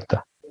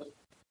vivarta.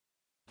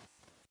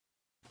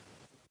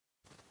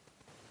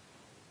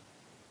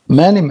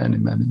 Many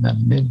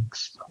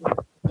meanings.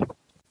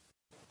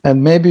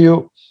 And maybe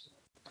you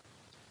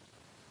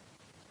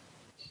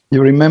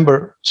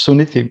remember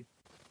Suniti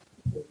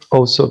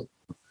also,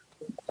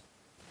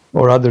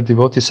 or other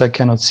devotees. I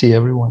cannot see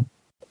everyone.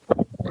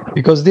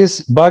 Because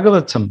this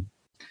Bhagavatam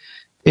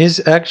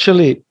is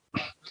actually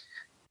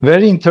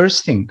very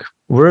interesting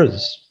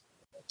words.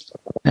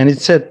 And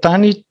it said,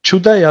 Tani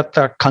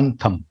Chudayata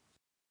Kantam.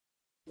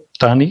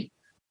 Tani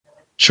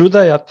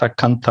Chudayata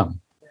Kantam.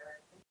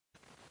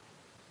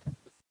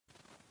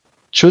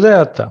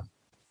 Chudayata.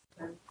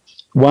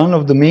 One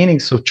of the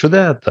meanings of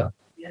Chudayata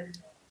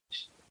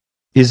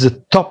is a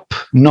top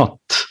knot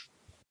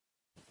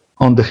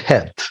on the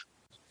head,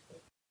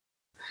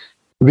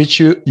 which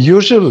you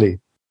usually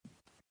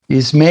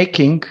is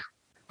making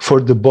for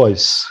the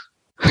boys.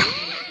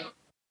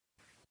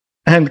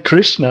 And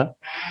Krishna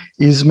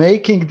is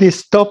making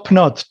this top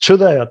knot,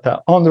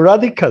 Chudayata, on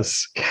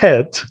Radhika's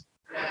head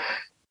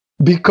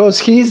because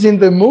he's in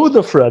the mood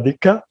of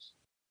Radhika,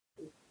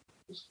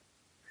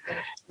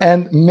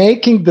 and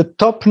making the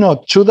top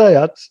knot,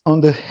 Chudayat,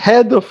 on the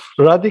head of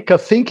Radhika,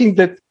 thinking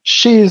that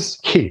she is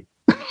he.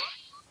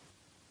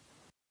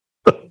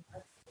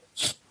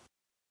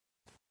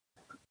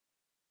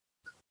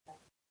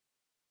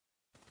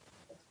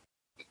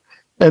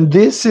 And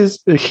this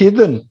is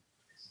hidden.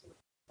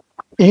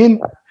 In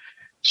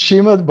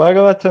Srimad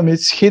Bhagavatam,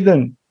 it's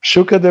hidden.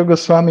 Shukadeva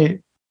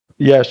Goswami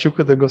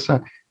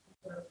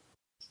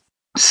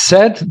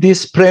said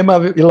this Prema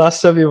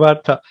Vilasa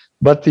Vivarta,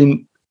 but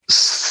in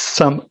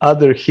some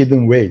other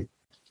hidden way.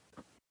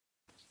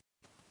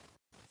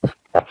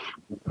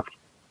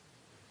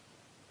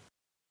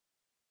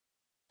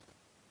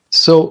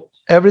 So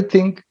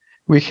everything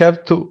we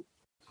have to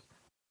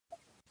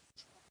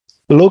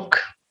look,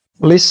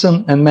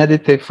 listen, and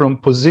meditate from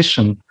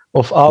position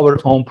of our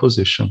own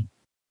position.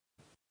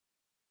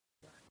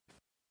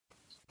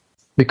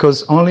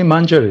 Because only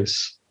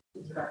Manjaris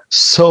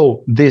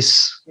saw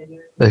this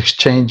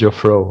exchange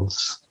of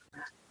roles,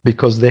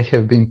 because they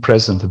have been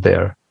present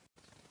there.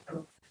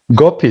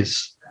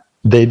 Gopis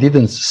they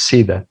didn't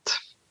see that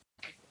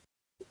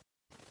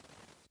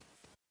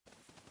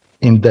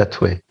in that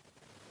way,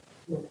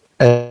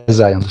 as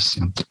I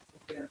understand.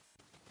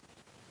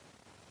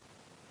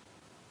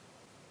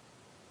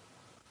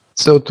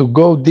 So to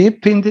go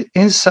deep in the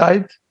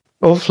inside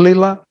of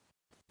Lila,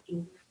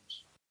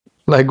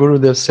 like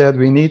Gurudev said,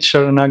 we need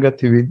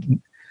Sharanagati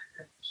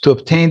to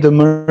obtain the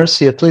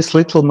mercy, at least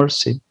little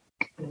mercy,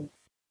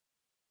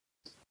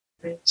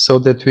 so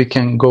that we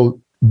can go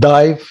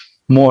dive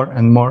more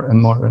and more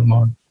and more and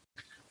more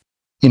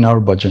in our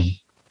bhajan.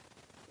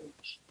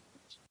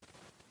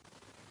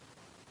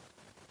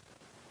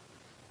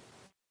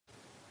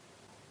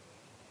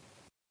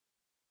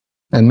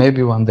 And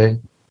maybe one day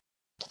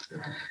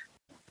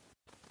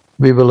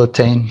we will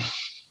attain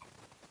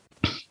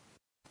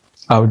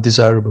our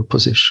desirable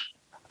position.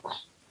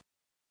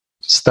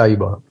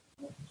 Stable,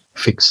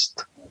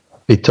 fixed,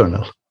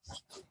 eternal.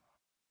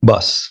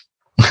 Bus.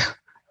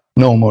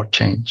 No more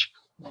change.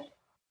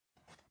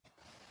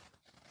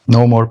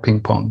 No more ping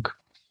pong.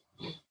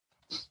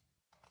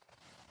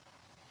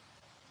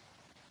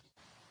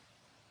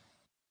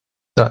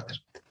 That.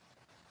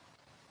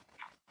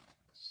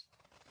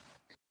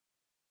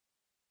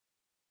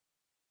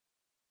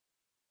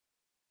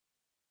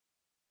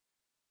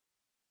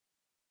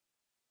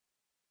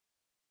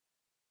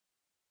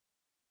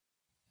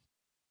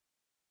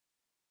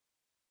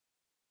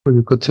 Will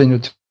you continue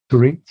to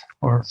read,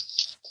 or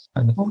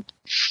I don't know?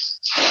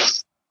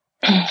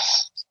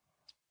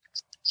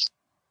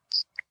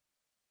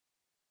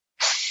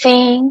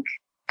 Seeing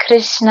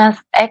Krishna's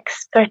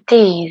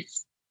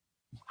expertise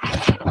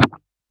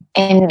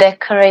in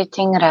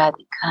decorating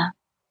Radhika,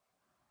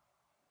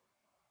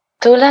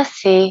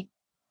 Tulasi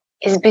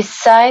is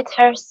beside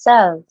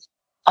herself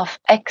of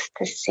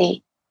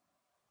ecstasy.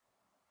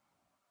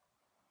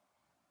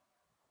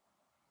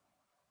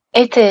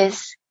 It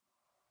is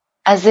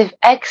as if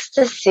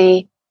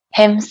ecstasy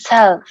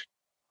himself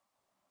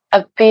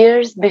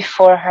appears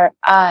before her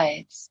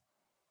eyes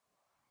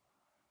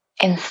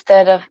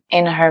instead of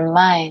in her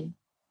mind.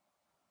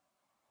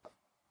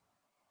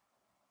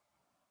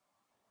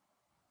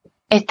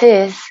 It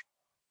is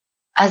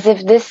as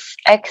if this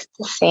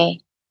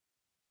ecstasy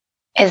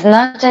is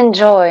not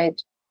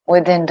enjoyed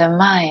within the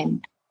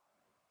mind,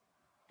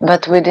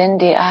 but within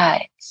the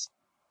eyes.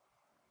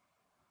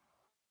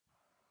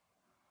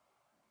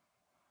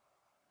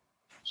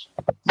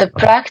 The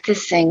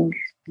practicing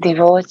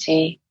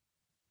devotee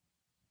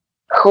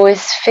who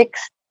is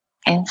fixed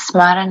in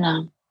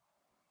smarana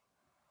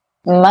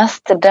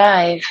must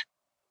dive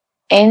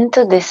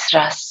into this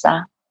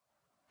rasa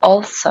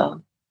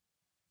also.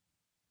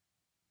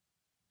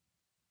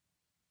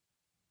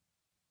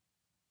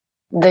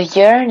 The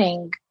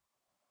yearning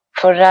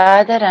for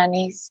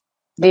Radharani's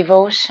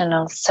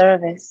devotional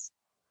service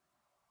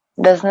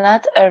does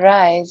not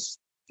arise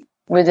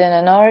within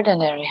an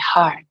ordinary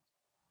heart.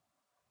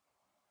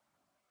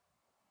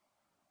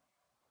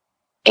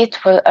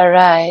 It will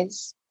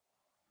arise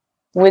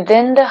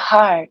within the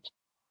heart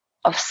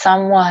of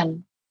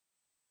someone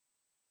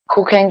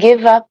who can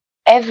give up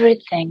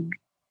everything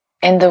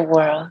in the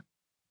world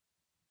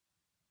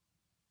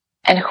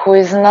and who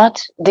is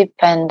not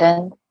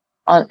dependent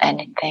on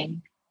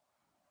anything.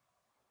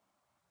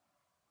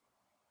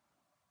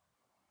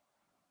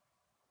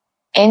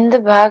 In the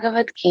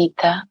Bhagavad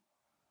Gita,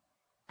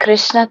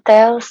 Krishna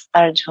tells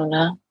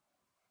Arjuna,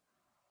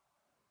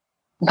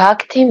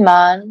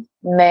 Bhaktiman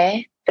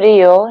me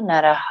priyo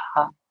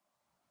naraha.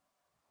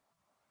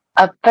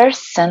 A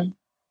person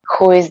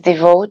who is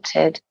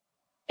devoted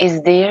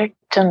is dear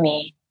to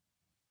me.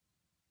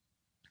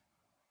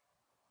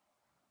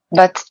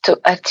 But to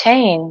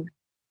attain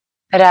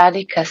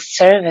Radhika's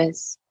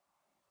service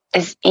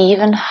is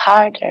even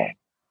harder.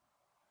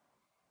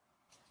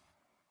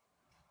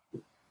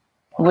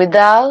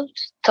 Without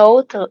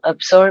total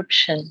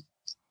absorption,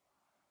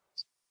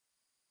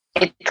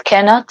 it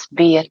cannot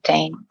be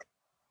attained.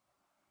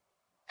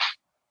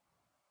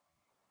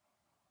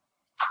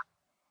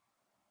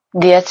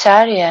 The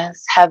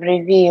Acharyas have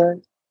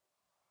revealed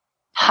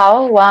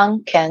how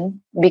one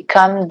can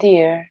become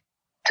dear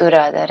to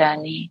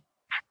Radharani.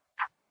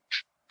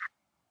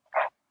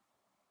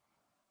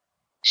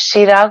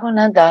 Shri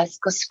Raghunath Das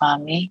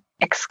Goswami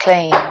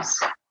exclaims,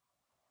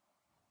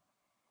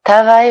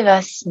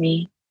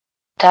 Tavaivasmi,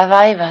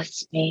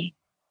 Tavaivasmi,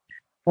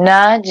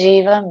 na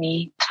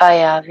jivami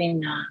tvaya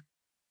vina.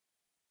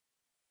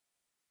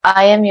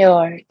 I am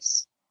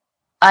yours,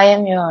 I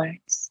am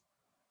yours.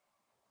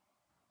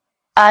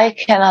 I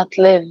cannot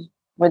live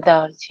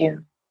without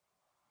you.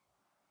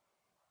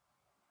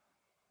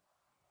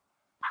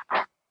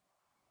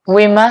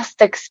 We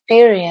must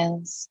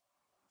experience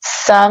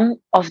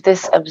some of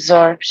this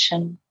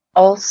absorption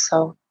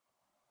also.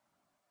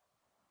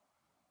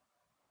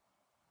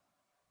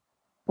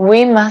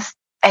 We must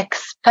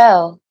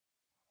expel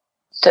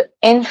the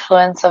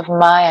influence of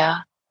Maya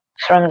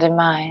from the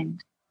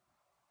mind.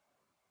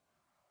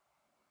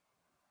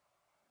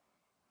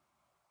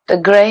 The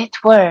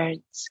great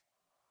words,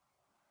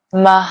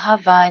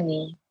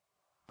 Mahavani,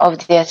 of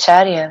the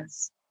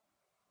Acharyas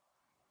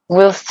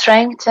will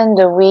strengthen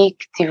the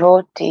weak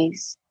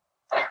devotees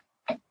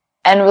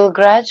and will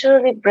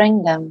gradually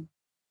bring them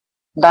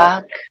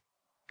back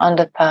on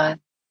the path.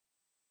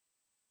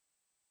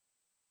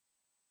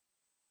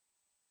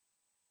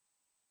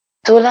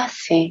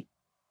 Tulasi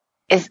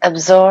is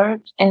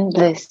absorbed in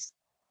bliss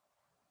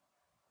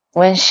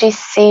when she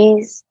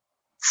sees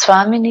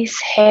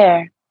Swamini's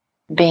hair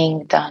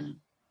being done.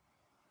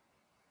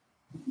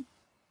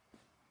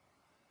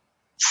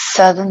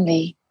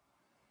 Suddenly,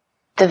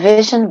 the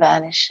vision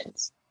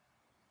vanishes,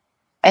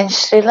 and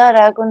Srila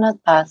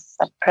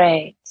Raghunathasa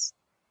prays.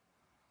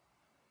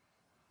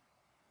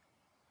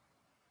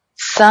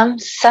 Some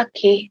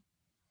Sakhi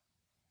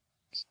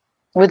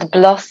with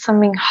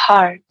blossoming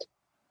heart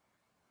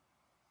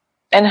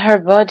and her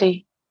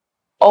body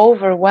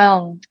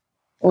overwhelmed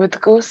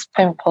with goose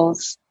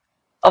pimples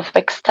of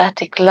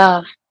ecstatic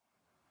love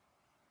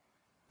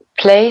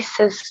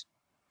places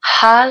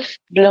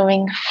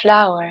half-blooming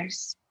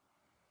flowers,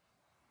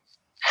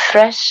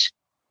 fresh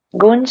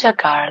gunja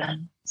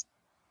garlands,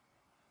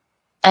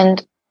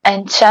 and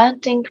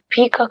enchanting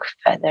peacock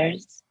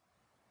feathers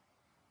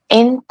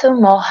into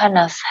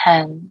Mohana's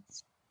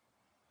hands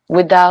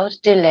without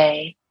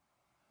delay,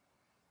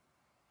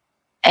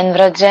 and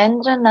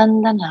Rajendra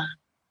Nandana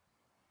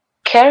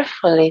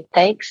carefully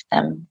takes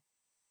them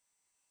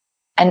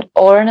and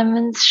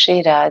ornaments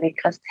Sri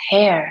Radhika's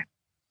hair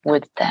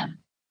with them.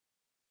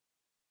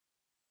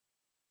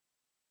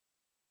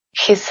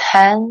 His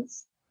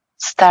hands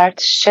start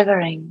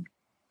shivering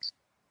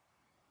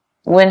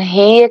when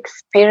he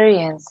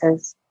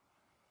experiences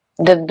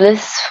the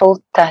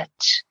blissful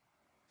touch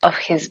of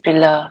his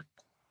beloved.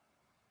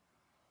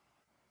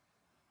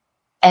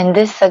 And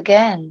this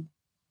again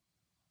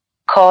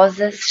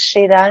causes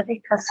Sri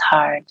Radhika's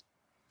heart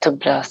to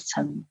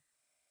blossom.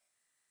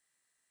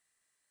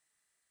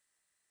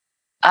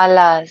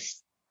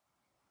 Alas,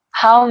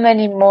 how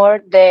many more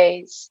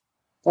days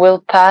will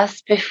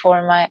pass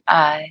before my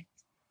eyes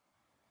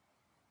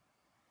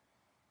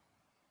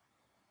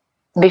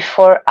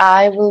before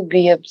I will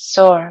be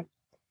absorbed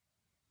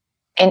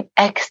in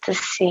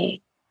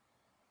ecstasy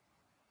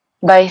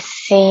by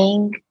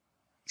seeing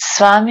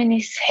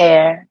Swamini's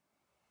hair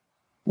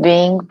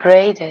being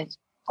braided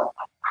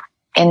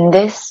in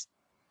this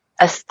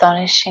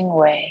astonishing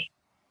way.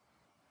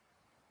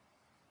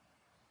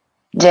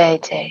 Jai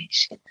Jai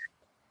Shri.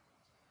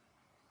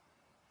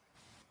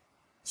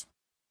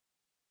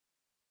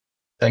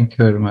 Thank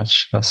you very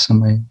much,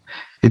 Rasamai.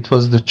 It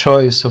was the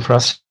choice of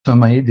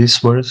Rasamai, this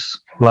verse,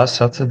 last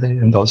Saturday,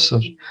 and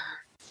also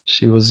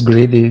she was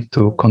greedy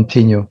to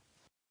continue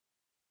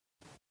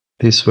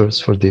this verse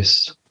for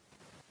this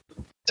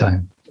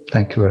time.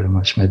 Thank you very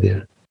much, my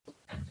dear.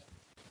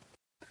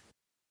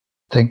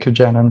 Thank you,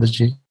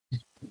 Janandaji.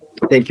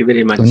 Thank you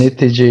very much.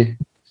 Sunitiji,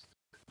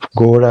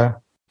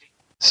 Gora,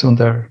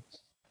 Sundar.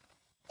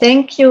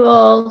 Thank you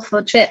all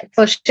for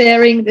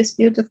sharing this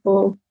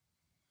beautiful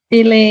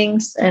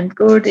feelings, and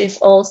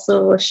Gurudev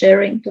also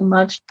sharing too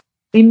much.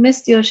 We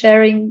missed your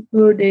sharing,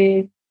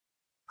 Gurudev.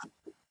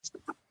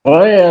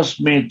 Twice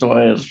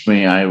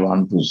me, I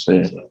want to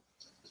say.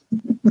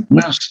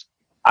 Yes,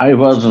 I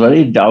was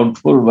very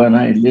doubtful when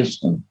I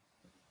listened.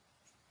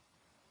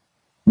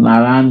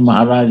 Narayan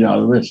Maharaj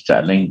always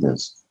telling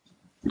this.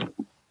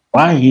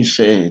 Why he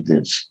say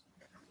this?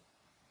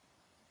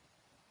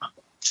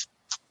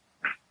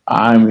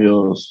 I'm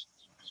yours.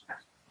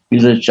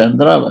 He's a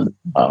Chandravali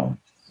Bhav.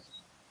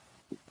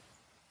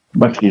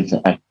 But it's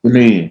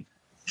actually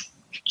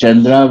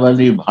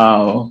Chandravali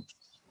Bhav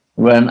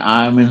when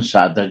I'm in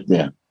sadhak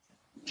there.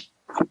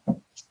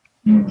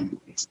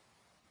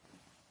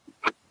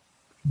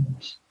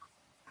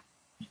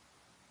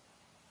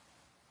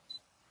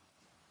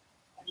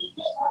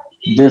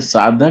 The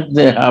sadhak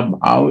deha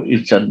bhav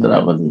is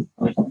Chandravali.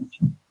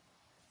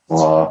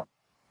 Wow.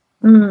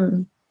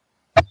 When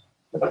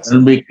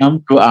we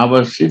come to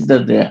our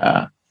Siddha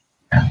deha,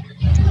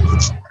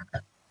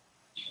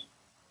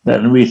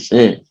 then we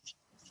say,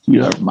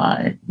 you are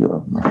mine, you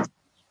are mine.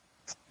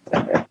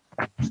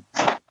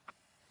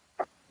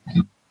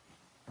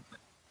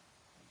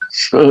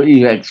 So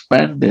you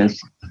expand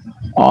this,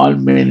 all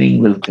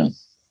meaning will come.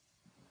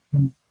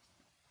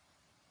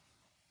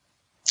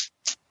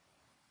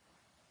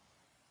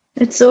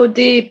 It's so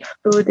deep,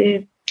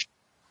 Gurudev.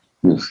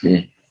 You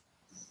see.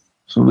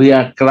 So we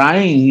are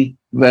crying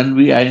when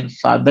we are in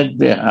sadhak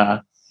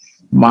deha.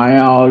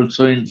 Maya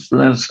also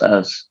influences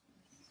us.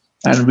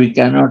 And we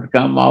cannot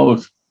come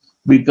out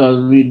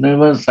because we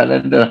never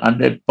surrender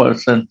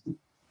 100%.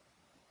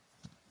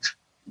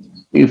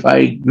 If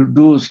I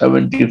do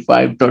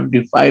 75,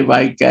 25,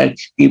 I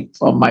keep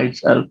for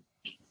myself.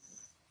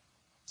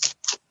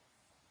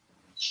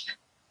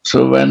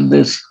 So when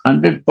this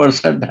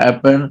 100%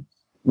 happens,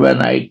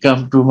 when I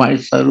come to my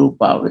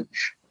Sarupa,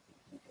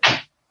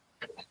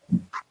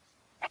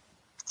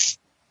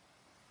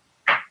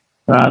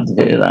 Radhe,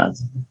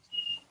 Radhe.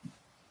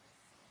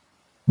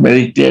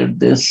 Meditate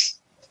this.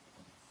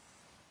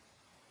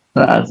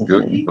 Radhe.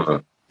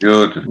 Beautiful.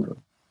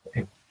 Beautiful.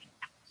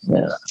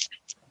 Yeah.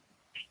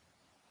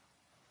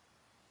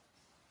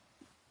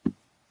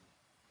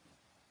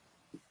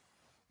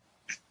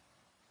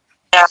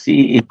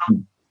 See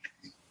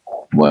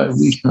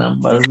which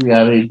number we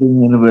are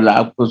reading in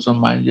Vilapa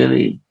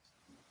Kusumanjali.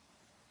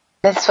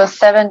 This was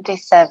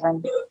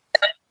 77.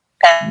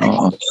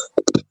 No.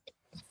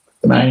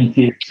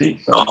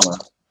 96 or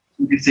what?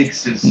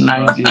 96 is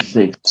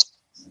 96.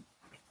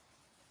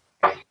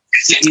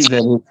 See, there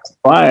is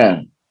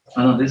fire.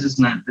 no, this is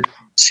not.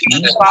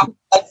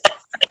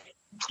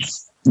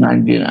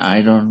 19,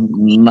 I don't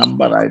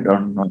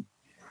know.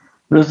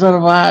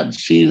 Reservoir,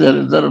 see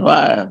the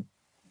reservoir.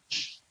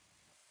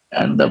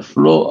 And the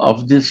flow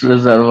of this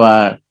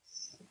reservoir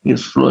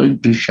is flowing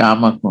to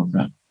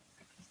Shamakunda.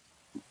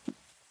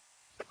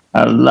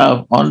 Our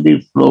love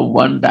only flow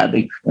one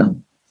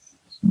direction.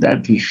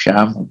 That is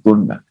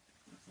Shamakunda.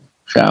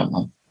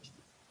 Shama.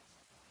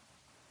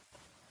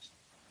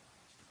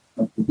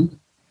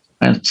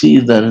 And see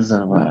the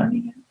reservoir.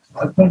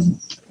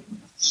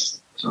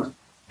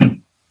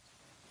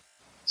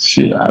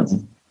 Sri Radha.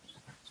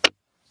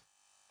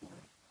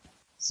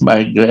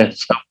 By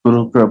grace of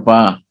Guru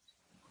Kripa,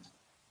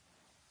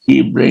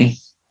 he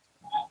brings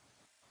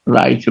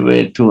right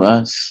way to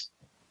us.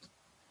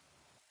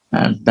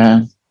 And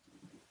then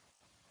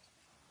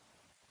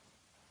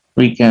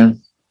we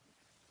can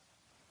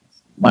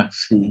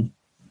mercy.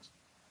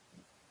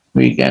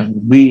 We can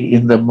be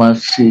in the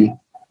mercy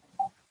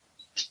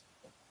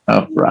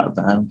of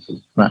Radha and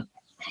Krishna.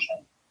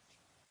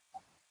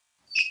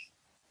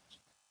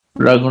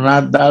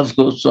 Raghunath Das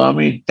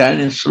Goswami,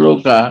 10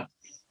 sloka,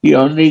 he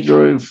only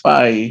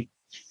glorified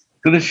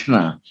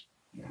Krishna.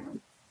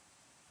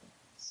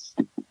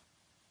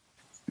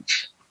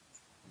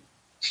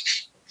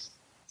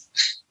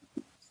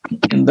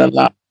 In the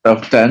last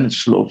of 10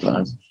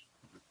 slokas,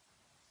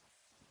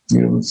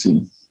 you will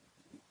see.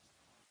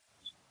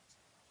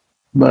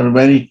 But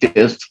very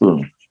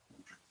tasteful.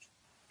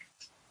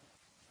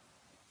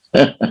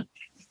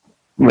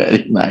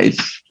 Very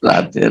nice.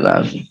 Radhe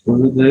Radhe.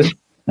 Gurudev,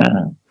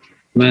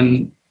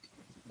 when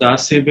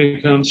Dasi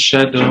becomes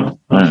shadow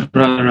of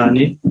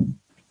Radharani,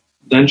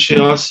 then she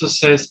also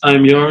says,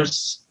 I'm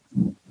yours,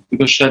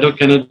 because shadow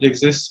cannot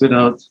exist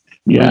without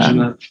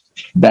original.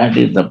 That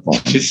is the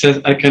point. She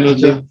says, I cannot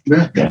live.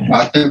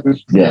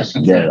 Yes,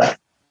 there are.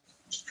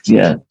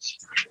 Yes.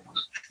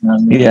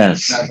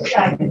 Yes.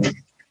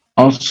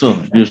 Also,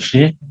 you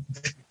see?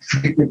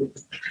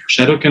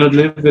 Shadow cannot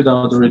live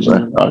without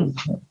original.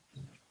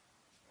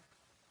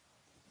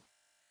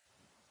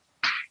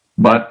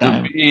 But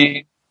to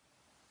be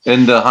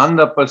in the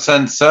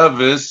 100%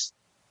 service,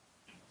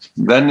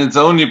 then it's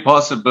only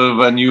possible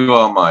when you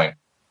are mine.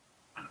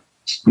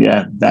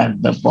 Yeah, that's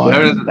the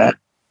point.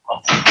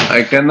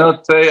 I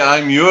cannot say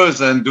I'm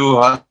yours and do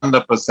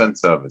 100%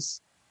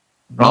 service.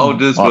 How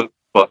this will be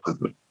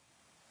possible?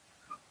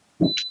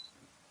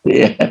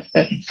 Yeah.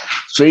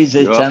 So he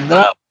says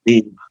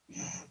Chandravali.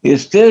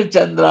 Still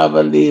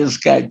Chandravali is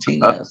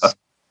catching us.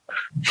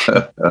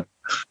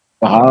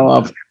 How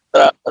of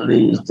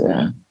Chandravali is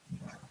there?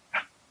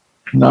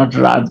 Not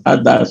Radha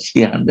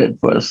Dasi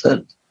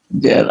 100%.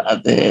 Jai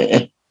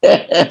Radhe.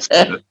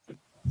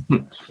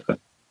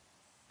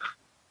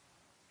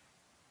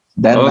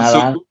 Then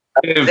also,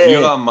 if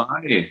you are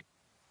mine.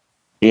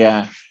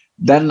 Yeah.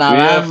 Then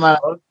Narayan,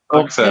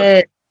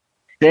 okay,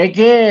 take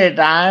it,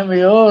 I am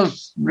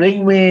yours.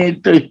 Bring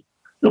me to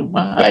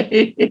my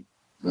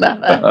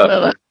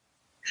Narayan.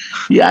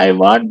 Yeah, I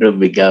want to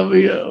become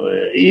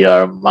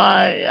your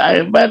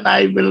my. When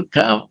I will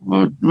come,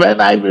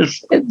 when I will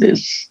say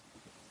this.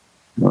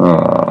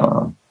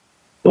 Wow.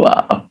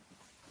 I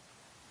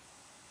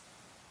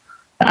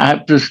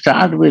have to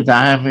start with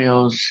I am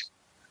yours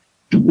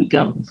to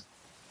become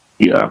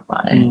your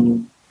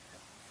mine.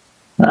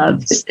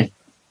 That's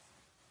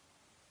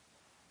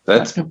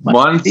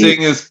one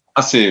thing is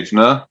passive,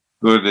 no?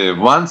 Good.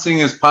 One thing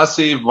is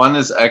passive, one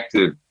is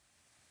active.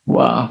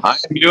 Wow. I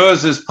am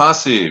yours is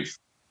passive.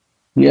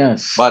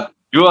 Yes. But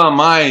you are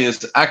mine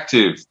is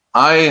active.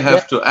 I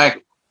have to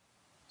act.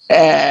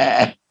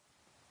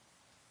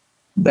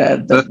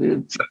 That's the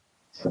beauty.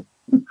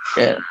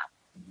 Yeah.